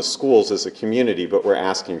funding the schools as a community, but we're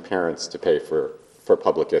asking parents to pay for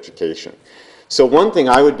public education. So one thing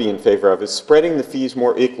I would be in favor of is spreading the fees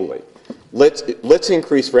more equally. Let's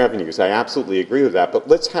increase revenues. I absolutely agree with that, but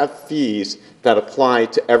let's have fees that apply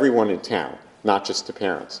to everyone in town, not just to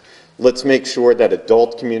parents. Let's make sure that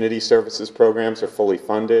adult community services programs are fully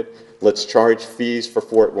funded. Let's charge fees for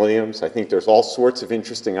Fort Williams. I think there's all sorts of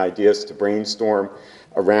interesting ideas to brainstorm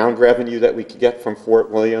around revenue that we could get from Fort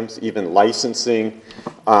Williams, even licensing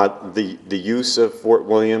the use of Fort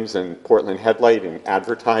Williams and Portland Headlight in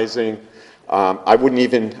advertising. I wouldn't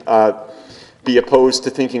even be opposed to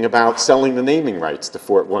thinking about selling the naming rights to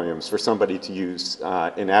Fort Williams for somebody to use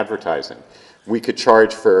in advertising. We could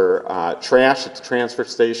charge for trash at the transfer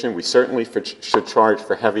station. We certainly should charge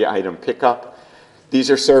for heavy item pickup. These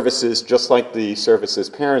are services, just like the services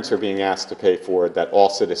parents are being asked to pay for, that all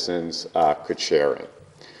citizens could share in.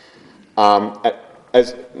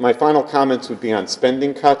 As my final comments would be on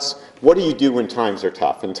spending cuts. What do you do when times are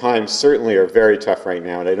tough? And times certainly are very tough right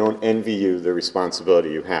now, and I don't envy you the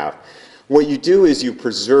responsibility you have. What you do is you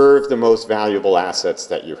preserve the most valuable assets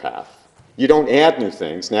that you have. You don't add new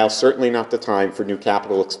things. Now, certainly not the time for new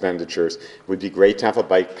capital expenditures. It would be great to have a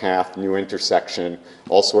bike path, new intersection,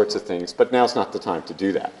 all sorts of things, but now's not the time to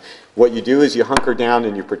do that. What you do is you hunker down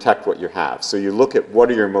and you protect what you have. So you look at what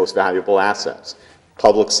are your most valuable assets.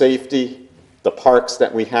 Public safety, the parks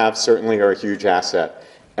that we have certainly are a huge asset,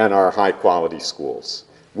 and our high-quality schools.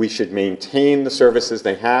 We should maintain the services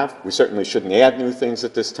they have. We certainly shouldn't add new things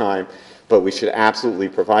at this time, but we should absolutely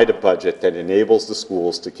provide a budget that enables the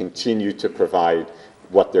schools to continue to provide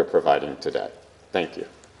what they're providing today. Thank you.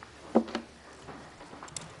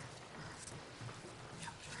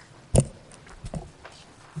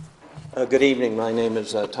 Good evening. My name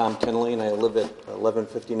is Tom Tinley, and I live at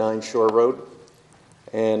 1159 Shore Road.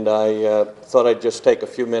 And I thought I'd just take a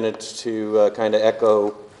few minutes to kind of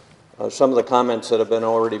echo some of the comments that have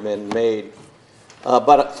already been made.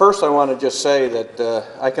 But first I want to just say that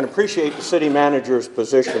I can appreciate the city manager's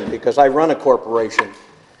position, because I run a corporation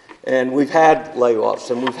and we've had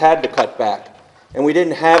layoffs and we've had to cut back, and we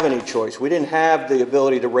didn't have any choice. We didn't have the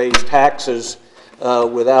ability to raise taxes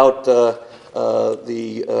without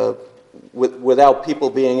without people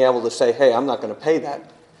being able to say, hey, I'm not going to pay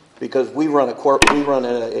that, because we run a corporation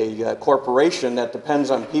that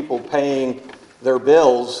depends on people paying their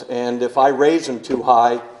bills, and if I raise them too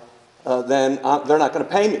high, then they're not going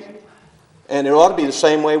to pay me. And it ought to be the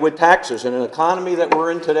same way with taxes. In an economy that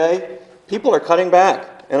we're in today, people are cutting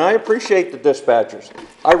back. And I appreciate the dispatchers.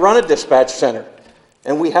 I run a dispatch center,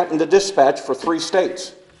 and we happen to dispatch for 3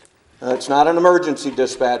 states. It's not an emergency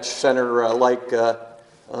dispatch center like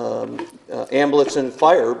ambulance and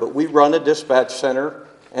fire, but we run a dispatch center,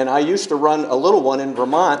 and I used to run a little one in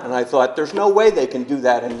Vermont, and I thought, there's no way they can do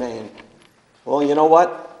that in Maine. Well, you know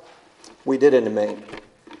what? We did it in Maine.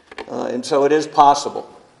 And so it is possible.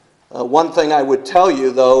 One thing I would tell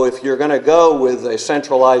you, though, if you're going to go with a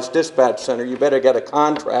centralized dispatch center, you better get a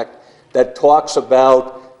contract that talks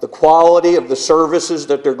about the quality of the services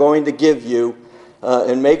that they're going to give you,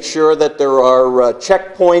 and make sure that there are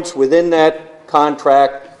checkpoints within that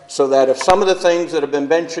contract so that if some of the things that have been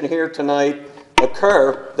mentioned here tonight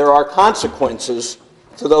occur, there are consequences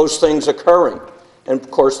to those things occurring. And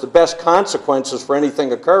of course, the best consequences for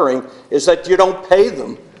anything occurring is that you don't pay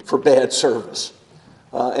them for bad service.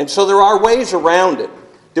 And so there are ways around it.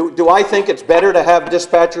 Do I think it's better to have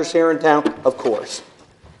dispatchers here in town? Of course.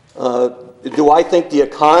 Do I think the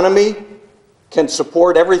economy can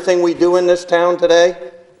support everything we do in this town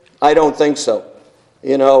today? I don't think so.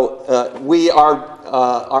 You know,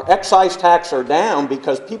 our excise tax are down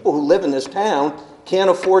because people who live in this town can't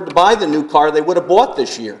afford to buy the new car they would have bought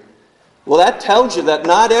this year. Well, that tells you that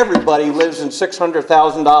not everybody lives in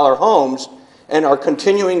 $600,000 homes and are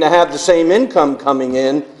continuing to have the same income coming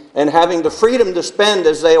in and having the freedom to spend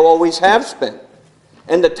as they always have spent.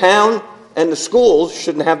 And the town and the schools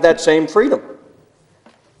shouldn't have that same freedom.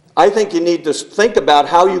 I think you need to think about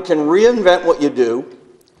how you can reinvent what you do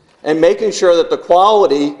and making sure that the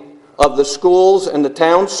quality of the schools and the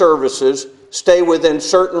town services stay within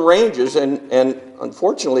certain ranges. And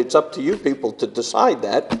unfortunately, it's up to you people to decide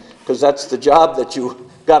that, because that's the job that you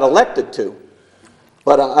got elected to.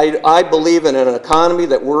 But I believe in an economy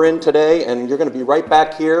that we're in today, and you're going to be right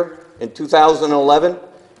back here in 2011,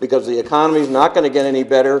 because the economy is not going to get any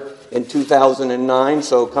better in 2009.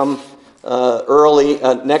 So come early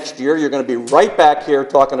next year, you're going to be right back here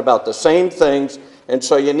talking about the same things. And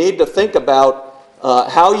so you need to think about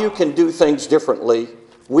how you can do things differently.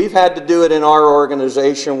 We've had to do it in our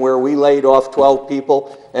organization where we laid off 12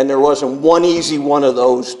 people, and there wasn't one easy one of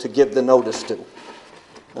those to give the notice to.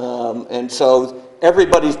 And so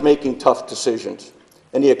everybody's making tough decisions,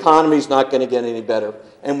 and the economy's not going to get any better.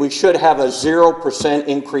 And we should have a 0%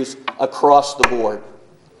 increase across the board.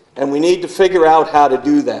 And we need to figure out how to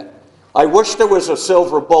do that. I wish there was a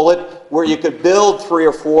silver bullet where you could build 3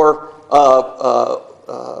 or 4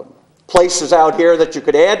 places out here that you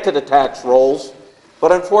could add to the tax rolls,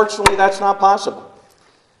 but unfortunately that's not possible,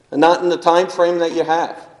 and not in the time frame that you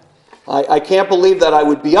have. I can't believe that I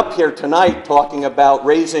would be up here tonight talking about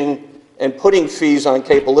raising and putting fees on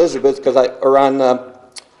Cape Elizabeth, or on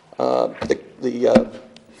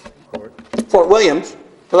Fort Williams,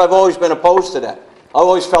 because I've always been opposed to that. I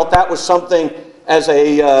always felt that was something, as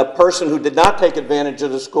a person who did not take advantage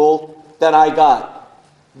of the school, that I got.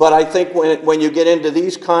 But I think when you get into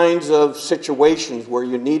these kinds of situations where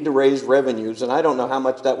you need to raise revenues, and I don't know how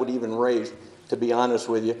much that would even raise, to be honest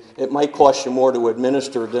with you. It might cost you more to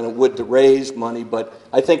administer than it would to raise money, but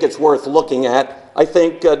I think it's worth looking at. I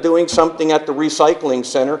think doing something at the recycling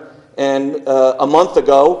center, and a month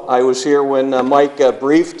ago, I was here when Mike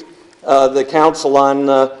briefed the council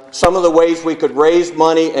on some of the ways we could raise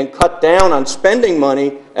money and cut down on spending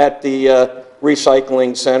money at the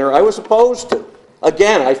recycling center. I was opposed to.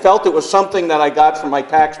 Again, I felt it was something that I got from my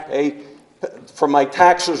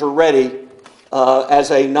taxes already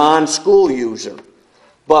as a non-school user.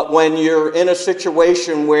 But when you're in a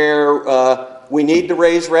situation where we need to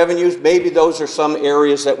raise revenues, maybe those are some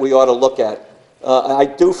areas that we ought to look at. I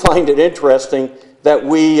do find it interesting that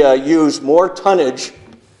we use more tonnage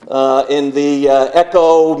in the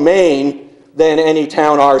Echo, Maine, than any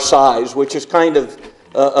town our size, which is kind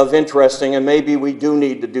of interesting, and maybe we do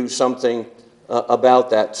need to do something about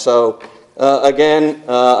that. So again,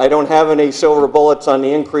 I don't have any silver bullets on the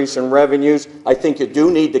increase in revenues. I think you do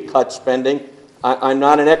need to cut spending. I'm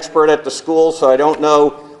not an expert at the school, so I don't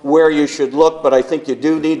know where you should look, but I think you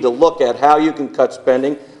do need to look at how you can cut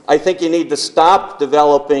spending. I think you need to stop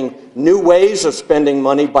developing new ways of spending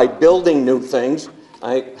money by building new things.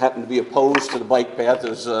 I happen to be opposed to the bike path,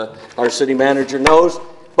 as our city manager knows.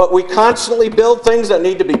 But we constantly build things that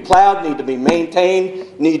need to be plowed, need to be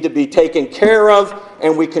maintained, need to be taken care of,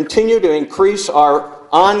 and we continue to increase our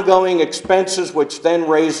ongoing expenses, which then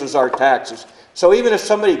raises our taxes. So even if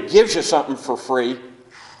somebody gives you something for free,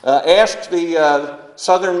 ask the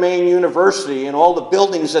Southern Maine University and all the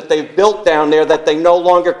buildings that they've built down there that they no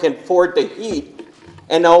longer can afford to heat.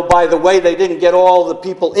 And oh, by the way, they didn't get all the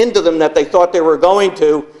people into them that they thought they were going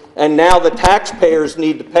to, and now the taxpayers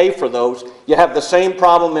need to pay for those. You have the same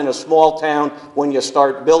problem in a small town when you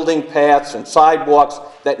start building paths and sidewalks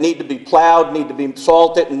that need to be plowed, need to be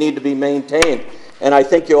salted, and need to be maintained. And I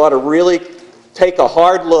think you ought to really take a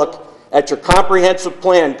hard look at your comprehensive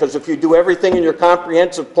plan, because if you do everything in your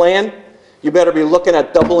comprehensive plan, you better be looking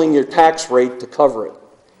at doubling your tax rate to cover it.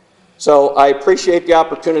 So I appreciate the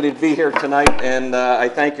opportunity to be here tonight, and I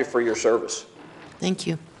thank you for your service. Thank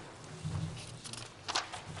you.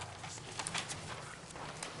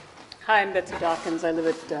 Hi, I'm Betsy Dawkins. I live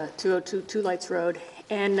at 202 Two Lights Road,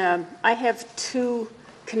 and I have two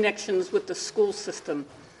connections with the school system.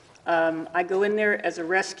 I go in there as a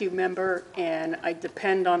rescue member, and I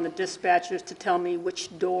depend on the dispatchers to tell me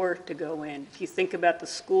which door to go in. If you think about the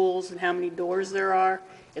schools and how many doors there are,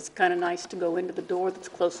 it's kind of nice to go into the door that's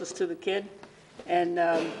closest to the kid, and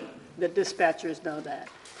the dispatchers know that.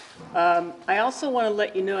 I also want to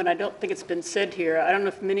let you know, and I don't think it's been said here, I don't know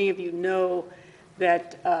if many of you know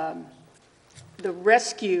that the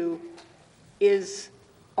rescue is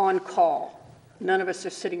on call. None of us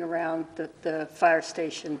are sitting around the fire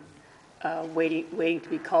station waiting to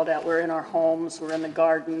be called out. We're in our homes, we're in the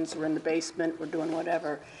gardens, we're in the basement, we're doing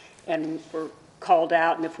whatever, and we're called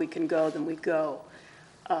out, and if we can go, then we go.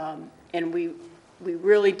 And we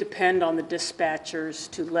really depend on the dispatchers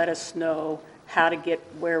to let us know how to get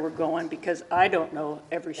where we're going, because I don't know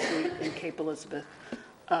every street in Cape Elizabeth.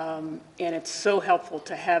 And it's so helpful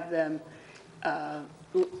to have them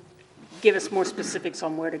give us more specifics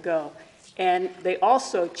on where to go. And they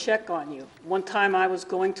also check on you. One time I was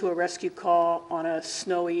going to a rescue call on a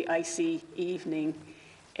snowy, icy evening,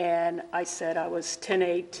 and I said I was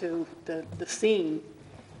 10-8 to the scene,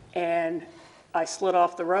 and I slid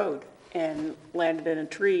off the road and landed in a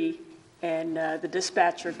tree, and the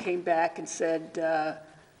dispatcher came back and said,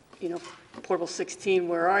 you know, Portable 16,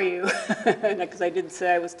 where are you? Because I didn't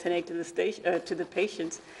say I was 10-8 to the station, to the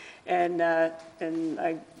patients, and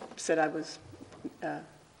I said I was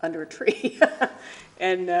under a tree,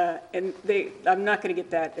 and I'm not going to get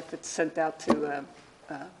that if it's sent out to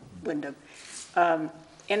Wyndham.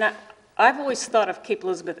 And I've always thought of Cape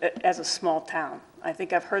Elizabeth as a small town. I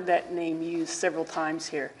think I've heard that name used several times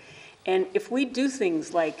here. And if we do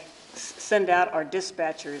things like send out our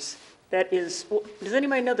dispatchers, that is, does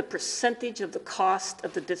anybody know the percentage of the cost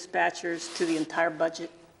of the dispatchers to the entire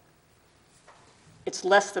budget? It's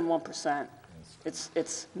less than 1%.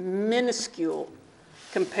 It's minuscule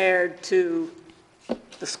compared to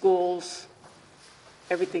the schools,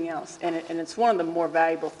 everything else. And it's one of the more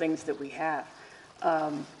valuable things that we have.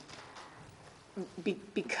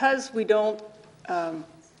 Because we don't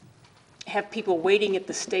have people waiting at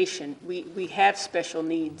the station, we have special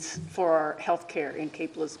needs for our health care in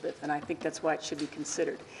Cape Elizabeth, and I think that's why it should be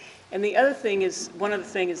considered. And the other thing is, one other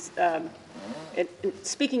thing is,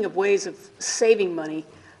 speaking of ways of saving money,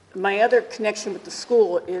 my other connection with the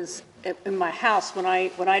school is in my house. When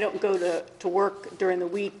I don't go to work during the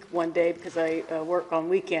week one day because I work on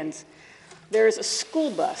weekends, there is a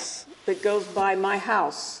school bus that goes by my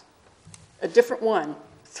house, a different one,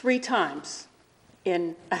 3 times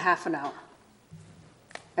in a half an hour.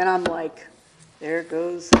 And I'm like, there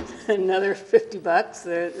goes another $50.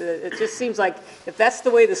 It just seems like if that's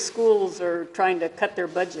the way the schools are trying to cut their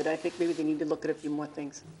budget, I think maybe they need to look at a few more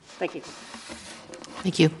things. Thank you.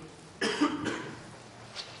 Thank you.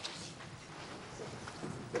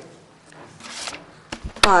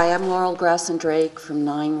 Hi, I'm Laurel Grasson Drake from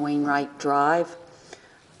 9 Wainwright Drive.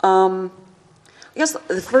 I guess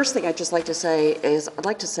the first thing I'd just like to say is I'd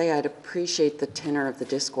like to say I'd appreciate the tenor of the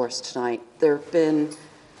discourse tonight. There have been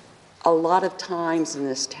a lot of times in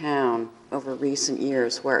this town over recent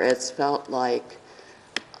years where it's felt like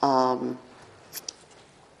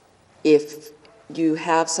if you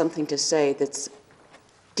have something to say that's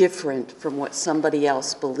different from what somebody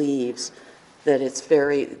else believes, that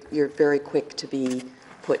you're very quick to be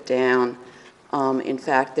put down. In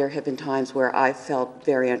fact, there have been times where I felt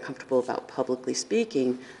very uncomfortable about publicly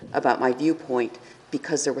speaking about my viewpoint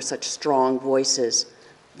because there were such strong voices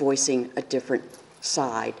voicing a different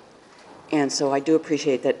side. And so I do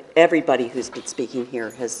appreciate that everybody who's been speaking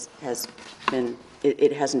here has been,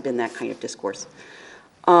 it hasn't been that kind of discourse.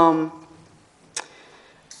 I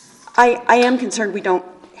am concerned we don't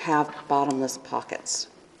have bottomless pockets.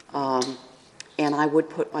 And I would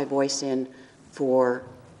put my voice in for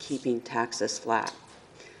keeping taxes flat.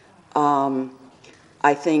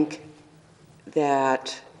 I think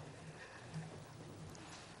that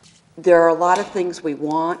there are a lot of things we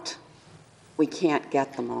want. We can't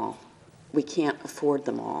get them all. We can't afford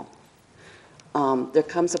them all. There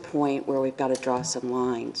comes a point where we've got to draw some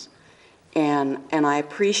lines. And I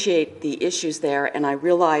appreciate the issues there, and I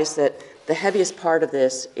realize that the heaviest part of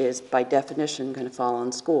this is by definition going to fall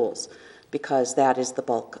on schools, because that is the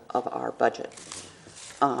bulk of our budget.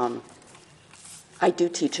 I do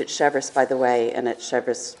teach at Chevres, by the way, and at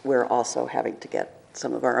Chevres, we're also having to get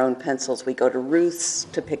some of our own pencils. We go to Ruth's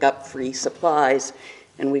to pick up free supplies,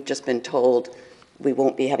 and we've just been told we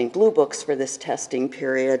won't be having blue books for this testing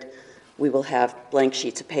period. We will have blank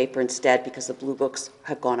sheets of paper instead because the blue books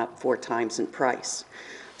have gone up 4 times in price.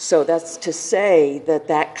 So that's to say that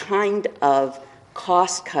that kind of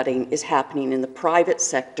cost cutting is happening in the private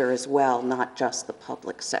sector as well, not just the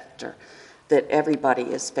public sector, that everybody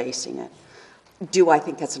is facing it. Do I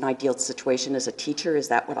think that's an ideal situation as a teacher? Is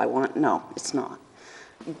that what I want? No, it's not.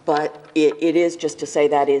 But it is just to say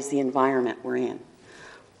that is the environment we're in.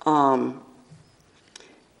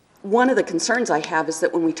 One of the concerns I have is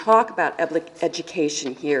that when we talk about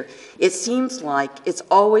education here, it seems like it's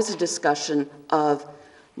always a discussion of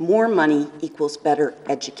more money equals better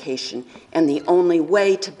education, and the only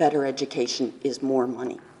way to better education is more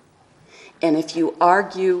money. And if you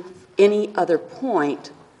argue any other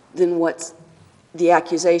point, then what's the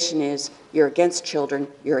accusation is you're against children,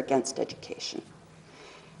 you're against education.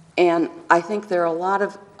 And I think there are a lot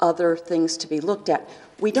of other things to be looked at.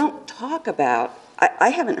 We don't talk about, I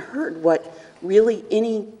haven't heard what really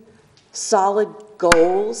any solid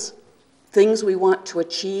goals, things we want to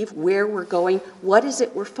achieve, where we're going, what is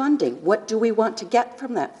it we're funding? What do we want to get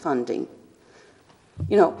from that funding?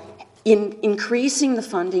 You know, in increasing the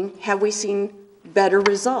funding, have we seen better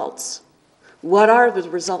results? What are the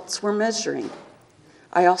results we're measuring?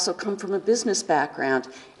 I also come from a business background,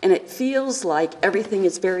 and it feels like everything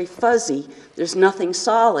is very fuzzy. There's nothing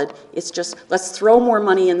solid. It's just, let's throw more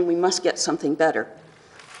money in and we must get something better.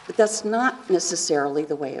 But that's not necessarily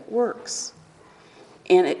the way it works.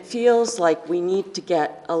 And it feels like we need to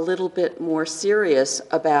get a little bit more serious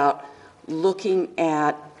about looking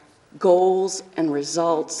at goals and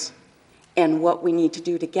results and what we need to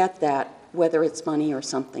do to get that, whether it's money or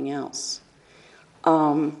something else.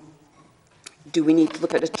 Do we need to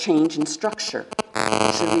look at a change in structure?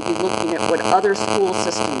 Should we be looking at what other school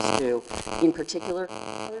systems do? In particular,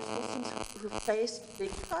 other school systems who face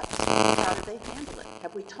big cuts. How do they handle it?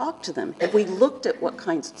 Have we talked to them? Have we looked at what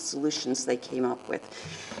kinds of solutions they came up with?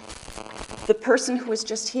 The person who was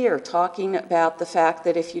just here talking about the fact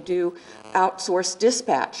that if you do outsourced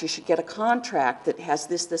dispatch, you should get a contract that has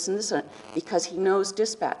this, this, and this, because he knows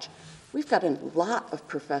dispatch. We've got a lot of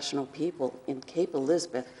professional people in Cape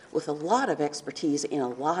Elizabeth with a lot of expertise in a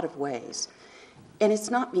lot of ways, and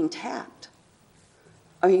it's not being tapped.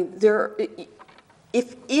 I mean,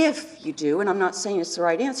 if you do, and I'm not saying it's the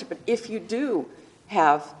right answer, but if you do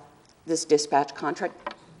have this dispatch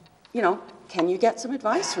contract, you know, can you get some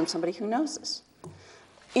advice from somebody who knows this?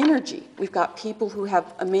 Energy, we've got people who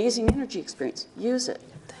have amazing energy experience. Use it.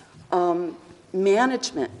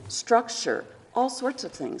 Management, structure, all sorts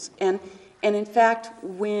of things. And in fact,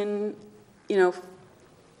 when, you know,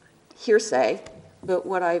 hearsay, but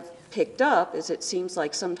what I've picked up is it seems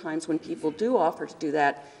like sometimes when people do offer to do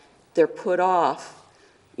that, they're put off,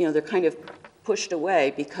 you know, they're kind of pushed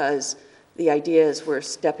away because the idea is we're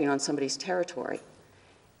stepping on somebody's territory.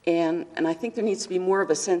 And I think there needs to be more of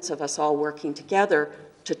a sense of us all working together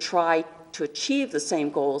to try to achieve the same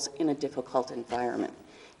goals in a difficult environment,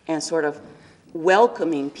 and sort of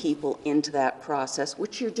welcoming people into that process,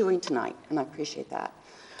 which you're doing tonight, and I appreciate that,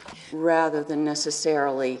 rather than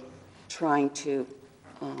necessarily trying to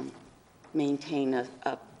maintain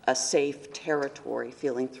a safe territory,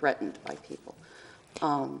 feeling threatened by people.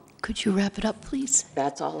 Could you wrap it up, please?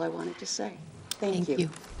 That's all I wanted to say. Thank you.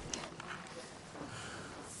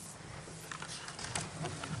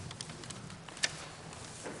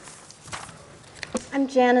 I'm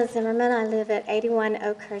Jana Zimmerman. I live at 81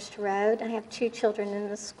 Oakhurst Road. I have 2 children in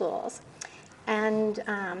the schools. And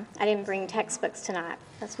I didn't bring textbooks tonight.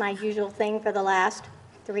 That's my usual thing for the last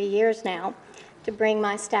 3 years now, to bring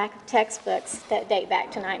my stack of textbooks that date back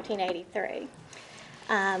to 1983.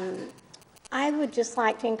 I would just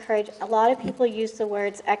like to encourage, a lot of people use the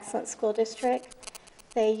words excellent school district.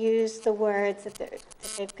 They use the words that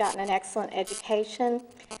they've gotten an excellent education.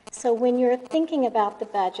 So when you're thinking about the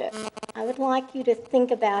budget, I would like you to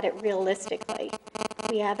think about it realistically.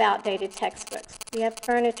 We have outdated textbooks. We have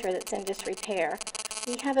furniture that's in disrepair.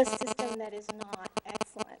 We have a system that is not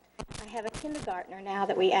excellent. I have a kindergartner now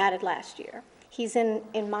that we added last year. He's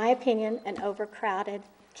in my opinion, an overcrowded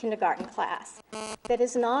kindergarten class that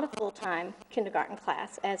is not a full-time kindergarten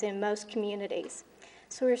class, as in most communities.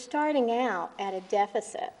 So we're starting out at a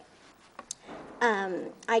deficit.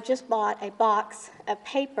 I just bought a box of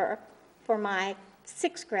paper for my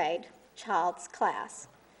 6th grade child's class,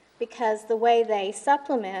 because the way they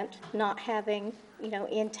supplement not having, you know,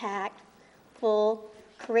 intact, full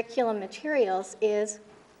curriculum materials is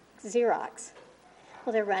Xerox.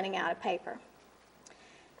 Well, they're running out of paper.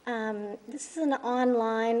 This is an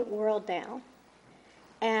online world now,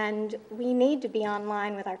 and we need to be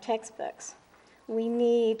online with our textbooks. We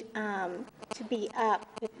need to be up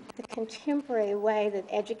with the contemporary way that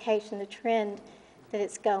education, the trend that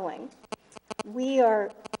it's going. We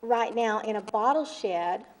are right now in a bottle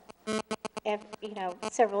shed, every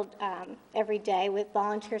day with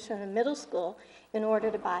volunteers from the middle school in order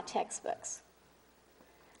to buy textbooks.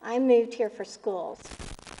 I moved here for schools.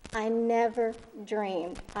 I never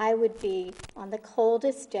dreamed I would be on the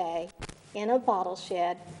coldest day in a bottle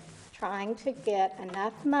shed trying to get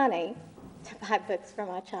enough money to buy books for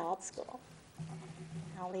my child's school.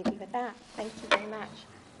 I'll leave you with that. Thank you very much.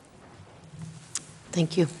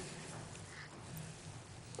 Thank you.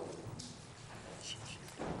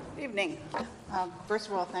 Good evening. First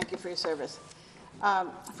of all, thank you for your service.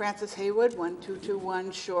 Frances Haywood,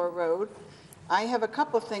 1221 Shore Road. I have a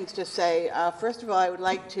couple of things to say. First of all, I would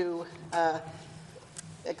like to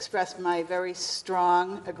express my very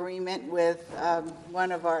strong agreement with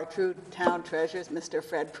one of our true town treasures, Mr.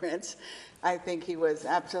 Fred Prince. I think he was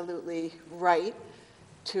absolutely right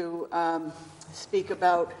to speak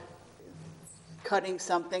about cutting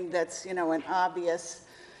something that's, an obvious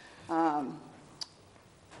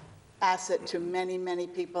asset to many, many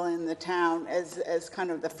people in the town as kind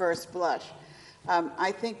of the first blush.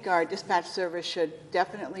 I think our dispatch service should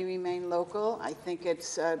definitely remain local. I think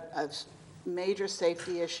it's a major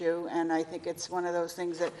safety issue, and I think it's one of those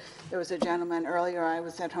things that there was a gentleman earlier I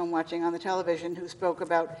was at home watching on the television who spoke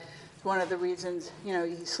about one of the reasons,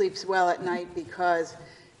 he sleeps well at night because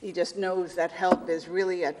he just knows that help is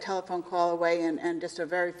really a telephone call away and just a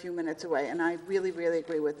very few minutes away. And I really, really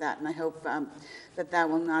agree with that, and I hope that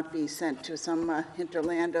will not be sent to some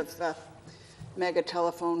hinterland of mega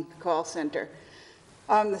telephone call center.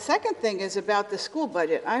 The second thing is about the school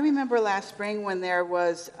budget. I remember last spring when there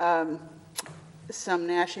was some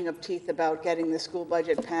gnashing of teeth about getting the school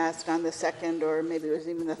budget passed on the second, or maybe it was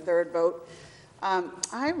even the third vote.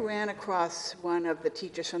 I ran across one of the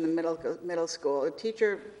teachers from the middle school, a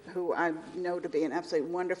teacher who I know to be an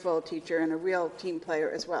absolutely wonderful teacher and a real team player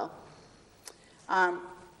as well. And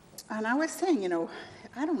I was saying,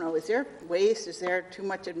 I don't know, is there waste? Is there too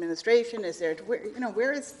much administration? Is there,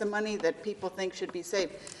 where is the money that people think should be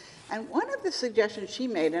saved? And one of the suggestions she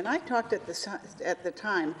made, and I talked at the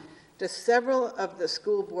time to several of the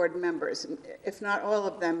school board members, if not all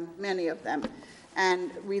of them, many of them,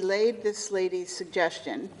 and relayed this lady's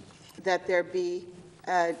suggestion that there be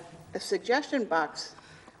a suggestion box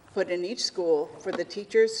put in each school for the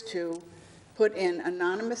teachers to put in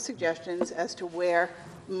anonymous suggestions as to where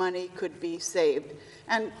money could be saved,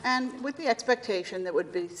 and with the expectation that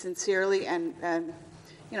would be sincerely and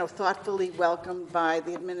thoughtfully welcomed by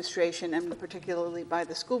the administration and particularly by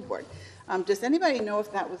the school board. Does anybody know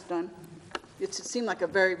if that was done? It seemed like a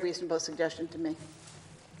very reasonable suggestion to me.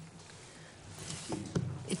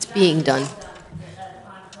 It's being done. The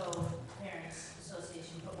Conco Parents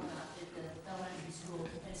Association put one up at the elementary school,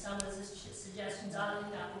 and some of the suggestions, oddly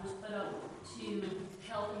enough, was put up to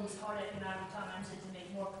help in these hard economic times and to make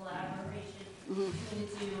more collaboration between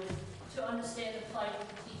the two, to understand the plight that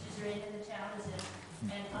the teachers are in and the town is in.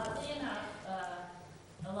 And oddly enough, a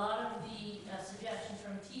lot of the suggestions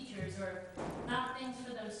from teachers are not things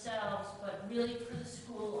for themselves, but really for the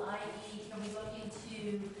school, i.e., can we look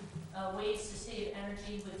into ways to save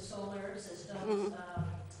energy with solar systems,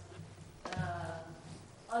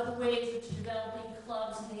 other ways of developing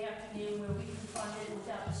clubs in the afternoon where we can fund it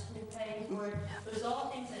without the school paying for it. Those are all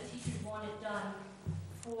things that teachers want it done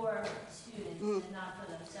for students and not for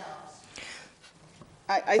themselves.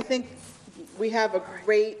 I think we have a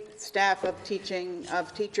great staff of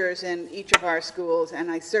teachers in each of our schools, and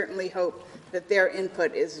I certainly hope that their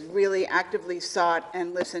input is really actively sought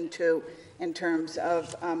and listened to in terms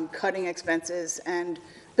of cutting expenses and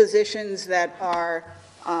positions that are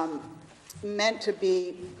meant to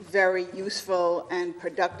be very useful and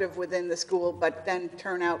productive within the school, but then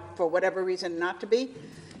turn out for whatever reason not to be.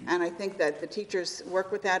 And I think that the teachers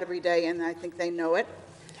work with that every day, and I think they know it.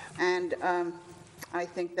 And I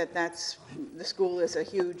think that the school is a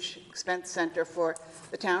huge expense center for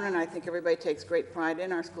the town, and I think everybody takes great pride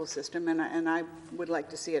in our school system, and I would like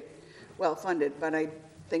to see it well funded, but I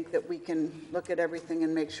think that we can look at everything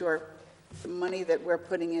and make sure the money that we're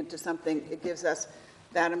putting into something, it gives us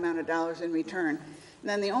that amount of dollars in return. And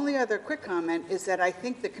then the only other quick comment is that I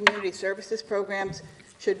think the community services programs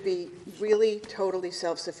should be really totally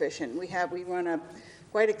self-sufficient. We run a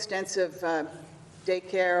quite extensive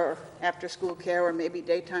daycare or after-school care or maybe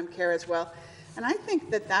daytime care as well. And I think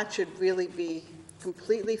that should really be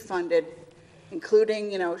completely funded,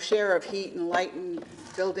 including, share of heat and light and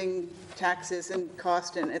building taxes and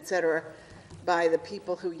cost and et cetera by the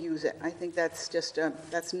people who use it. I think that's just,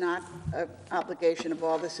 that's not an obligation of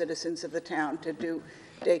all the citizens of the town to do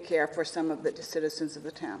daycare for some of the citizens of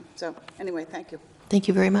the town. So anyway, thank you. Thank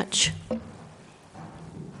you very much.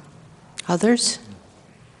 Others?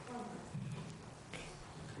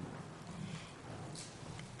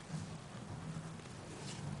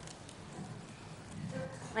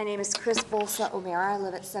 My name is Chris Bolsa O'Mara. I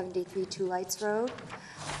live at 73 Two Lights Road.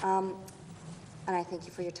 And I thank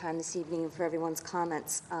you for your time this evening and for everyone's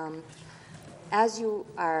comments. As you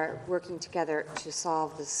are working together to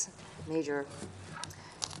solve this major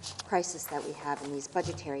crisis that we have in these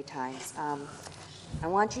budgetary times, I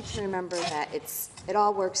want you to remember that it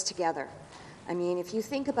all works together. I mean, if you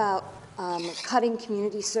think about cutting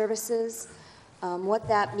community services, what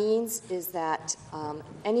that means is that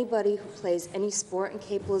anybody who plays any sport in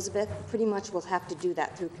Cape Elizabeth pretty much will have to do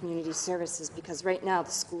that through community services, because right now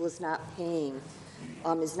the school is not paying,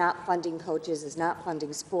 is not funding coaches, is not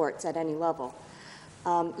funding sports at any level.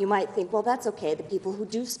 You might think, well, that's okay, the people who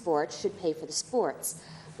do sports should pay for the sports.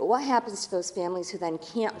 But what happens to those families who then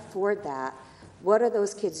can't afford that? What are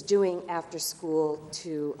those kids doing after school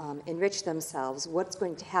to enrich themselves? What's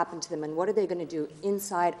going to happen to them, and what are they going to do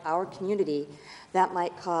inside our community that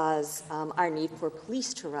might cause our need for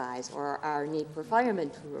police to rise or our need for firemen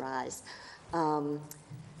to rise?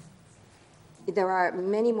 There are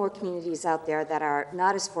many more communities out there that are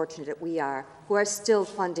not as fortunate as we are, who are still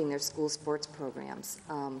funding their school sports programs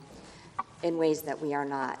in ways that we are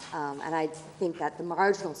not. And I think that the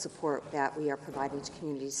marginal support that we are providing to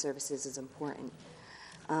community services is important.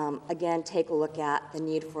 Again, take a look at the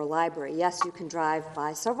need for a library. Yes, you can drive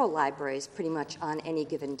by several libraries pretty much on any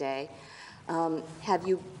given day. Have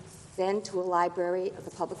you been to a library,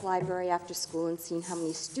 the public library after school, and seen how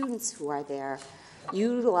many students who are there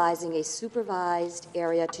utilizing a supervised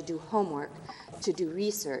area to do homework, to do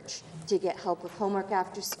research, to get help with homework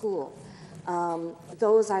after school?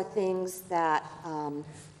 Those are things that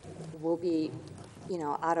will be,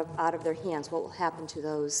 out of their hands. What will happen to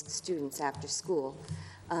those students after school?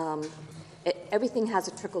 Everything has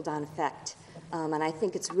a trickle-down effect, and I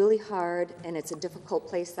think it's really hard, and it's a difficult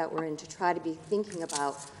place that we're in to try to be thinking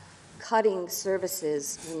about cutting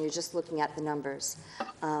services when you're just looking at the numbers.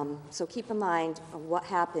 So keep in mind what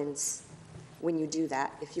happens when you do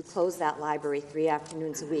that. If you close that library 3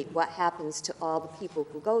 afternoons a week, what happens to all the people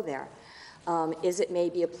who go there? Is it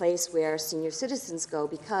maybe a place where senior citizens go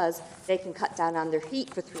because they can cut down on their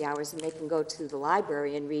feet for 3 hours and they can go to the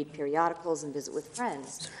library and read periodicals and visit with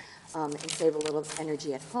friends and save a little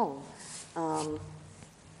energy at home?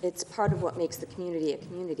 It's part of what makes the community a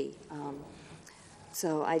community.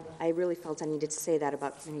 So I really felt I needed to say that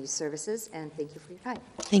about community services, and thank you for your time.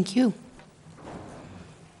 Thank you.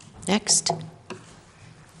 Next.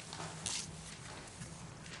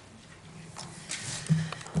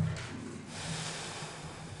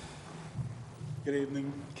 Good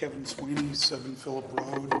evening, Kevin Sweeney, 7 Phillip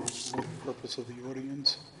Road, for the purpose of the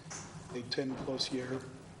audience, a 10-plus year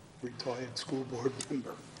retired school board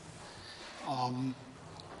member.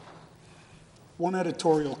 One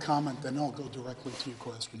editorial comment, then I'll go directly to your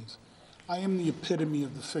questions. I am the epitome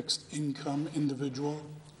of the fixed income individual,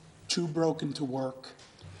 too broken to work,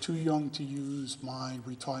 too young to use my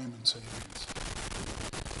retirement savings.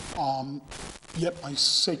 Yet my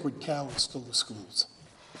sacred cow is still the schools.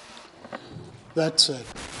 That said,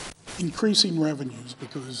 increasing revenues,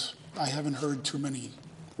 because I haven't heard too many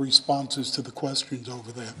responses to the questions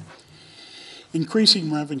over there.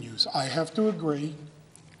 Increasing revenues, I have to agree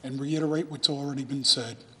and reiterate what's already been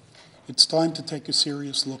said. It's time to take a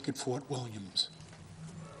serious look at Fort Williams.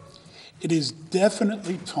 It is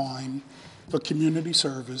definitely time for community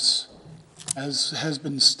service, as has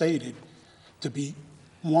been stated, to be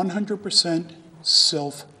 100%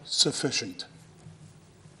 self-sufficient.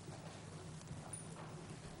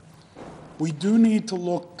 We do need to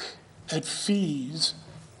look at fees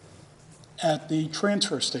at the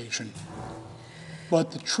transfer station, but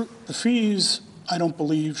the fees, I don't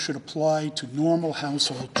believe, should apply to normal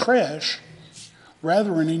household trash,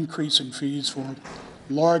 rather an increase in fees for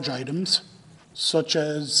large items, such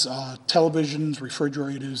as televisions,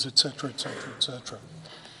 refrigerators, et cetera, et cetera, et cetera.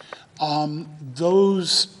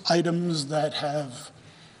 Those items that have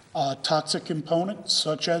toxic components,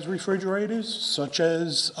 such as refrigerators, such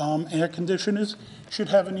as air conditioners, should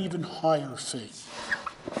have an even higher fee.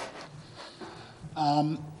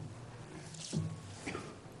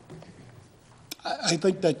 I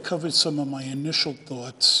think that covers some of my initial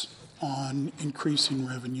thoughts on increasing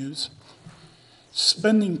revenues.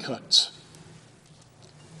 Spending cuts.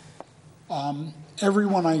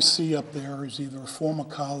 Everyone I see up there is either a former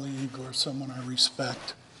colleague or someone I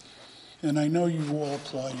respect, and I know you all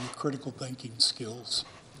apply your critical thinking skills.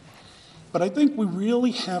 But I think we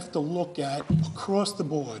really have to look at, across the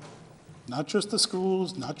board, not just the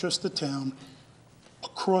schools, not just the town,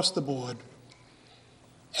 across the board,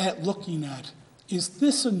 at looking at, is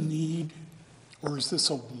this a need or is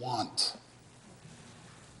this a want?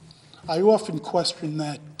 I often question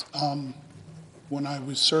that when I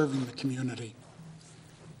was serving the community.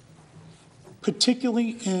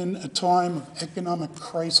 Particularly in a time of economic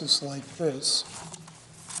crisis like this,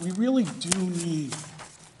 we really do need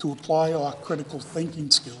to apply our critical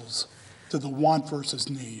thinking skills to the want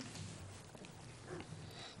versus need.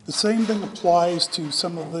 The same thing applies to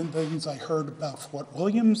some of the things I heard about Fort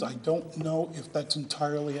Williams. I don't know if that's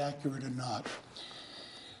entirely accurate or not.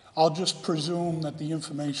 I'll just presume that the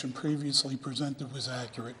information previously presented was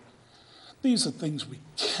accurate. These are things we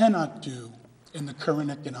cannot do in the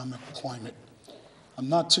current economic climate. I'm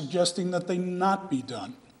not suggesting that they not be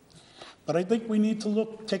done, but I think we need to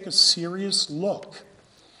take a serious look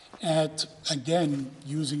at, again,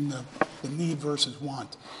 using the need versus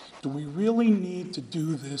want. Do we really need to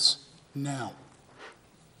do this now?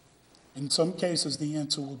 In some cases, the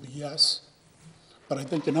answer will be yes, but I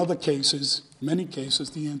think in other cases, many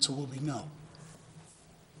cases, the answer will be no.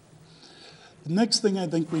 The next thing I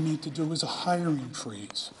think we need to do is a hiring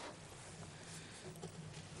freeze.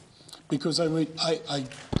 Because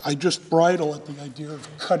I just bridle at the idea of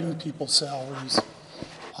cutting people's salaries,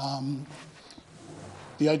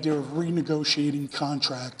 the idea of renegotiating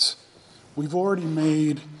contracts. We've already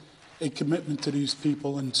made a commitment to these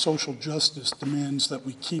people, and social justice demands that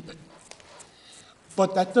we keep it.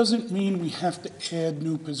 But that doesn't mean we have to add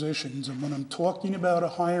new positions. And when I'm talking about a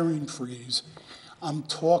hiring freeze, I'm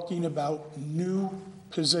talking about new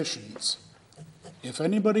positions. If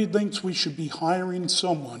anybody thinks we should be hiring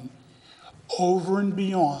someone over and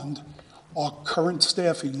beyond our current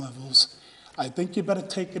staffing levels, I think you better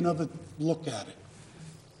take another look at it.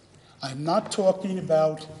 I'm not talking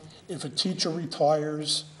about if a teacher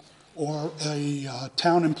retires or a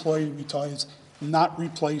town employee retires, not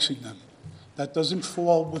replacing them. That doesn't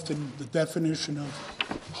fall within the definition of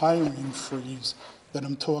hiring freeze that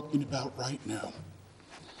I'm talking about right now.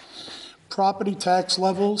 Property tax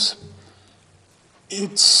levels,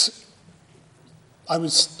 I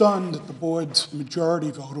was stunned at the board's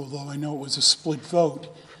majority vote, although I know it was a split vote,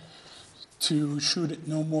 to shoot at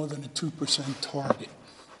no more than a 2% target.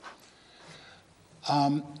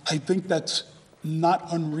 I think that's not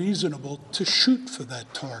unreasonable to shoot for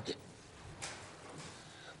that target.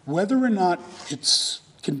 Whether or not it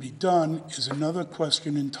can be done is another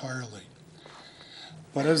question entirely.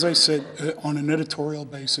 But as I said, on an editorial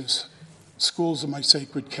basis, schools are my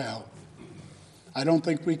sacred cow. I don't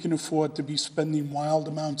think we can afford to be spending wild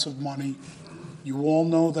amounts of money. You all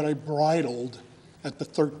know that I bridled at the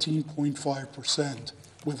 13.5%,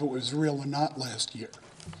 whether it was real or not last year.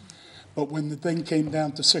 But when the thing came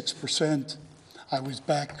down to 6%, I was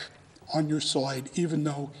back on your side, even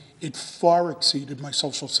though it far exceeded my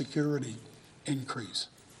Social Security increase.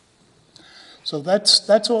 So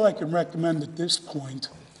that's all I can recommend at this point.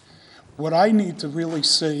 What I need to really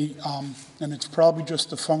see, and it's probably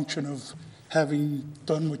just a function of having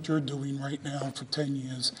done what you're doing right now for 10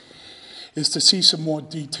 years, is to see some more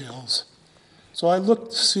details. So I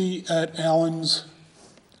looked to see at Alan's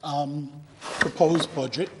proposed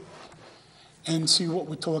budget and see what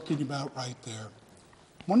we're talking about right there.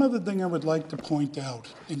 One other thing I would like to point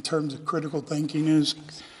out in terms of critical thinking is,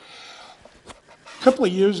 a couple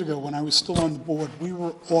of years ago when I was still on the board, we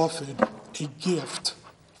were offered a gift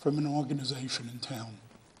from an organization in town.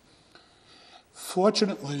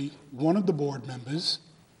 Fortunately, one of the board members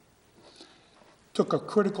took a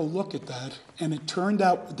critical look at that, and it turned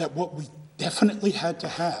out that what we definitely had to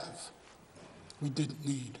have, we didn't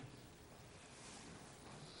need.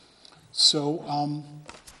 So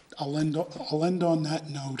I'll end on that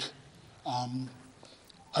note.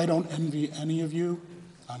 I don't envy any of you.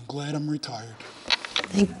 I'm glad I'm retired.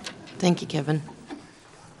 Thank you, Kevin.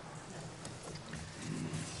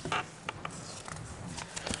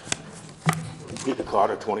 Peter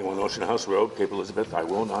Carter, 21 Ocean House Road, Cape Elizabeth. I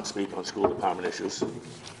will not speak on school department issues.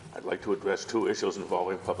 I'd like to address two issues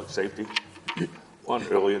involving public safety. One,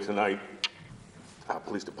 earlier tonight, our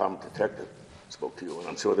police department detective spoke to you, and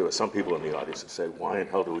I'm sure there were some people in the audience that say, why in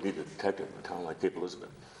hell do we need a detective in a town like Cape Elizabeth?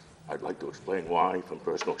 I'd like to explain why from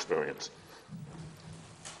personal experience.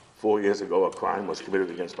 4 years ago, a crime was committed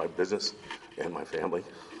against my business and my family.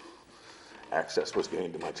 Access was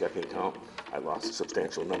gained to my checking account. I lost a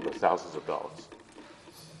substantial number of thousands of dollars.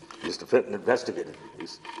 Mr. Fenton investigated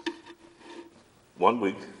these 1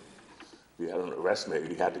 week, he had an arrest made.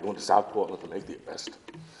 He had to go into South Portland to make the arrest.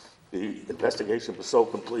 The investigation was so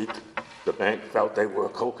complete, the bank felt they were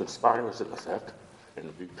co-conspirators in the theft,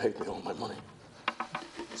 and he paid me all my money.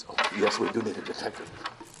 So, yes, we do need a detective.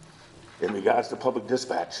 In regards to public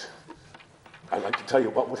dispatch, I'd like to tell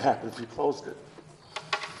you what would happen if you closed it.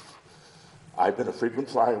 I've been a frequent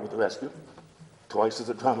flyer with the rescue, twice as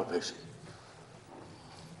a trauma patient.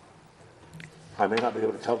 I may not be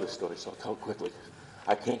able to tell this story, so I'll tell it quickly.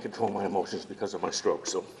 I can't control my emotions because of my stroke,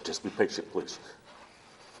 so just be patient, please.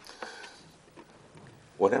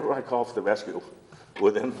 Whenever I called for the rescue,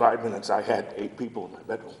 within 5 minutes, I had 8 people in my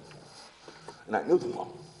bedroom. And I knew them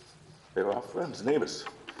all. They were all friends, neighbors.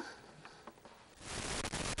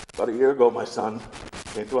 About a year ago, my son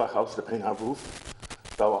came to our house to paint our roof,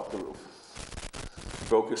 fell off the roof,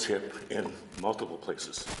 broke his hip in multiple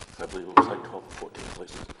places. I believe it was like 12 or 14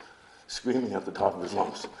 places, screaming at the top of his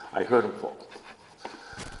lungs. I heard him fall.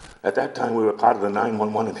 At that time, we were part of the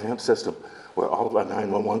 911 enhanced system, where all of our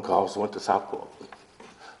 911 calls went to Southport.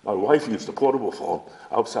 My wife used a portable phone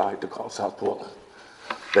outside to call South Portland.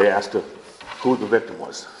 They asked her who the victim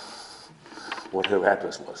was, what her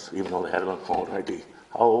address was, even though they had it on phone ID,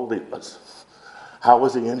 how old he was, how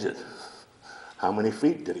was he injured, how many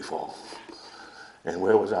feet did he fall, and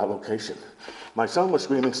where was our location. My son was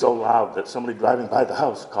screaming so loud that somebody driving by the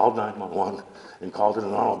house called 911 and called it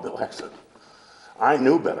an automobile accident. I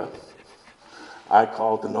knew better. I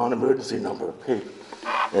called the non-emergency number, PAPE,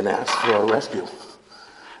 and asked for a rescue.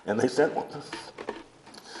 And they sent one.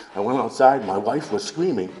 I went outside, my wife was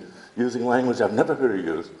screaming, using language I've never heard her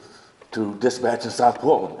use, to dispatch in South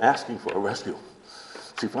Portland, asking for a rescue.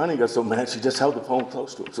 She finally got so mad, she just held the phone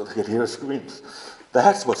close to her so they could hear her screams.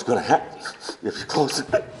 That's what's gonna happen if you close it.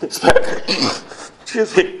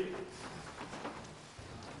 Excuse me.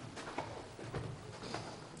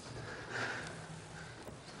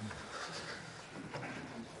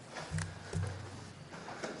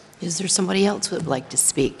 Is there somebody else who would like to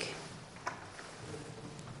speak?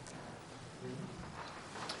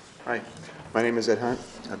 Hi, my name is Ed Hunt.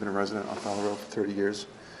 I've been a resident on Fowler Road for 30 years.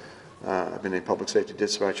 I've been a public safety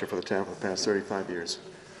dispatcher for the town for the past 35 years.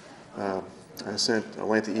 I sent a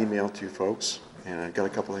lengthy email to you folks, and I've got a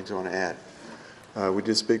couple things I want to add. We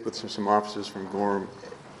did speak with some officers from Gorham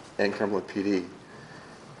and Cumberland PD,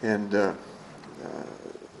 and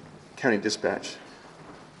County Dispatch.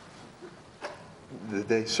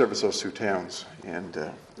 They service those two towns,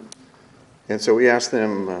 and so we asked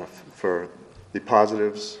them for the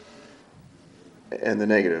positives and the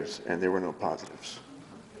negatives, and there were no positives.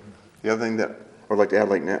 The other thing that I would like to add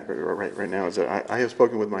right now is that I have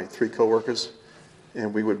spoken with my 3 coworkers,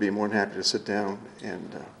 and we would be more than happy to sit down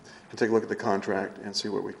and take a look at the contract and see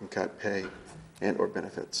where we can cut pay and or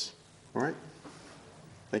benefits. All right?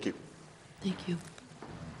 Thank you. Thank you.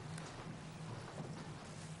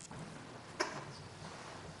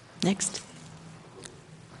 Next.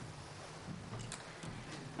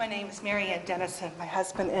 My name is Mary Ann Dennison. My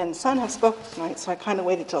husband and son have spoken tonight, so I kind of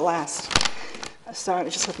waited till last. Sorry, I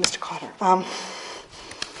was just with Mr. Cotter.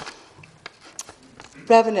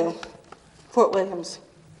 Revenue, Fort Williams,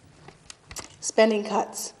 spending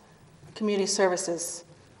cuts, community services,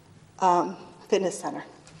 fitness center.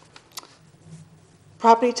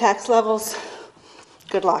 Property tax levels,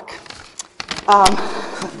 good luck.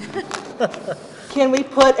 Can we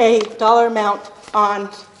put a dollar amount on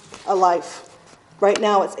a life? Right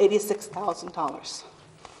now, it's $86,000.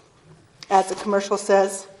 As the commercial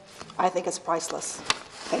says, I think it's priceless.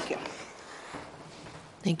 Thank you.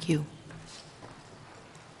 Thank you.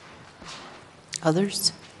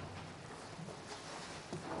 Others?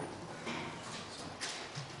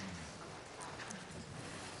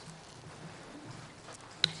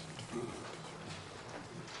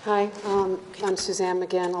 Hi, I'm Suzanne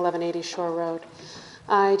McGinn, 1180 Shore Road.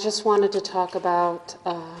 I just wanted to talk about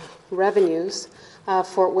revenues.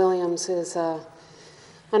 Fort Williams is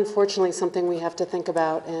unfortunately something we have to think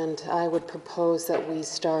about, and I would propose that we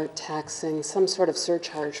start taxing some sort of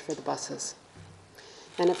surcharge for the buses.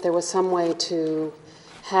 And if there was some way to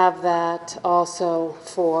have that also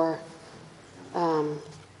for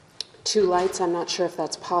 2 lights, I'm not sure if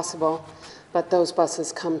that's possible, but those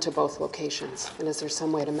buses come to both locations, and is there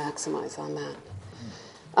some way to maximize on that?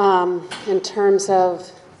 In terms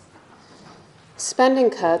of spending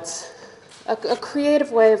cuts, a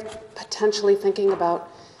creative way of potentially thinking about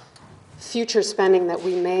future spending that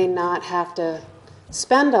we may not have to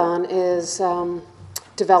spend on is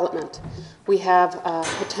development. We have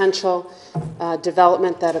potential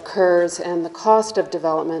development that occurs, and the cost of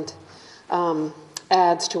development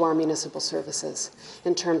adds to our municipal services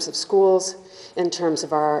in terms of schools, in terms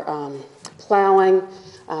of our plowing,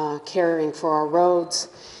 caring for our roads.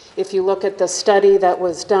 If you look at the study that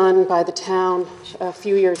was done by the town a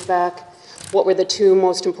few years back, what were the two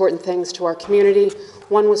most important things to our community?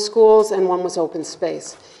 One was schools and one was open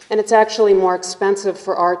space. And it's actually more expensive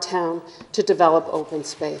for our town to develop open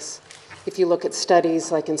space. If you look at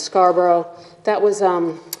studies like in Scarborough, that was,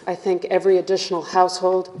 I think, every additional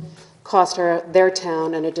household cost their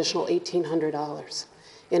town an additional $1,800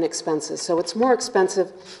 in expenses. So it's more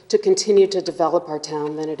expensive to continue to develop our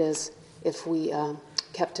town than it is if we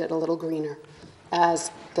kept it a little greener,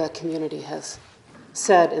 as the community has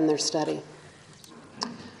said in their study.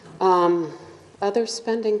 Other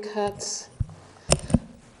spending cuts,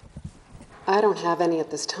 I don't have any at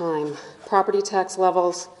this time. Property tax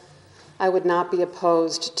levels, I would not be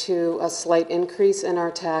opposed to a slight increase in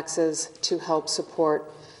our taxes to help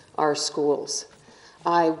support our schools.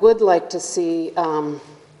 I would like to see, I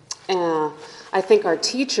think our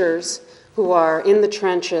teachers who are in the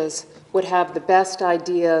trenches would have the best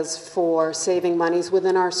ideas for saving monies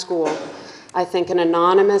within our school. I think an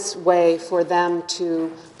anonymous way for them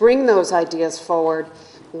to bring those ideas forward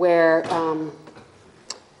where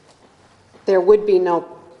there would be no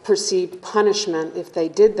perceived punishment if they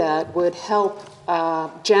did that would help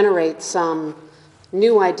generate some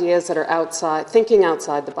new ideas that are thinking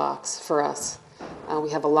outside the box for us. We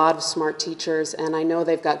have a lot of smart teachers, and I know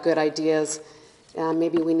they've got good ideas.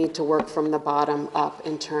 Maybe we need to work from the bottom up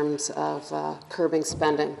in terms of curbing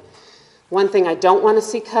spending. One thing I don't want to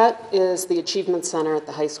see cut is the Achievement Center at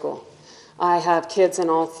the high school. I have kids in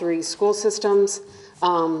all three school systems.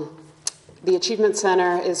 The Achievement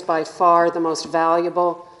Center is by far the most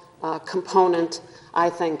valuable component, I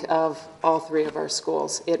think, of all three of our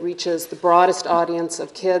schools. It reaches the broadest audience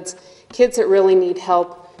of kids that really need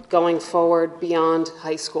help going forward beyond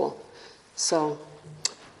high school. So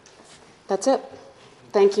that's it.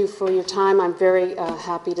 Thank you for your time. I'm very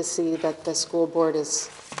happy to see that the school board is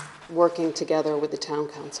working together with the town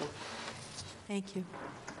council. Thank you.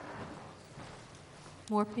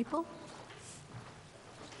 More people?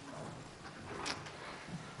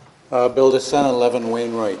 Bill DeSena, 11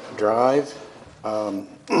 Wainwright Drive.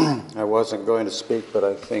 I wasn't going to speak, but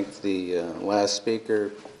I think the last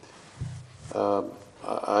speaker,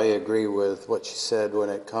 I agree with what she said when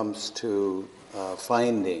it comes to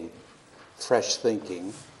finding fresh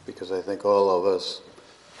thinking, because I think all of us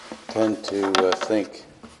tend to think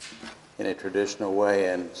in a traditional way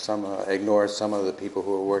and ignore some of the people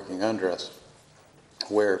who are working under us,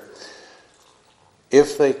 where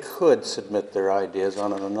if they could submit their ideas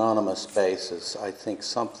on an anonymous basis, I think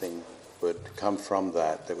something would come from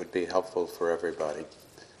that that would be helpful for everybody.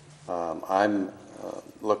 I'm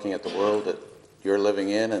looking at the world that you're living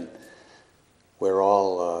in, and we're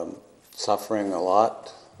all suffering a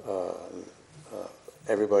lot.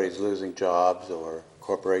 Everybody's losing jobs, or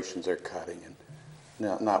corporations are cutting, and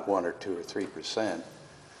not 1 or 2 or 3%,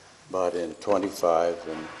 but in 25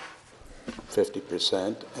 and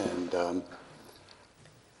 50%, and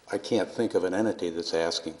I can't think of an entity that's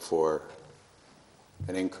asking for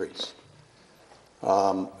an increase.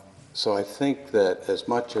 So I think that as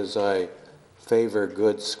much as I favor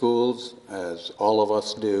good schools, as all of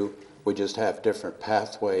us do, we just have different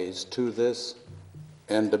pathways to this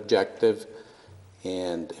end objective,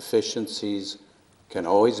 and efficiencies can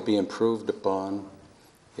always be improved upon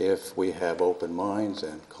if we have open minds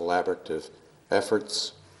and collaborative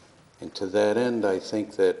efforts. And to that end, I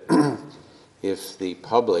think that if the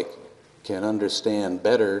public can understand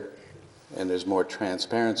better and there's more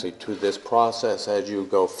transparency to this process as you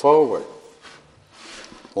go forward,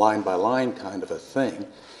 line by line kind of a thing,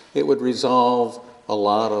 it would resolve a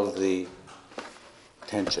lot of the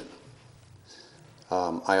tension.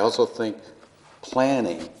 I also think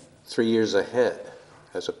planning 3 years ahead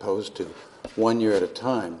as opposed to 1 year at a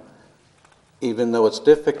time, even though it's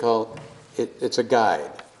difficult, it's a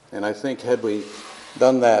guide. And I think had we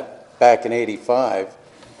done that back in '85,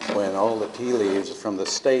 when all the tea leaves from the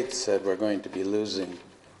state said we're going to be losing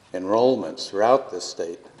enrollments throughout the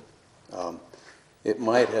state, it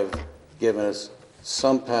might have given us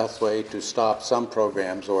some pathway to stop some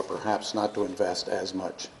programs, or perhaps not to invest as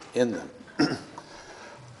much in them.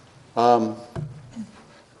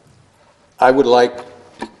 I would like,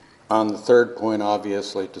 on the third point,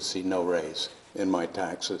 obviously, to see no raise in my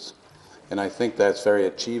taxes. And I think that's very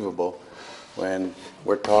achievable when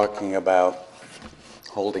we're talking about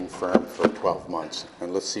holding firm for 12 months.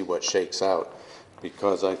 And let's see what shakes out,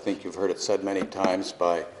 because I think you've heard it said many times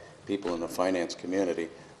by people in the finance community,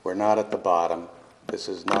 we're not at the bottom. This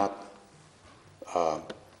is not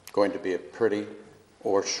going to be a pretty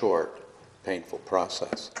or short, painful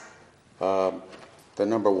process. The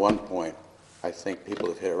number one point, I think people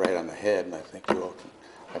have hit it right on the head, and I think you all can,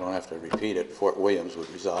 I don't have to repeat it, Fort Williams would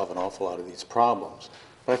resolve an awful lot of these problems.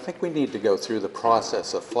 But I think we need to go through the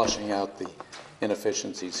process of flushing out the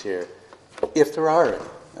inefficiencies here, if there are any,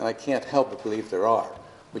 and I can't help but believe there are.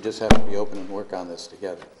 We just have to be open and work on this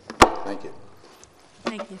together. Thank you.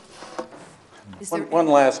 Thank you. One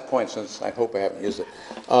last point, since I hope I haven't used it.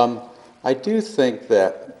 I do think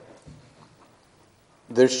that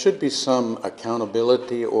there should be some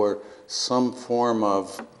accountability or some form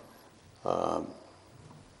of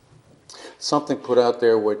something put out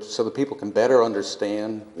there which, so that people can better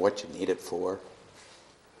understand what you need it for.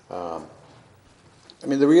 I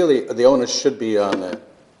mean, the onus should be on the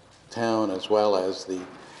town as well as the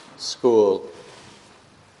school.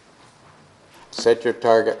 Set your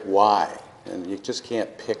target, why? And you just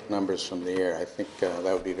can't pick numbers from the air. I think that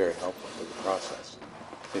would be very helpful to the process.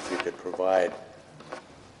 If you could provide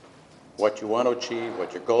what you want to achieve,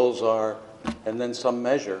 what your goals are, and then some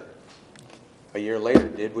measure. A year later,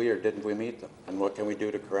 did we or didn't we meet them? And what can we do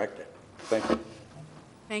to correct it? Thank you.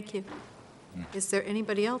 Thank you. Is there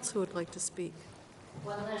anybody else who would like to speak?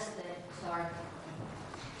 One last thing, sorry.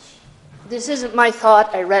 This isn't my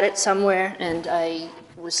thought. I read it somewhere, and I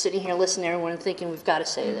was sitting here listening to everyone thinking, we've got to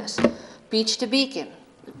say this. Beach to Beacon.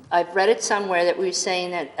 I've read it somewhere that we were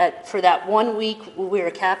saying that for that 1 week, we're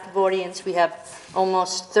a captive audience. We have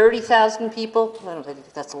almost 30,000 people. I don't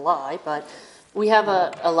think that's a lie, but we have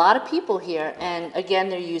a lot of people here. And again,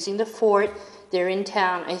 they're using the fort. They're in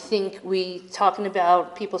town. I think talking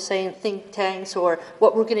about people saying think tanks or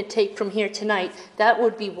what we're going to take from here tonight, that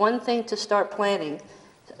would be one thing to start planning.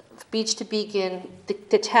 Beach to Beacon,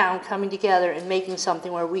 the town coming together and making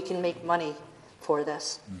something where we can make money for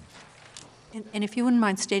this. And if you wouldn't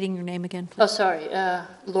mind stating your name again, please. Oh, sorry,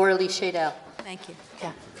 Laura Lee Shadell. Thank you.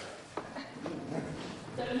 Yeah.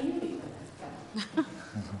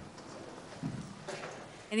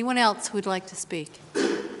 Anyone else who would like to speak?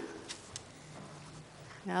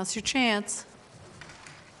 Now's your chance.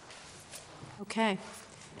 Okay.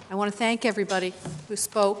 I want to thank everybody who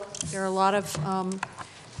spoke. There are a lot of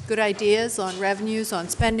good ideas on revenues, on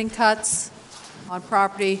spending cuts, on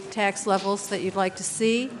property tax levels that you'd like to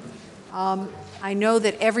see. I know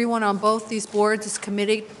that everyone on both these boards is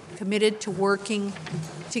committed to working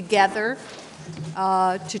together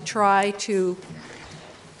to try to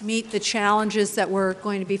meet the challenges that we're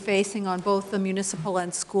going to be facing on both the municipal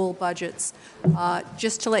and school budgets.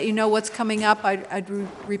 Just to let you know what's coming up, I'd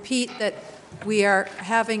repeat that we are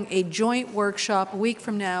having a joint workshop a week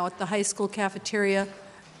from now at the high school cafeteria,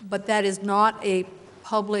 but that is not a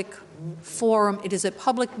public forum. It is a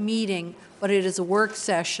public meeting, but it is a work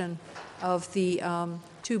session of the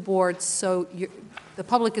two boards, so the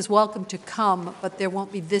public is welcome to come, but there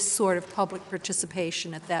won't be this sort of public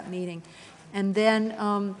participation at that meeting. And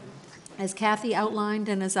then, as Kathy outlined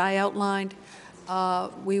and as I outlined,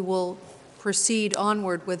 we will proceed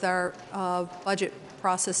onward with our budget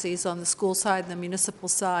processes on the school side and the municipal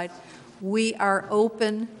side. We are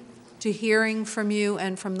open to hearing from you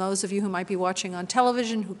and from those of you who might be watching on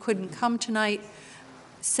television who couldn't come tonight.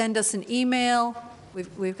 Send us an email.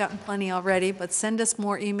 We've gotten plenty already, but send us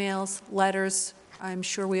more emails, letters. I'm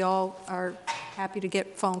sure we all are happy to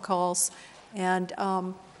get phone calls. And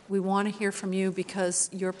we want to hear from you because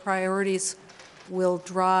your priorities will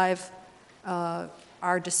drive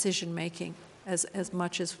our decision-making as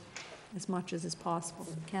much as is possible.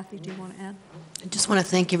 Kathy, do you want to add? I just want to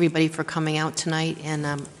thank everybody for coming out tonight and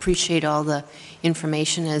appreciate all the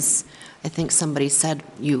information. As I think somebody said,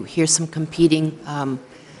 you hear some competing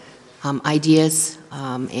ideas,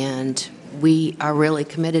 and we are really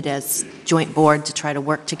committed as joint board to try to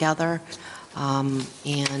work together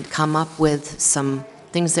and come up with some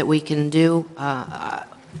things that we can do.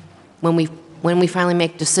 When we finally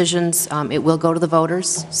make decisions, it will go to the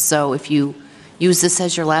voters. So if you use this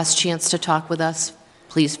as your last chance to talk with us,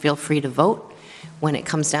 please feel free to vote when it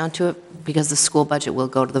comes down to it, because the school budget will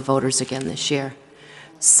go to the voters again this year.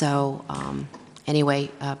 So anyway,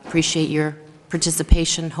 appreciate your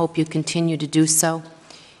participation. Hope you continue to do so.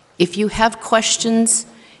 If you have questions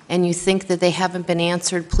and you think that they haven't been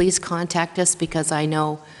answered, please contact us, because I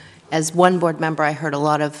know as one board member I heard a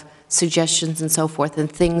lot of suggestions and so forth and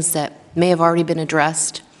things that may have already been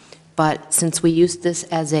addressed. But since we used this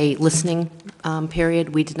as a listening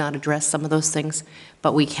period, we did not address some of those things,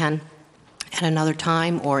 but we can at another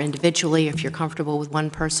time or individually if you're comfortable with one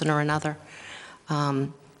person or another.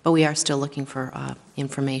 But we are still looking for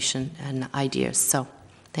information and ideas. So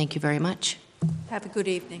thank you very much. Have a good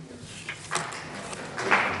evening.